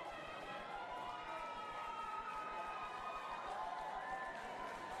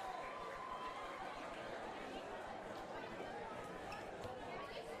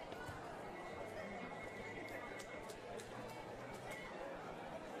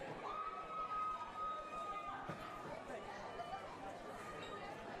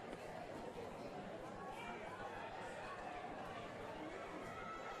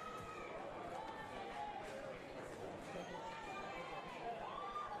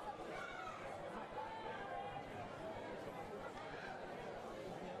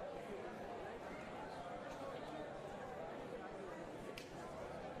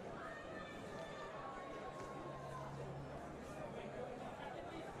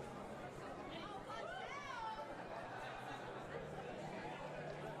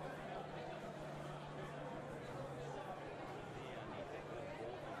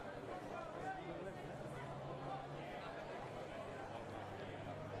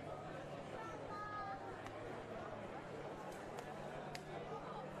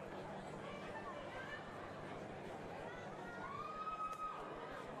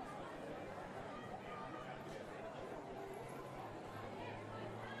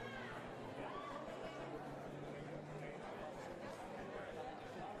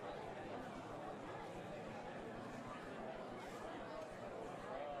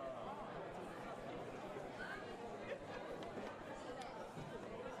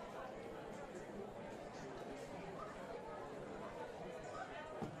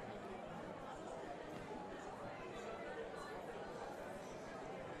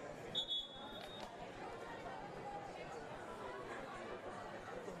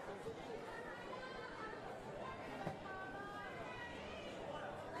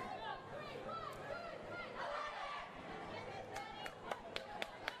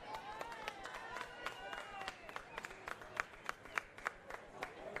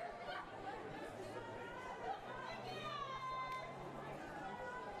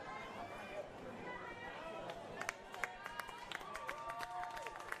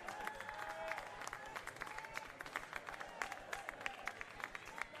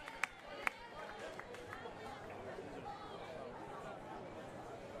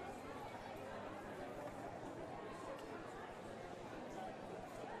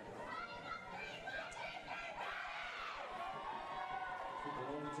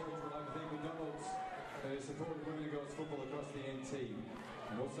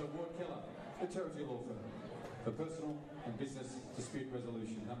 Also, Ward Keller, the Territory Law Firm. For personal and business dispute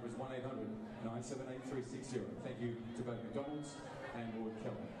resolution, number is 1-800-978-360. Thank you to both McDonald's and Ward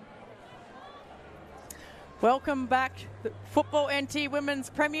Keller. Welcome back. The Football NT Women's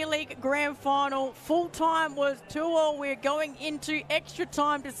Premier League Grand Final. Full time was 2-2. We're going into extra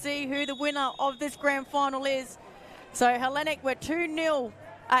time to see who the winner of this Grand Final is. So Hellenic were 2-0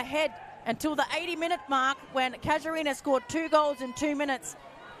 ahead until the 80-minute mark when Casuarina scored 2 goals in 2 minutes.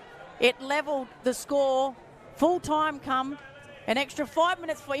 It levelled the score. Full time come, an extra 5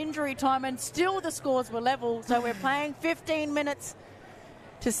 minutes for injury time, and still the scores were level. So we're playing 15 minutes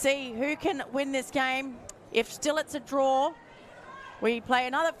to see who can win this game. If still it's a draw, we play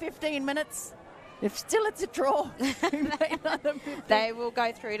another 15 minutes. If still it's a draw, we play another 15. They will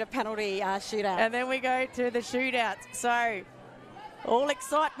go through to penalty shootout. And then we go to the shootouts. So all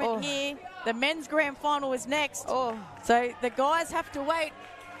excitement here. The men's grand final is next. So the guys have to wait,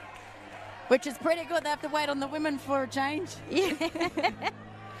 which is pretty good. They have to wait on the women for a change. Yeah.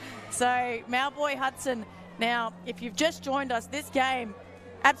 So Malboy Hudson. Now, if you've just joined us, this game,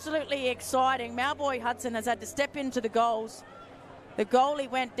 absolutely exciting. Malboy Hudson has had to step into the goals. The goalie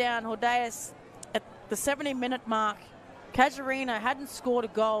went down, Hordeas, at the 70-minute mark. Casuarina hadn't scored a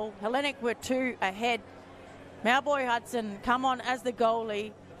goal. Hellenic were 2 ahead. Malboy Hudson come on as the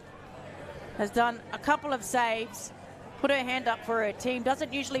goalie. Has done a couple of saves. Put her hand up for her team.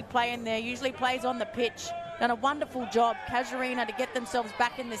 Doesn't usually play in there. Usually plays on the pitch. Done a wonderful job, Casuarina, to get themselves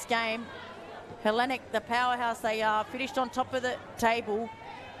back in this game. Hellenic, the powerhouse they are, finished on top of the table.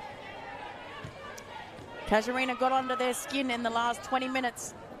 Casuarina got under their skin in the last 20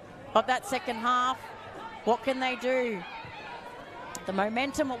 minutes of that second half. What can they do? The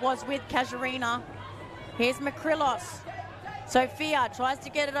momentum was with Casuarina. Here's Makrilos. Sophia tries to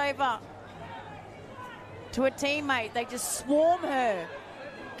get it over to a teammate. They just swarm her.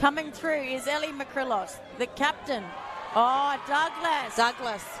 Coming through is Ellie Makrilos, the captain. Oh,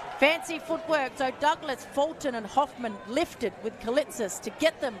 Douglas. Fancy footwork. So Douglas, Fulton and Hoffman lifted with Kalitzis to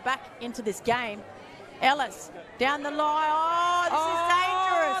get them back into this game. Ellis down the line.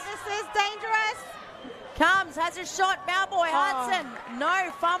 Oh, This is dangerous. Comes, has a shot. Malboy Hudson.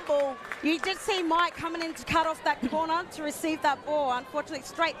 No fumble. You did see Mike coming in to cut off that corner to receive that ball. Unfortunately,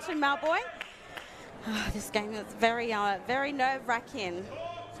 straight to Malboy. This game is very nerve-wracking.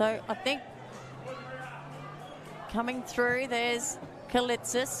 So I think coming through, there's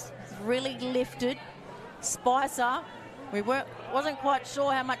Kalitzis, really lifted. Spicer, we wasn't quite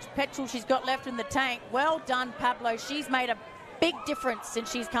sure how much petrol she's got left in the tank. Well done, Pablo. She's made a big difference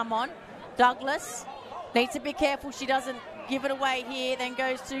since she's come on. Douglas needs to be careful she doesn't give it away here. Then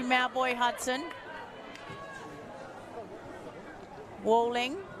goes to Malboy Hudson.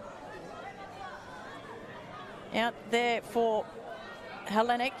 Walling out there for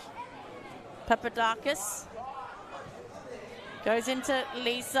Hellenic. Papadakis goes into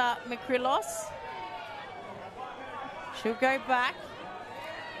Lisa Makrilos. She'll go back.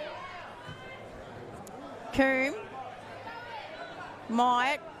 Coombe.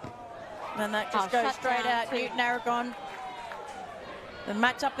 Myatt. And that just goes straight out. Newton Aragon. The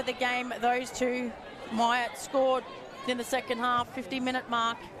match-up of the game, those two. Myatt scored in the second half, 50-minute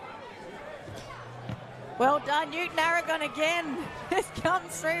mark. Well done, Newton Aragon again. Just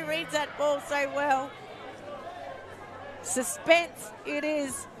comes through, reads that ball so well. Suspense it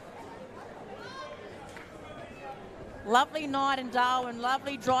is. Lovely night in Darwin,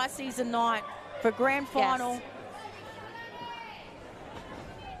 lovely dry season night for grand final. Yes.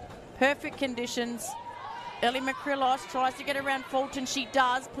 Perfect conditions. Ellie Makrilos tries to get around Fulton. She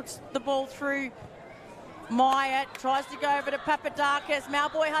does, puts the ball through Myatt, tries to go over to Papadakis.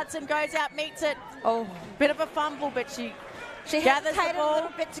 Malboy Hudson goes out, meets it. Bit of a fumble, but she gathers the ball. A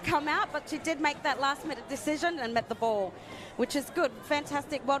little bit to come out, but she did make that last-minute decision and met the ball, which is good.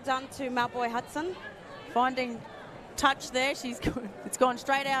 Fantastic. Well done to Malboy Hudson. Finding touch there. It's gone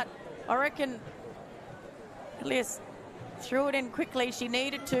straight out. I reckon Elias threw it in quickly. She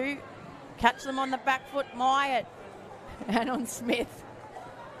needed to catch them on the back foot. Myatt and on Smith.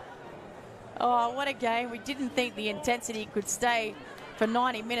 Oh, what a game. We didn't think the intensity could stay for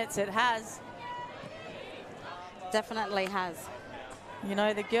 90 minutes. It has. Definitely has. You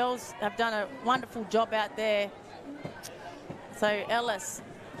know, the girls have done a wonderful job out there. So Ellis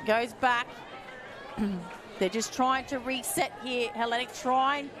goes back. They're just trying to reset here. Hellenic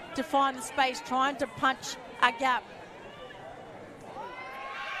trying to find the space, trying to punch a gap.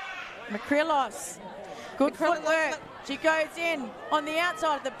 Makrilos, good footwork. She goes in on the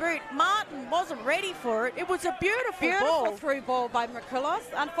outside of the boot. Martin wasn't ready for it. It was a beautiful ball. Through ball by Makrilos.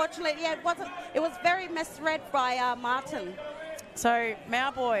 Unfortunately, yeah, it was very misread by Martin. So,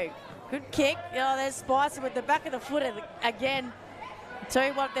 Mauboy, good kick. Oh, there's Spicer with the back of the foot again. Tell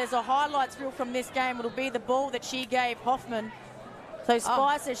you what, there's a highlights reel from this game. It'll be the ball that she gave Hoffman. So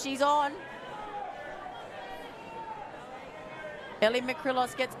Spicer, she's on. Ellie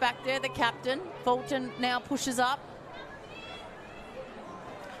McCrillos gets back there, the captain. Fulton now pushes up.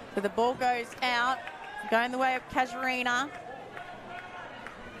 So the ball goes out, going the way of Casuarina.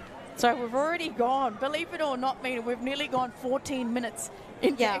 So we've already gone, believe it or not, Mina, we've nearly gone 14 minutes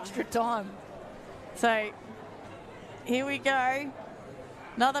into extra time. So here we go.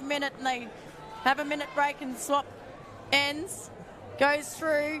 Another minute, and they have a minute break and swap ends. Goes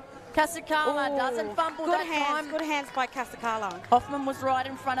through. Kasakala doesn't fumble that time. Good hands by Kasakala. Hoffman was right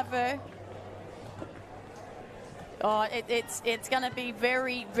in front of her. Oh, it's going to be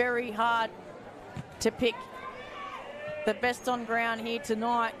very, very hard to pick the best on ground here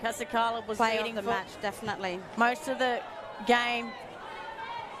tonight. Kasakala was leading the match, definitely. Most of the game.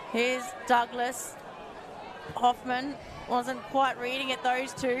 Here's Douglas. Hoffman wasn't quite reading it,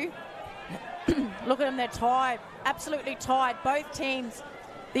 those two. Look at them, they're tied, absolutely tied. Both teams,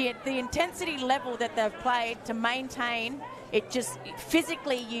 the intensity level that they've played to maintain, it just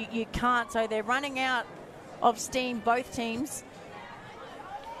physically you can't. So they're running out of steam, both teams.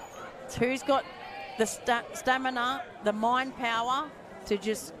 Who's got the stamina, the mind power to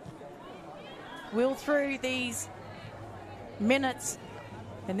just will through these minutes.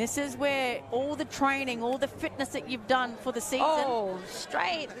 And this is where all the training, all the fitness that you've done for the season. Oh,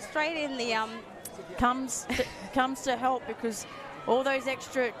 straight in the comes to help, because all those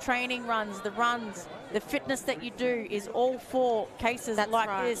extra training runs, the fitness that you do is all for cases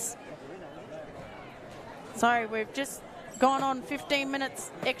like this. So we've just gone on 15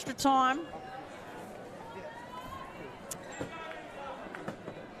 minutes extra time.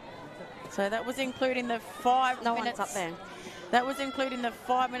 So that was including the 5 no minutes. one's up there. That was including the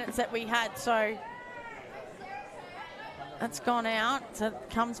 5 minutes that we had. So that's gone out. So it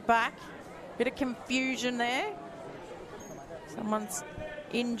comes back. Bit of confusion there. Someone's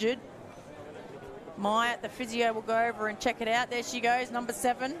injured. Maya, the physio, will go over and check it out. There she goes, number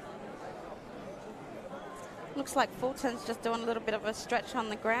 7. Looks like Fulton's just doing a little bit of a stretch on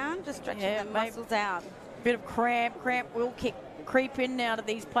the ground, just stretching the muscles out. Bit of cramp will creep in now to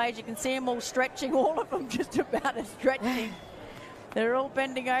these players. You can see them all stretching, all of them just about as stretching. They're all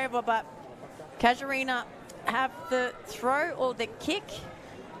bending over, but Casuarina have the throw or the kick?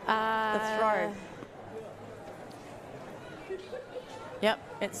 The throw. Yep,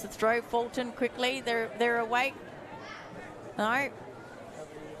 it's the throw. Fulton quickly. They're awake. No.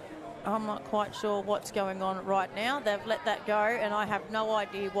 I'm not quite sure what's going on right now. They've let that go, and I have no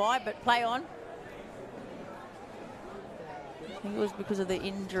idea why, but play on. I think it was because of the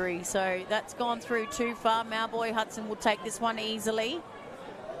injury. So that's gone through too far. Mauboy Hudson will take this one easily.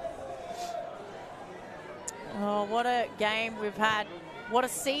 Oh, what a game we've had. What a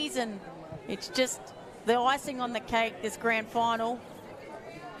season. It's just the icing on the cake, this grand final,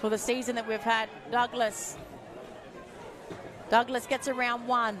 for the season that we've had. Douglas gets around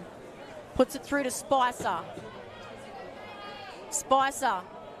 1. Puts it through to Spicer. Spicer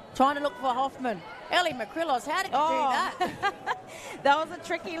trying to look for Hoffman. Ellie McCrillos, how did you do that? That was a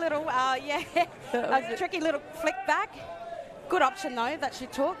tricky little, a tricky little flick back. Good option, though, that she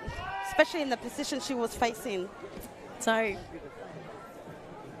took, especially in the position she was facing. So,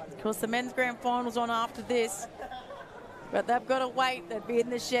 of course, the men's grand final's on after this, but they've got to wait. They'd be in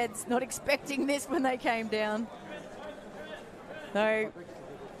the sheds, not expecting this when they came down. So,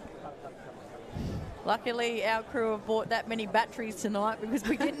 luckily, our crew have bought that many batteries tonight, because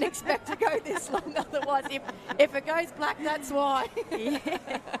we didn't expect to go this long. Otherwise, if it goes black, that's why.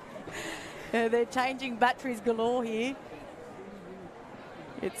 They're changing batteries galore here.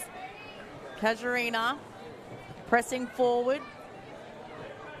 It's Casuarina pressing forward.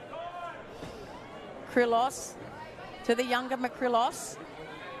 Krillos to the younger McCrillos.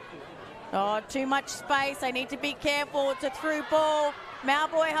 Oh, too much space. They need to be careful. It's a through ball.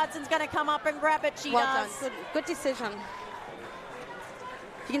 Mauboy Hudson's going to come up and grab it. She does. Done. Good decision.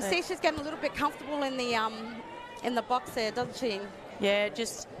 You can see she's getting a little bit comfortable in the box there, doesn't she? Yeah,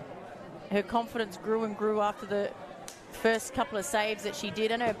 just her confidence grew and grew after the first couple of saves that she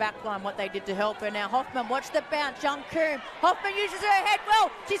did, and her backline, what they did to help her. Now Hoffman, watch the bounce. Young Coombe. Hoffman uses her head well.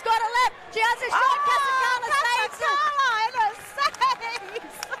 She's got a left. She has a shot. Kasakala saves it.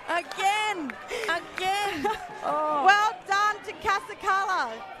 Again. Oh. Well done to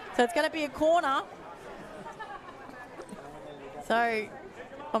Kasakala. So it's going to be a corner. So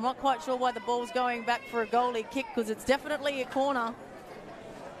I'm not quite sure why the ball's going back for a goalie kick, because it's definitely a corner.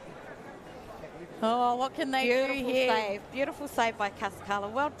 Oh, what can they do here? Beautiful save by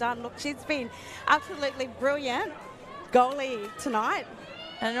Cascala. Well done. Look, she's been absolutely brilliant goalie tonight.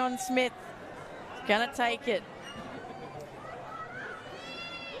 And on Smith, going to take it.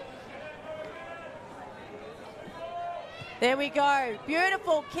 There we go.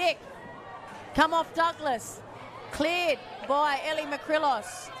 Beautiful kick. Come off Douglas. Cleared by Ellie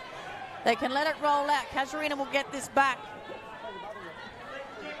Makrilos. They can let it roll out. Casuarina will get this back.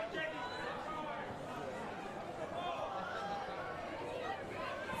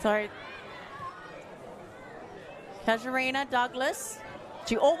 So, Casuarina, Douglas.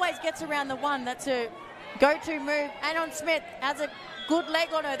 She always gets around the one. That's her go-to move. Anon Smith has a good leg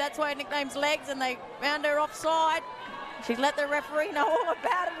on her. That's why her nickname's Legs, and they found her offside. She's let the referee know all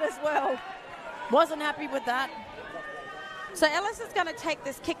about it as well. Wasn't happy with that. So Ellis is going to take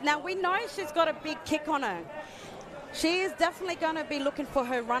this kick. Now, we know she's got a big kick on her. She is definitely going to be looking for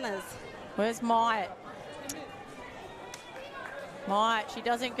her runners. Where's Myatt? Myatt, she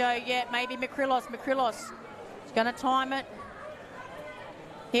doesn't go yet. Maybe Makrilos. Makrilos is going to time it.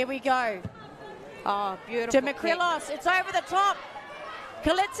 Here we go. Oh, beautiful. To Makrilos. It's over the top.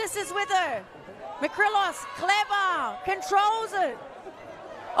 Kalitsis is with her. Makrilos, clever, controls it.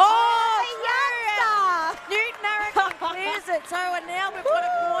 Oh, Newton Arrington clears it. So and now we've got a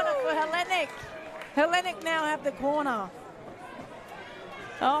corner for Hellenic. Hellenic now have the corner.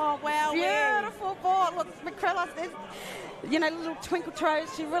 Oh, wow. Beautiful ball. Look, Makrilos, little twinkle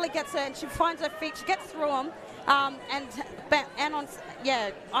toes. She really gets her and she finds her feet. She gets through them. I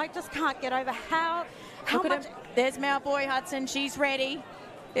just can't get over how Look much. at him. There's Malboy Hudson. She's ready.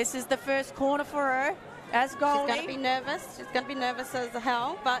 This is the first corner for her as goalie. She's going to be nervous. She's going to be nervous as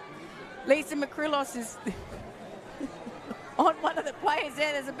hell, but Lisa Makrilos is on one of the players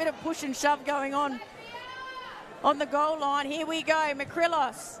there. There's a bit of push and shove going on the goal line. Here we go,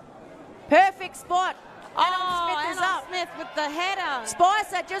 Makrilos. Perfect spot. Smith is up. Smith with the header.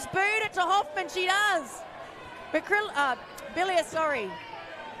 Spicer just booed it to Hoffman. She does. Billias, sorry.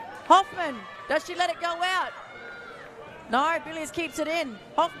 Hoffman, does she let it go out? No, Billias keeps it in.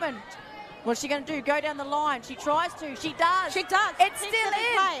 Hoffman, what's she going to do? Go down the line. She tries to. She does. She does. It's still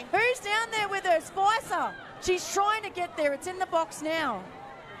in. Who's down there with her? Spicer. She's trying to get there. It's in the box now.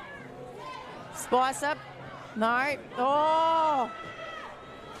 Spicer. No. Oh.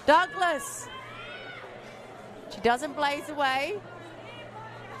 Douglas. She doesn't blaze away.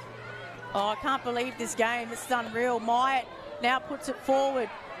 Oh, I can't believe this game. This is unreal. Myatt now puts it forward.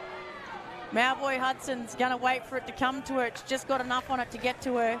 Malboy Hudson's going to wait for it to come to her. It's just got enough on it to get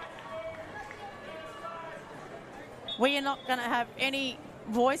to her. We are not going to have any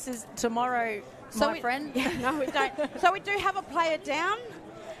voices tomorrow, my friend. No, we don't. So we do have a player down.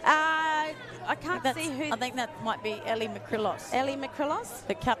 I can't see who. I think that might be Ellie Makrilos. Ellie Makrilos?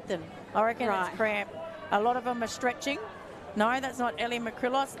 The captain. I reckon it's cramp. A lot of them are stretching. No, that's not Ellie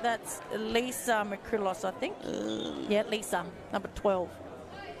Makrilos. That's Lisa Makrilos, I think. Yeah, Lisa, number 12.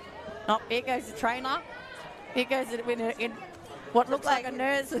 Oh, here goes the trainer. Here goes it in what looks like a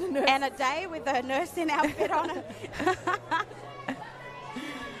nurse. And a day with a nursing outfit on her.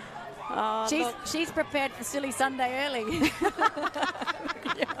 She's prepared for Silly Sunday early.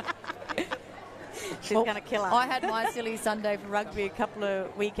 She's going to kill her. I had my Silly Sunday for rugby a couple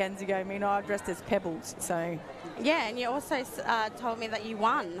of weekends ago. I dressed as Pebbles, so... Yeah, and you also told me that you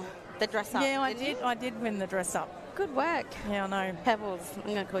won the dress-up. Yeah, I did. I did win the dress-up. Good work. Yeah, I know. Pebbles.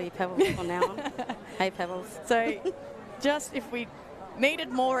 I'm going to call you Pebbles from now on. Hey, Pebbles. So, just if we needed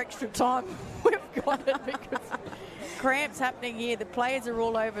more extra time, we've got it because cramps happening here. The players are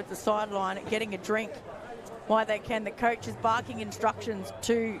all over the sideline getting a drink while they can. The coach is barking instructions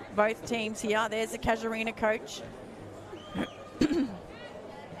to both teams here. There's the Casuarina coach.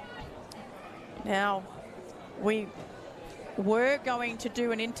 Now, we were going to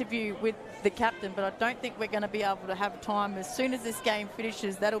do an interview with the captain, but I don't think we're going to be able to have time. As soon as this game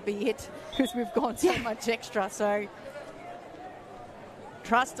finishes, that'll be it because we've gone so much extra. So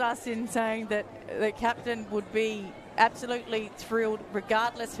trust us in saying that the captain would be absolutely thrilled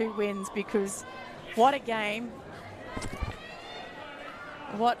regardless who wins, because what a game.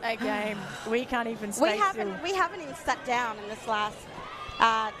 What a game. We can't even stay still. We haven't even sat down in this last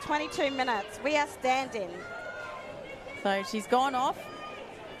 22 minutes. We are standing. So she's gone off.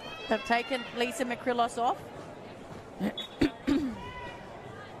 They've taken Lisa Makrilos off.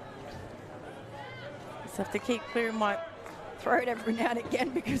 Just have to keep clearing my throat every now and again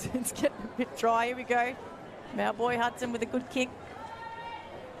because it's getting a bit dry. Here we go. Malboy Hudson with a good kick.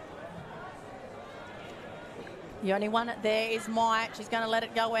 The only one there is Myatt. She's going to let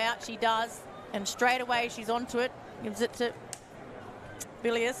it go out. She does. And straight away she's onto it. Gives it to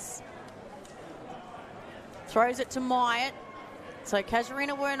Billias. throws it to Myatt. So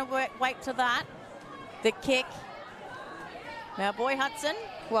Casuarina weren't awake to that. The kick. Now Boy Hudson.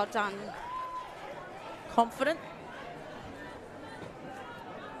 Well done. Confident.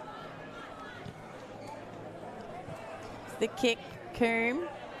 The kick, Coombe.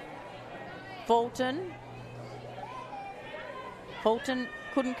 Fulton. Fulton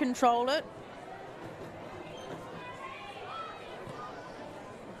couldn't control it.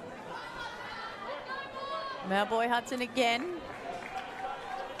 Now Boy Hudson again.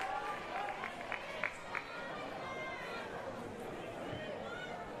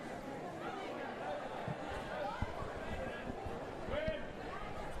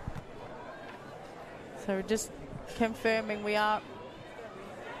 So we're just confirming we are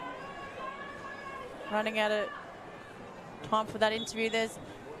running out of time for that interview. There's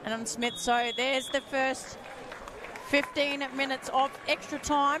Adam Smith. So there's the first 15 minutes of extra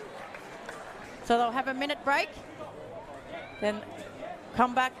time. So they'll have a minute break, then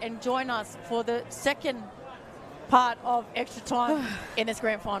come back and join us for the second part of extra time in this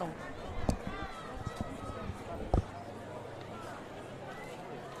grand final.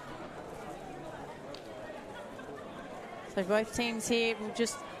 So both teams here will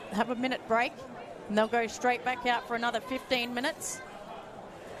just have a minute break and they'll go straight back out for another 15 minutes.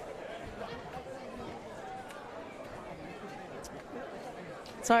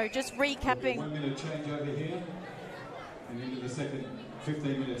 So just recapping. 1 minute change over here and into the second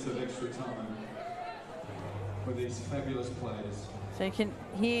 15 minutes of extra time for these fabulous players. So you can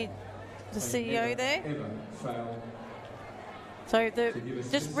hear the CEO there. Ever fail So to give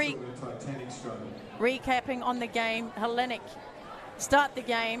us just this sort of titanic stroke. recapping on the game. Hellenic start the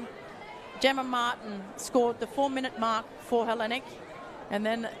game. Gemma Martin scored the 4-minute mark for Hellenic, and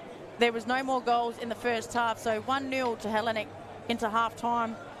then there was no more goals in the first half. So 1-0 to Hellenic into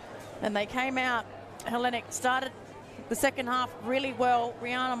half-time, and they came out. Hellenic started the second half really well.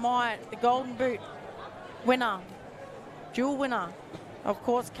 Rihanna Myatt, the Golden Boot winner, dual winner, of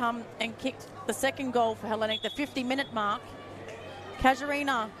course, come and kicked the second goal for Hellenic, the 50-minute mark.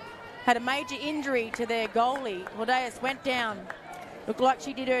 Casuarina had a major injury to their goalie. Rodeas went down. Looked like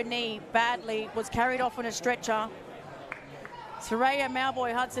she did her knee badly, was carried off on a stretcher. Soraya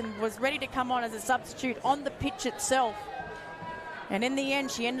Malboy Hudson was ready to come on as a substitute on the pitch itself. And in the end,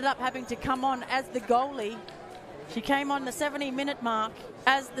 she ended up having to come on as the goalie. She came on the 70-minute mark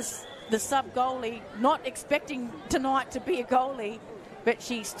as the sub-goalie, not expecting tonight to be a goalie, but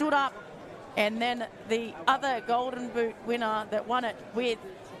she stood up, and then the other Golden Boot winner that won it with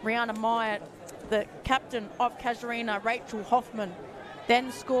Rihanna Myatt, the captain of Casuarina, Rachel Hoffman,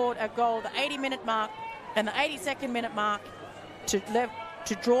 then scored a goal, the 80-minute mark and the 82nd minute mark to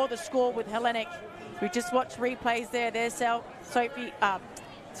draw the score with Hellenic. We just watched replays there. There's Soraya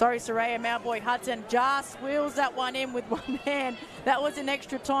Malboy Hudson just wheels that one in with one hand. That was an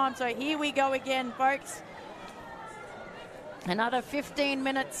extra time. So here we go again, folks. Another 15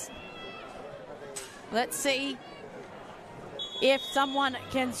 minutes. Let's see if someone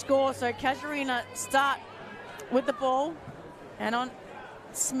can score. So Casuarina start with the ball, and on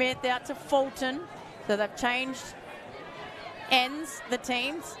Smith out to Fulton. So they've changed ends, the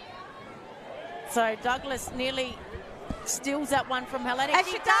teams. So Douglas nearly steals that one from Hellenic. And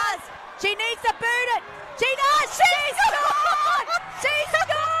she does. She needs to boot it. She does. She scored. She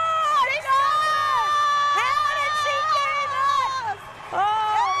scored. She scored. How did she do that?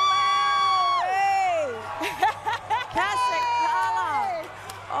 Oh, wow. Casacala.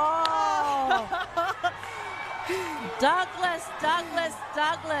 Oh. Douglas.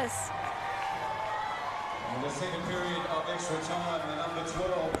 In the second period of extra time, the number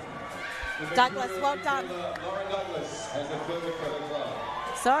 12. Douglas, well done. Lauren Douglas has a further for the club.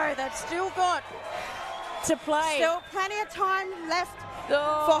 So they've still got to play. Still plenty of time left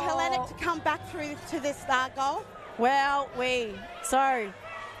for Hellenic to come back through to this goal. Well, so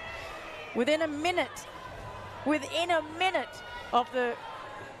within a minute of the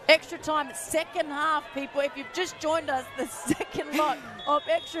extra time, second half, people, if you've just joined us, the second lot of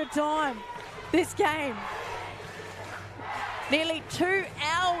extra time this game. Nearly 2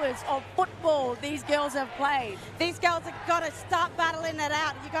 hours of football these girls have played. These girls have got to start battling it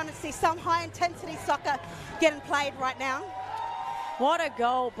out. You're going to see some high-intensity soccer getting played right now. What a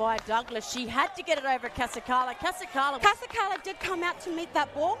goal by Douglas. She had to get it over Casacala. Casacala did come out to meet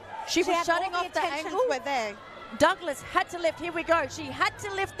that ball. She was shutting off the angle. Were there. Douglas had to lift. Here we go. She had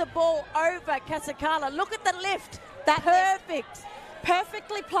to lift the ball over Casacala. Look at the lift. That perfect.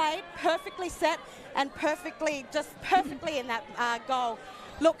 Perfectly played, perfectly set, and perfectly in that goal.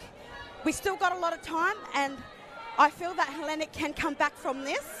 Look, we still got a lot of time, and I feel that Hellenic can come back from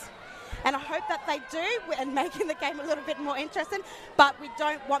this. and I hope that they do, and making the game a little bit more interesting, but we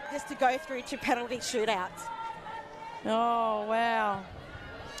don't want this to go through to penalty shootouts. Oh, wow.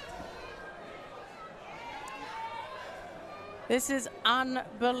 This is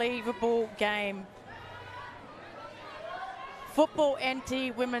unbelievable game. Football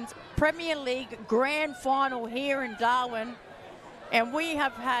NT Women's Premier League Grand Final here in Darwin. And we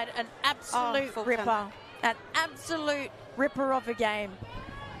have had an absolute ripper. An absolute ripper of a game.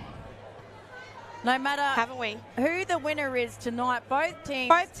 No matter Haven't we? who the winner is tonight, both teams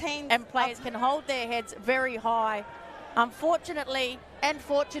and players can hold their heads very high. Unfortunately and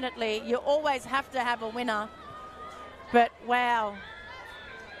fortunately, you always have to have a winner. But wow.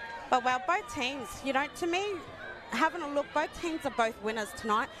 But wow, both teams, you know, to me, having a look, both teams are both winners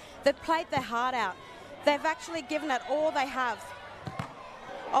tonight. They've played their heart out. They've actually given it all they have.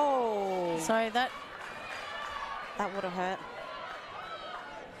 Oh. So that would have hurt.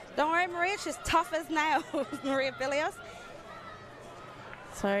 Don't worry, Maria, she's tough as nails, Maria Billios.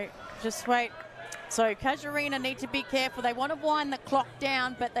 So just wait. So Casuarina need to be careful. They want to wind the clock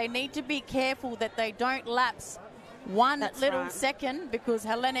down, but they need to be careful that they don't lapse one little second, because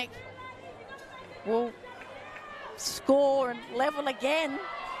Hellenic will score and level again.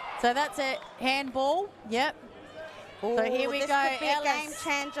 So that's a handball. Yep. Ooh, so here we this go. Could be a game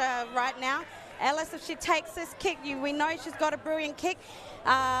changer right now. Ellis, if she takes this kick, we know she's got a brilliant kick.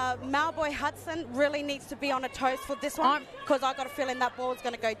 Malboy Hudson really needs to be on her toes for this one, because I've got a feeling that ball is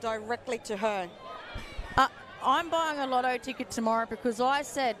going to go directly to her. I'm buying a lotto ticket tomorrow because I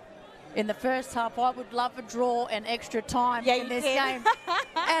said in the first half I would love a draw and extra time in this game.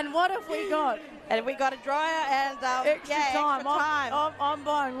 And what have we got? And we got a dryer and extra time. Extra time. I'm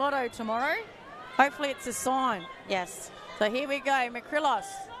buying lotto tomorrow. Hopefully it's a sign. Yes. So here we go, Makrilos.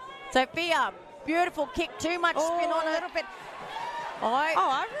 Sophia, beautiful kick, too much spin on it. A little bit.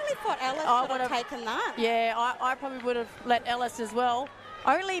 I really thought Ellis would have taken that. Yeah, I probably would have let Ellis as well.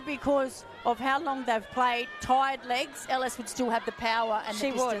 Only because of how long they've played, tired legs, Ellis would still have the power and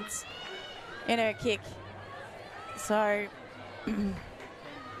the distance in her kick. So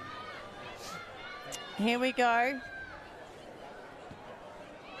here we go.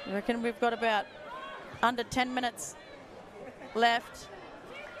 I reckon we've got about under 10 minutes left.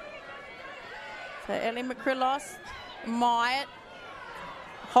 So Ellie Makrilos, Myatt,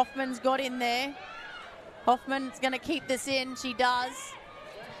 Hoffman's got in there. Hoffman's going to keep this in. She does.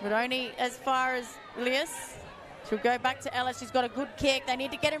 But only as far as Elias. She'll go back to Ellis. She's got a good kick. They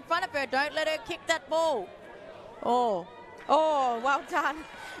need to get in front of her. Don't let her kick that ball. Oh, well done.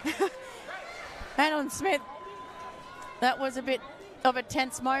 Hang on, Smith. That was a bit of a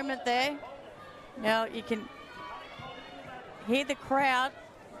tense moment there. Now you can hear the crowd.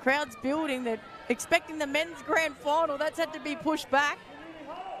 Crowd's building. They're expecting the men's grand final. That's had to be pushed back.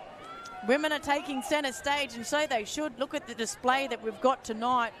 Women are taking centre stage, and so they should. Look at the display that we've got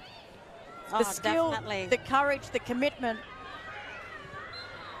tonight. The skill, definitely. the courage, the commitment,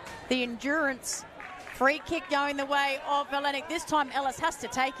 the endurance. Free kick going the way of Hellenic. This time Ellis has to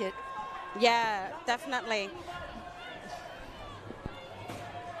take it. Yeah, definitely.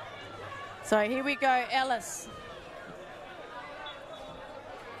 So here we go, Ellis.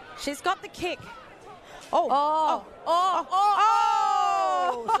 She's got the kick. So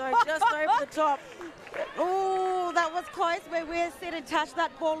just over the top. Oh, that was close where we're sitting. Touch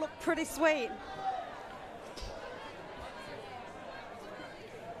that ball looked pretty sweet.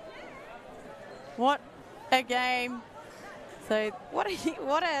 What a game. So what a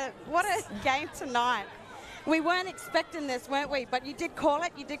game tonight. We weren't expecting this, weren't we? But you did call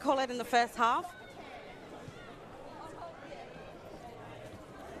it. You did call it in the first half.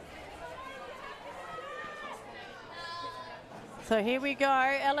 So here we go.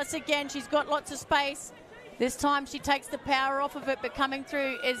 Ellis again. She's got lots of space. This time she takes the power off of it, but coming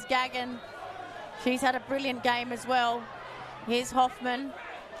through is Gagan. She's had a brilliant game as well. Here's Hoffman.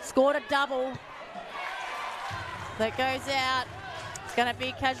 Scored a double. That goes out. It's going to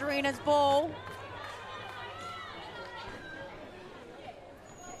be Casuarina's ball.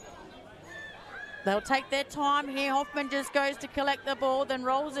 They'll take their time here. Hoffman just goes to collect the ball, then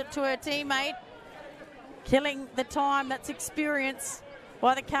rolls it to her teammate. Killing the time. That's experience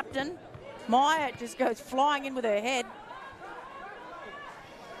by the captain. Myatt just goes flying in with her head.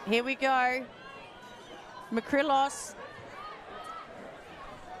 Here we go. Makrilos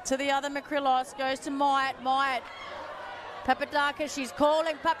to the other Makrilos. Goes to Myatt. Myatt. Papadakis, she's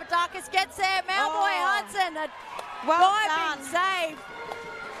calling. Papadakis gets there. Malboy Hudson. A diving save.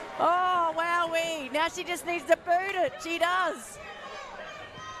 Oh, wowee. Now she just needs to boot it. She does.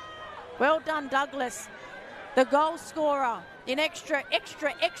 Well done, Douglas. The goal scorer. in extra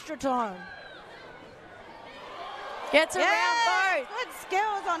time. Gets around both. Good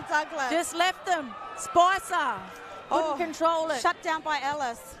skills on Douglas. Just left them. Spicer couldn't control it. Shut down by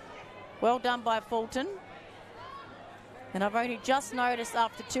Ellis. Well done by Fulton. And I've only just noticed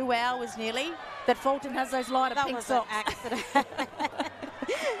after 2 hours nearly that Fulton has those lighter pink socks. That was an accident.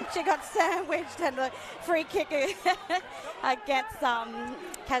 She got sandwiched and the free kick against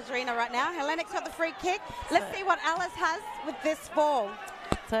Casuarina right now. Hellenic's got the free kick. Let's see what Alice has with this ball.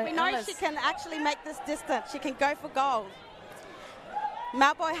 So we know she can actually make this distance. She can go for goal.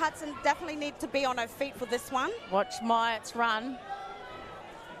 Malboy Hudson definitely needs to be on her feet for this one. Watch Myatt's run.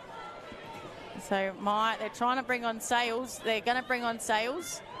 So Myatt, they're trying to bring on Sales. They're going to bring on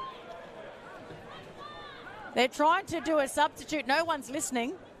Sales. They're trying to do a substitute. No one's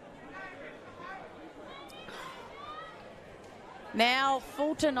listening. Now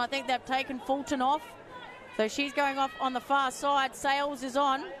Fulton, I think they've taken Fulton off. So she's going off on the far side. Sales is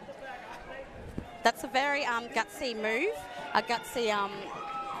on. That's a very gutsy move. A gutsy,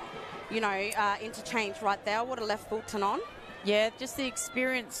 interchange right there. I would have left Fulton on. Yeah, just the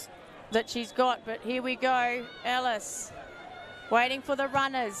experience that she's got. But here we go. Ellis waiting for the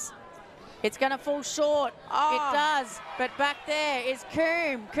runners. It's going to fall short. It does. But back there is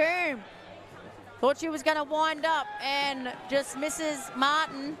Coombe. Coombe thought she was going to wind up and just misses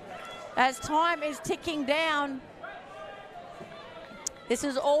Martin as time is ticking down. This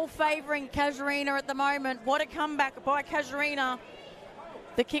is all favouring Casuarina at the moment. What a comeback by Casuarina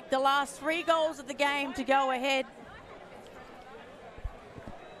to kick the last 3 goals of the game to go ahead.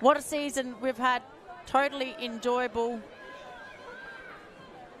 What a season we've had. Totally enjoyable.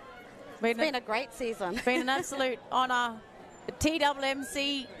 It's been a great season. Been an absolute honour. The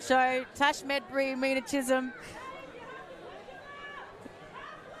TWMC show, Tash Medbury, Mina Chisholm.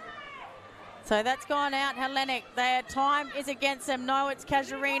 So that's gone out, Hellenic. Their time is against them. No, it's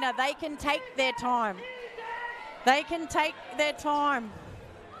Casuarina. They can take their time. They can take their time.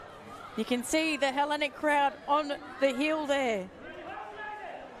 You can see the Hellenic crowd on the hill there.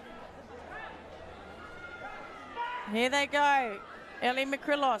 Here they go. Ellie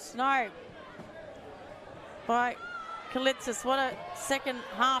McCrillos, no. By Kalitsis, what a second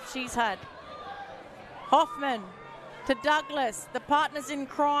half she's had. Hoffman to Douglas, the partners in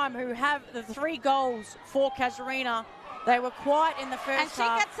crime who have the 3 goals for Casuarina. They were quiet in the first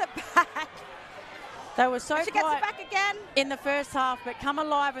half. And she gets it back. They were so quiet. She gets it back again. In the first half, but come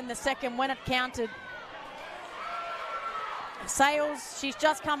alive in the second when it counted. Sales, she's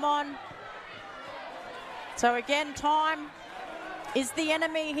just come on. So again, time is the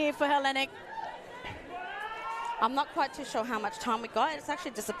enemy here for Hellenic. I'm not quite too sure how much time we got. It's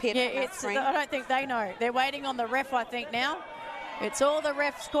actually disappeared from our screen. I don't think they know. They're waiting on the ref, I think, now. It's all the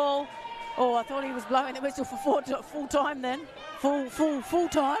ref's call. Oh, I thought he was blowing the whistle for full time then. Full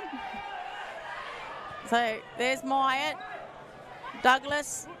time. So there's Myatt.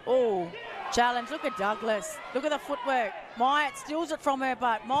 Douglas. Oh, challenge. Look at Douglas. Look at the footwork. Myatt steals it from her,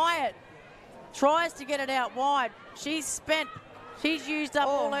 but Myatt tries to get it out wide. She's spent. She's used up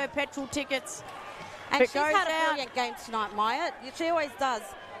all her petrol tickets. And she's had a brilliant game tonight, Myatt. She always does.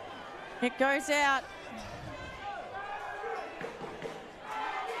 It goes out.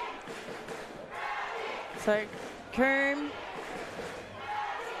 So, Coombe.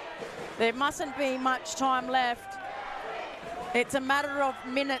 There mustn't be much time left. It's a matter of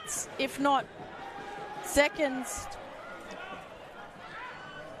minutes, if not seconds.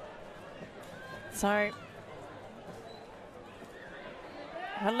 So,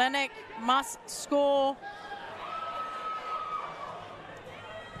 Hellenic must score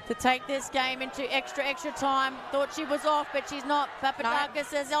to take this game into extra time. Thought she was off, but she's not.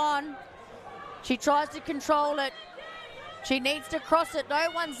 Papadakis is on. She tries to control it. She needs to cross it. No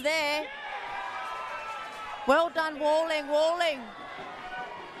one's there. Well done, Walling.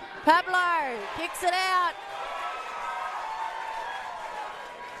 Pablo kicks it out.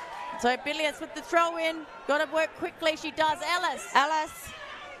 So Billius with the throw in. Got to work quickly. She does. Ellis.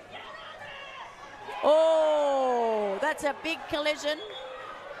 Oh, that's a big collision.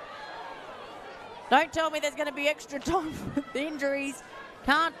 Don't tell me there's going to be extra time with the injuries.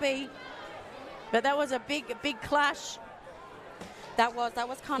 Can't be. But that was a big clash. That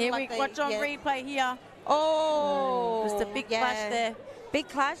was kind of like watch on replay here. Oh, just a big clash there. Big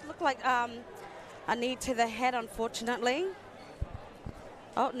clash. Looked like a knee to the head, unfortunately.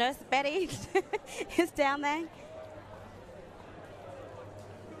 Oh, Nurse Betty is down there.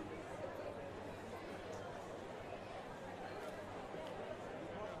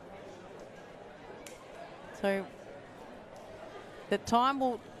 So the time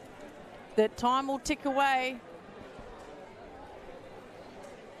will tick away.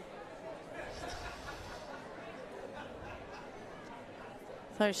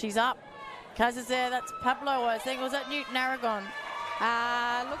 So she's up. Kaz is there. That's Pablo, I think. Was that Newton Aragon?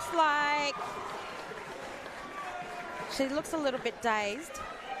 Looks like she looks a little bit dazed.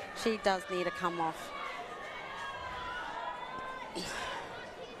 She does need to come off.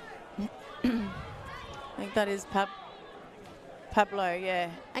 I think that is Pablo,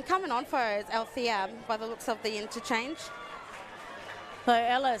 yeah. And coming on for her is Althea by the looks of the interchange. So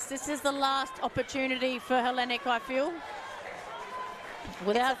Ellis, this is the last opportunity for Hellenic, I feel.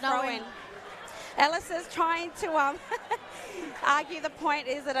 Without knowing. Ellis is trying to argue the point.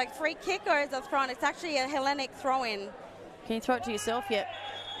 Is it a free kick or is it a throw-in? It's actually a Hellenic throw-in. Can you throw it to yourself yet?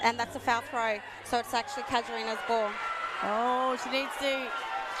 And that's a foul throw. So it's actually Casuarina's ball. Oh, she needs to.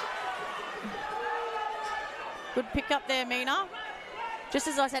 Good pick up there, Mina. Just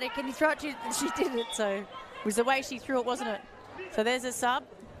as I said it, can you throw it to, she did it, so it was the way she threw it, wasn't it? So there's a sub.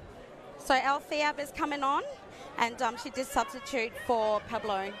 So Althea is coming on, and she did substitute for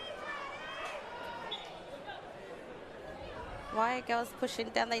Pablo. Why are girls pushing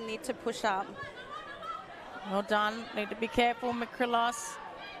down? They need to push up. Well done. Need to be careful, Mikrilos.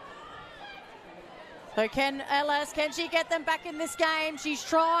 So can she get them back in this game? She's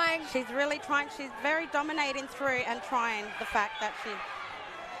trying. She's really trying. She's very dominating through and trying the fact that she...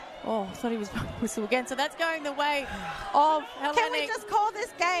 Oh, I thought he was whistle again. So that's going the way of Hellenic. Can we just call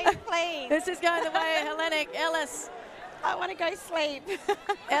this game, please? This is going the way of Hellenic. Ellis. I want to go sleep.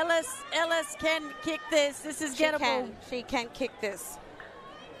 Ellis can kick this. This is gettable. She can kick this.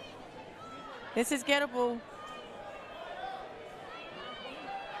 This is gettable.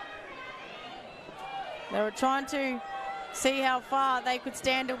 They were trying to see how far they could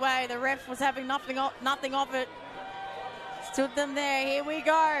stand away. The ref was having nothing of it. Stood them there. Here we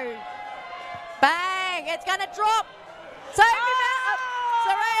go. Bang! It's going to drop. Soraya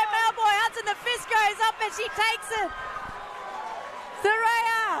Malboy Hudson, the fist goes up and she takes it.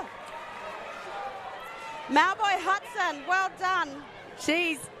 Soraya! Malboy Hudson, well done.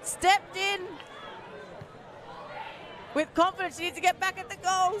 She's stepped in with confidence. She needs to get back at the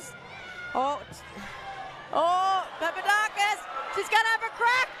goals. Oh, Papadakis, she's going to have a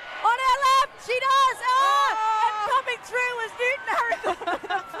crack on her left. She does. And coming through was Newton Aragon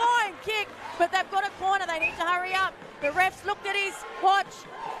with a flying kick. But they've got a corner. They need to hurry up. The ref's looked at his watch.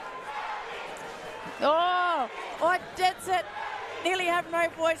 Oh, that's it. Nearly have no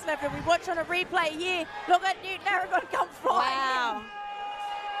voice left. And we watch on a replay here. Look at Newton Aragon come flying. Wow.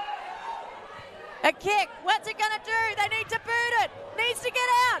 A kick. What's it going to do? They need to boot it. Needs to get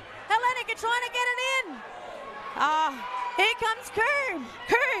out. Hellenic are trying to get it in. Here comes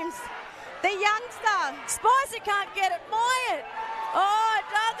Coombs, the youngster. Spicer can't get it. Myatt. Oh,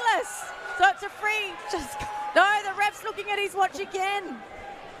 Douglas. So it's a free. No, the ref's looking at his watch again.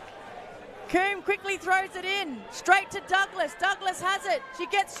 Coombs quickly throws it in. Straight to Douglas. Douglas has it. She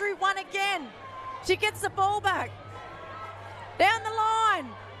gets through one again. She gets the ball back. Down the line.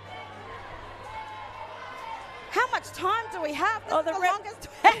 How much time do we have? This is the longest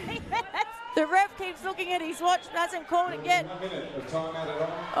 20 minutes. The ref keeps looking at his watch, hasn't called it yet. 1 minute of time out at all.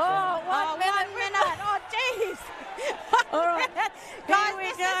 Oh, 1 minute. Oh, jeez. All right. Guys, Here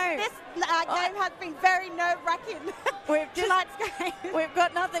we go. This game has been very nerve-wracking. Tonight's game. We've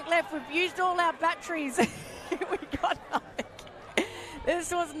got nothing left. We've used all our batteries. We got nothing.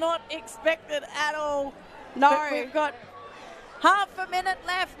 This was not expected at all. No. But we've got half a minute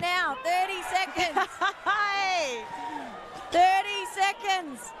left now. 30 seconds. 30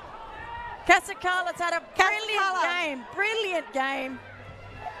 seconds. Casacala's had a brilliant game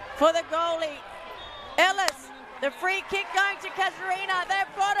for the goalie. Ellis, the free kick going to Casuarina.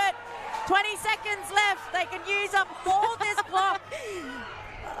 They've got it. 20 seconds left. They can use up all this clock.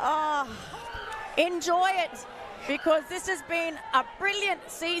 Enjoy it, because this has been a brilliant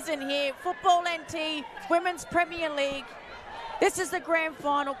season here. Football NT, Women's Premier League. This is the grand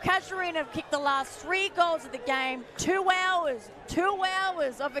final. Casuarina have kicked the last 3 goals of the game. 2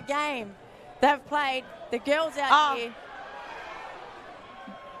 hours of a game they've played. The girls out here.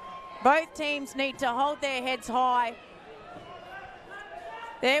 Both teams need to hold their heads high.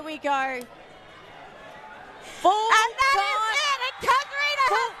 There we go. Full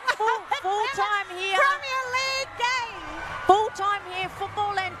time here. Premier League game. Full time here.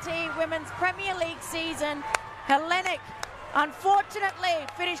 Football NT Women's Premier League season. Hellenic, unfortunately,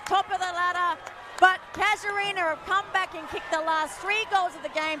 finished top of the ladder, but Casuarina have come back and kicked the last 3 goals of the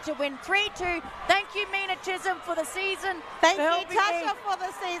game to win 3-2. Thank you, Mina Chisholm, for the season. Thank you, Tasha, for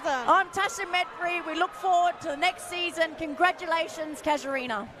the season. I'm Tasha Medbury. We look forward to the next season. Congratulations,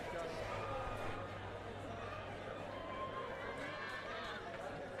 Casuarina.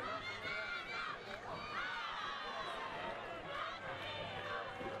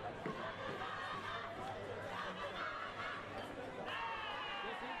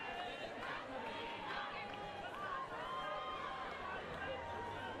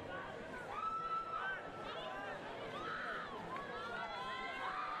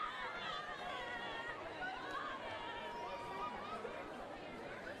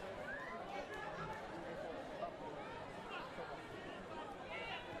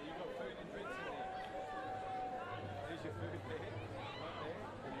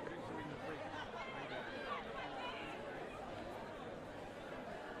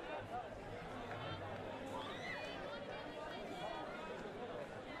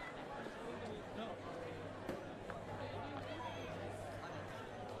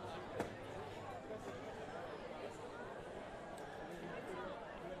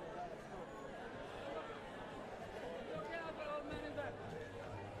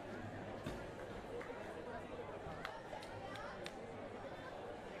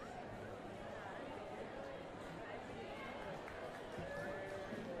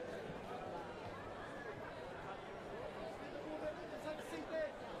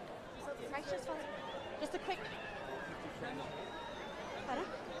 just a quick... Pardon?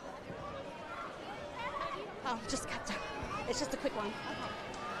 Oh, just cut down. It's just a quick one.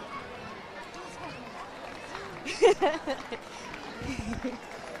 Okay.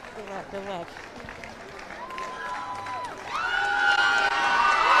 Good work, good work.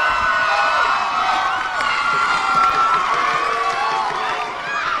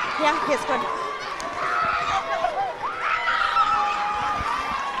 Yeah, yes, good.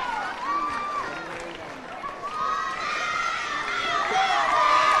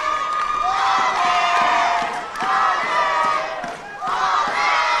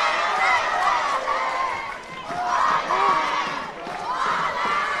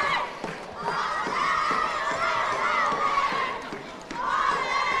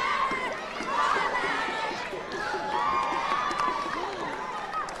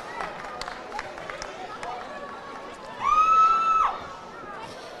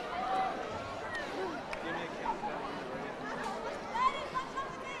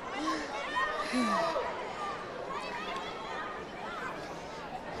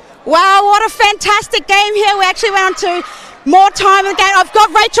 Wow, what a fantastic game here. We actually went on to more time in the game. I've got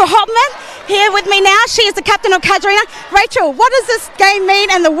Rachel Hopman here with me now. She is the captain of Casuarina. Rachel, what does this game mean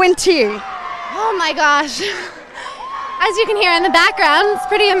and the win to you? Oh my gosh. As you can hear in the background, it's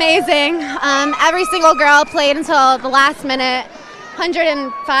pretty amazing. Every single girl played until the last minute,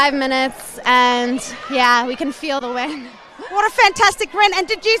 105 minutes, and yeah, we can feel the win. What a fantastic win. And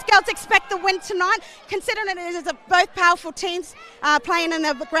did you girls expect the win tonight, considering it is both powerful teams playing in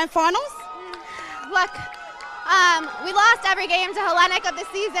the grand finals? Look, we lost every game to Hellenic of the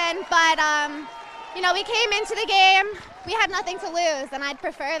season, but you know, we came into the game, we had nothing to lose, and I'd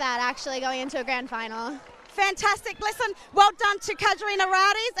prefer that actually going into a grand final. Fantastic. Listen, well done to Casuarina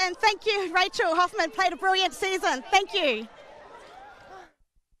Rowdies, and thank you, Rachel Hoffman, played a brilliant season. Thank you.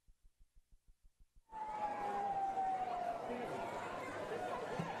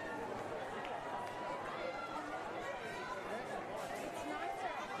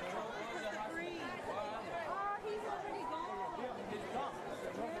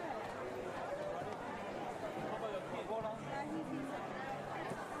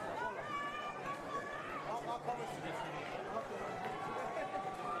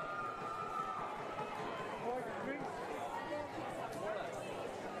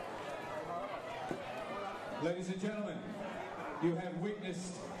 Ladies and gentlemen, you have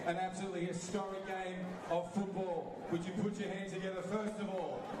witnessed an absolutely historic game of football. Would you put your hands together first of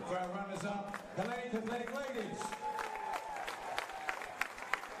all for our runners-up, Hellenic Athletic Ladies?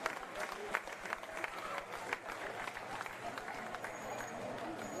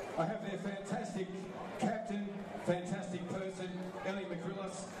 I have their fantastic captain, fantastic person, Ellie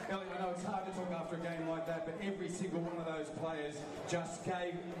McCrillis. Ellie, I know it's hard to talk after a game like that, but every single one of those players just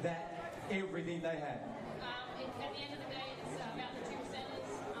gave that everything they had. At the end of the day, it's about the 2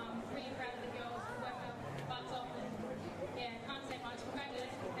 percenters. Really proud of the girls who worked their butts off, and yeah, can't say much.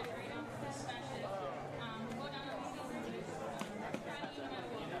 Congratulations to Casuarina, who smashed it. Well done on this season. Proud of you no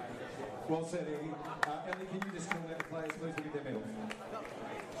matter what. Well said, Eddie. Ellie, can you just call out the players, please? We'll get their medals.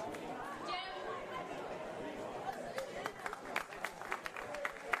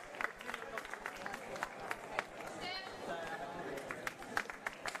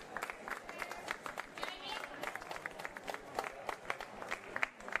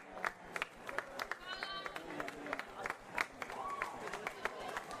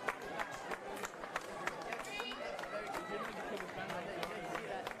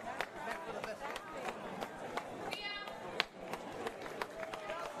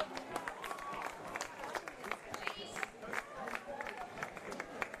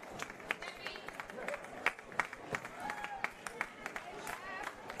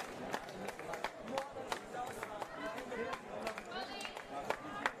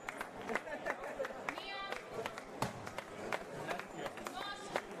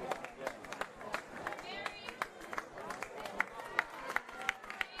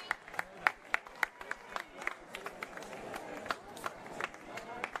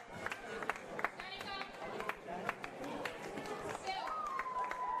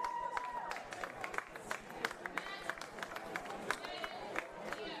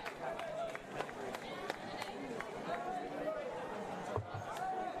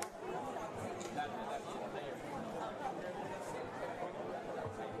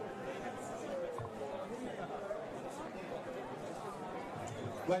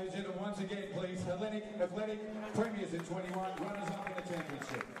 Ladies and gentlemen, once again, please, Hellenic Athletic Premiers in 21, runners-up in the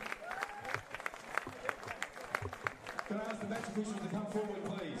championship. Can I ask the match officials to come forward,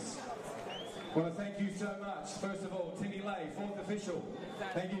 please? I want to thank you so much. First of all, Timmy Lay, 4th official.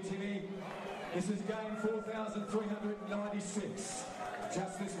 Thank you, Timmy. This is game 4,396,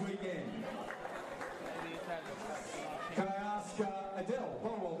 just this weekend. Can I ask Adele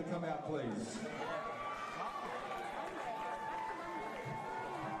Bolwell to come out, please?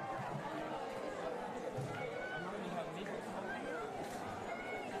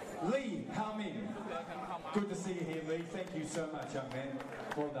 Lee Hao-Min. Good to see you here, Lee. Thank you so much, young man.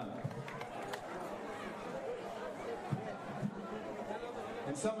 Well done.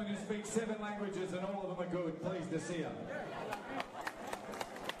 And someone who speaks 7 languages and all of them are good. Pleased to see you.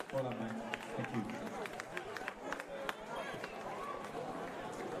 Well done, mate. Thank you.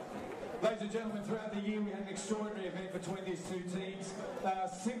 Ladies and gentlemen, throughout the year we had an extraordinary event between these two teams. They are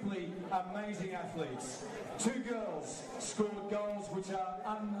simply amazing athletes. 2 girls scored goals which are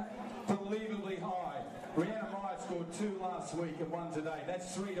unbelievably high. Rihanna Meyer scored 2 last week and 1 today.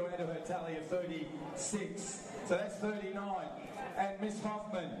 That's 3 to add to her tally of 36. So that's 39. And Miss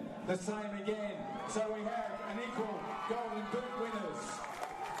Hoffman, the same again. So we have an equal golden boot winners.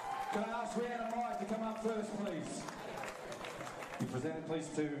 Can I ask Rihanna Meyer to come up first, please? Be presented, please,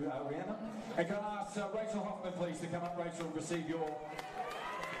 to Rihanna. And can I ask Rachel Hoffman, please, to come up, Rachel, and receive your...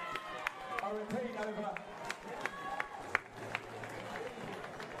 I repeat, over...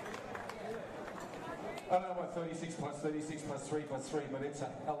 I don't know what 36 plus 36 plus 3 plus 3, but it's a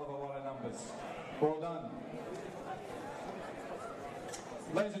hell of a lot of numbers. Well done.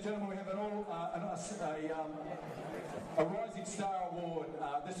 Ladies and gentlemen, we have a Rising Star Award.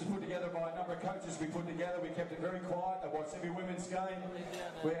 This is put together by a number of coaches we put together. We kept it very quiet. I watched every women's game.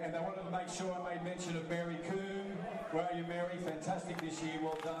 And they wanted to make sure I made mention of Mary Coombe. Where are you, Mary? Fantastic this year.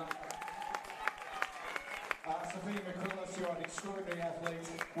 Well done. Sophia McCrillis, you're an extraordinary athlete.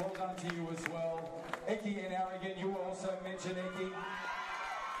 Well done to you as well. Eki and Aragon, you were also mentioned, Eki.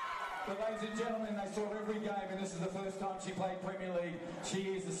 But ladies and gentlemen, they saw every game, and this is the first time she played Premier League.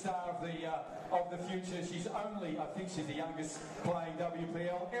 She is the star of the future. She's only, I think she's the youngest playing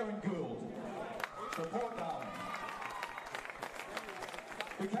WPL. Erin Gould, from Port Darwin.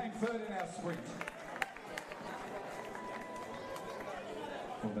 We came 3rd in our sprint.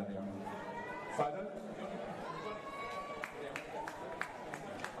 Well done, Erin. Photo.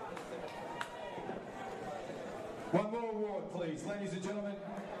 One more award, please, ladies and gentlemen.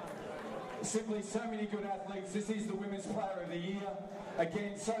 Simply so many good athletes. This is the Women's Player of the Year.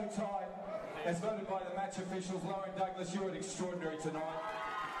 Again, so tight. As voted by the match officials, Lauren Douglas, you're extraordinary tonight.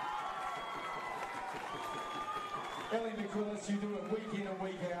 Ellie McWillis, you do it week in and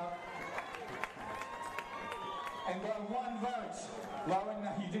week out. And by 1 vote, Lauren,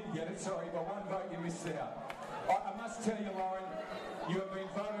 no, you didn't get it, sorry, by 1 vote you missed out. I must tell you, Lauren, you have been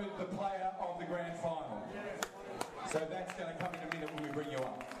voted the player of the grand final. So that's going to come in a minute when we bring you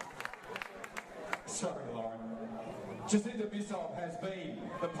up. Sorry, Lauren. Jacinta Bissop has been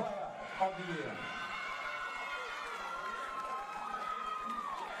the player of the year.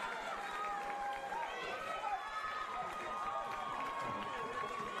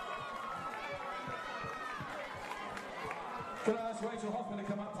 Can I ask Rachel Hoffman to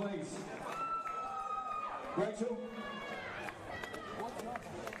come up, please? Rachel?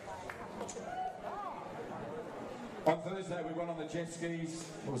 On Thursday we went on the jet skis.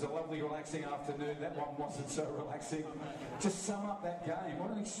 It was a lovely relaxing afternoon. That one wasn't so relaxing. Just sum up that game. What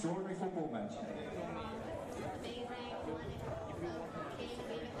an extraordinary football match. Amazing.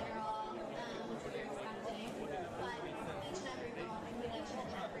 They're all what we were expecting. But each and every goal, we each and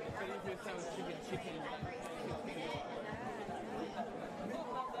every every single minute.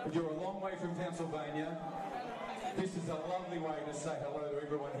 You're a long way from Pennsylvania. This is a lovely way to say hello to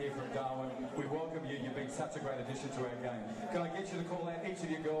everyone here from Darwin. We welcome you. You've been such a great addition to our game. Can I get you to call out each of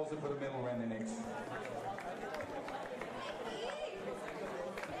your girls and put a medal around their necks?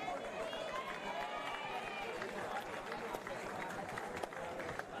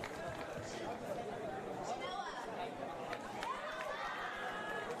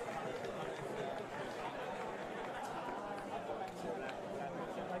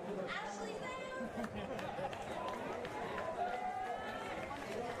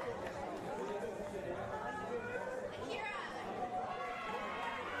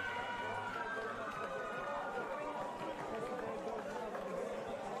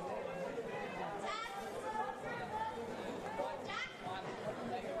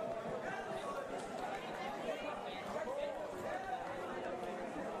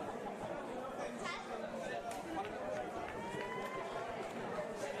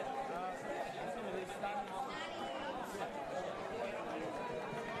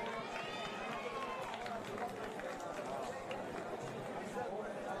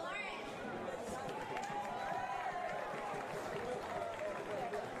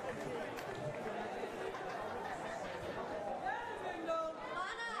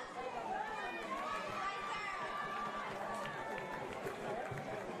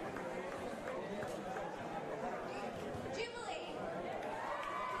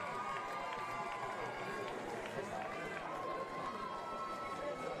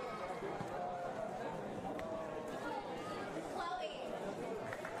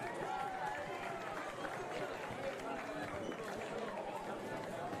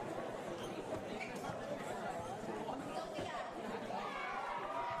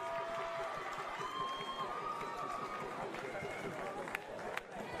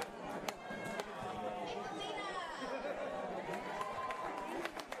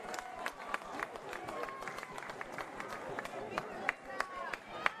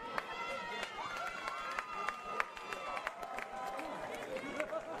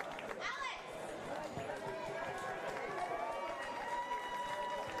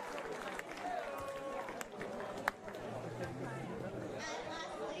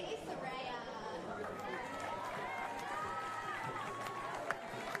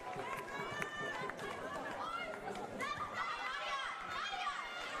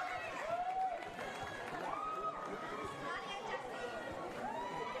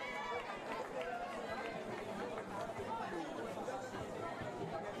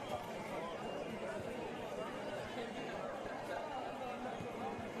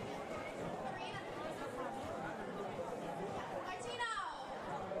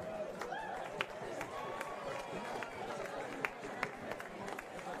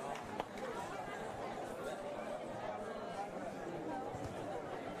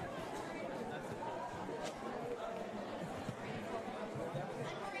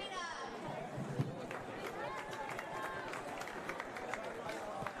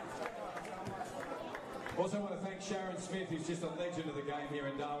 Also want to thank Sharon Smith, who's just a legend of the game here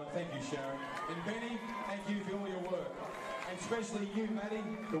in Darwin. Thank you, Sharon. And Benny, thank you for all your work. And especially you, Maddie,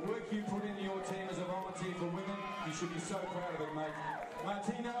 the work you put into your team as a volunteer for women, you should be so proud of it, mate.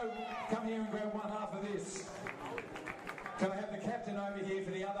 Martino, come here and grab one half of this. Can I have the captain over here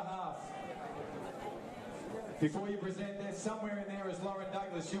for the other half? Before you present, there's somewhere in there is Lauren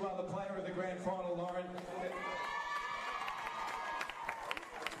Douglas. You are the player of the grand final, Lauren.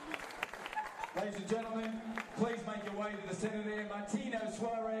 Ladies and gentlemen, please make your way to the centre there. Martino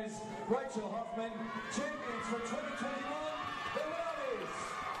Suarez, Rachel Hoffman, champions for 2021.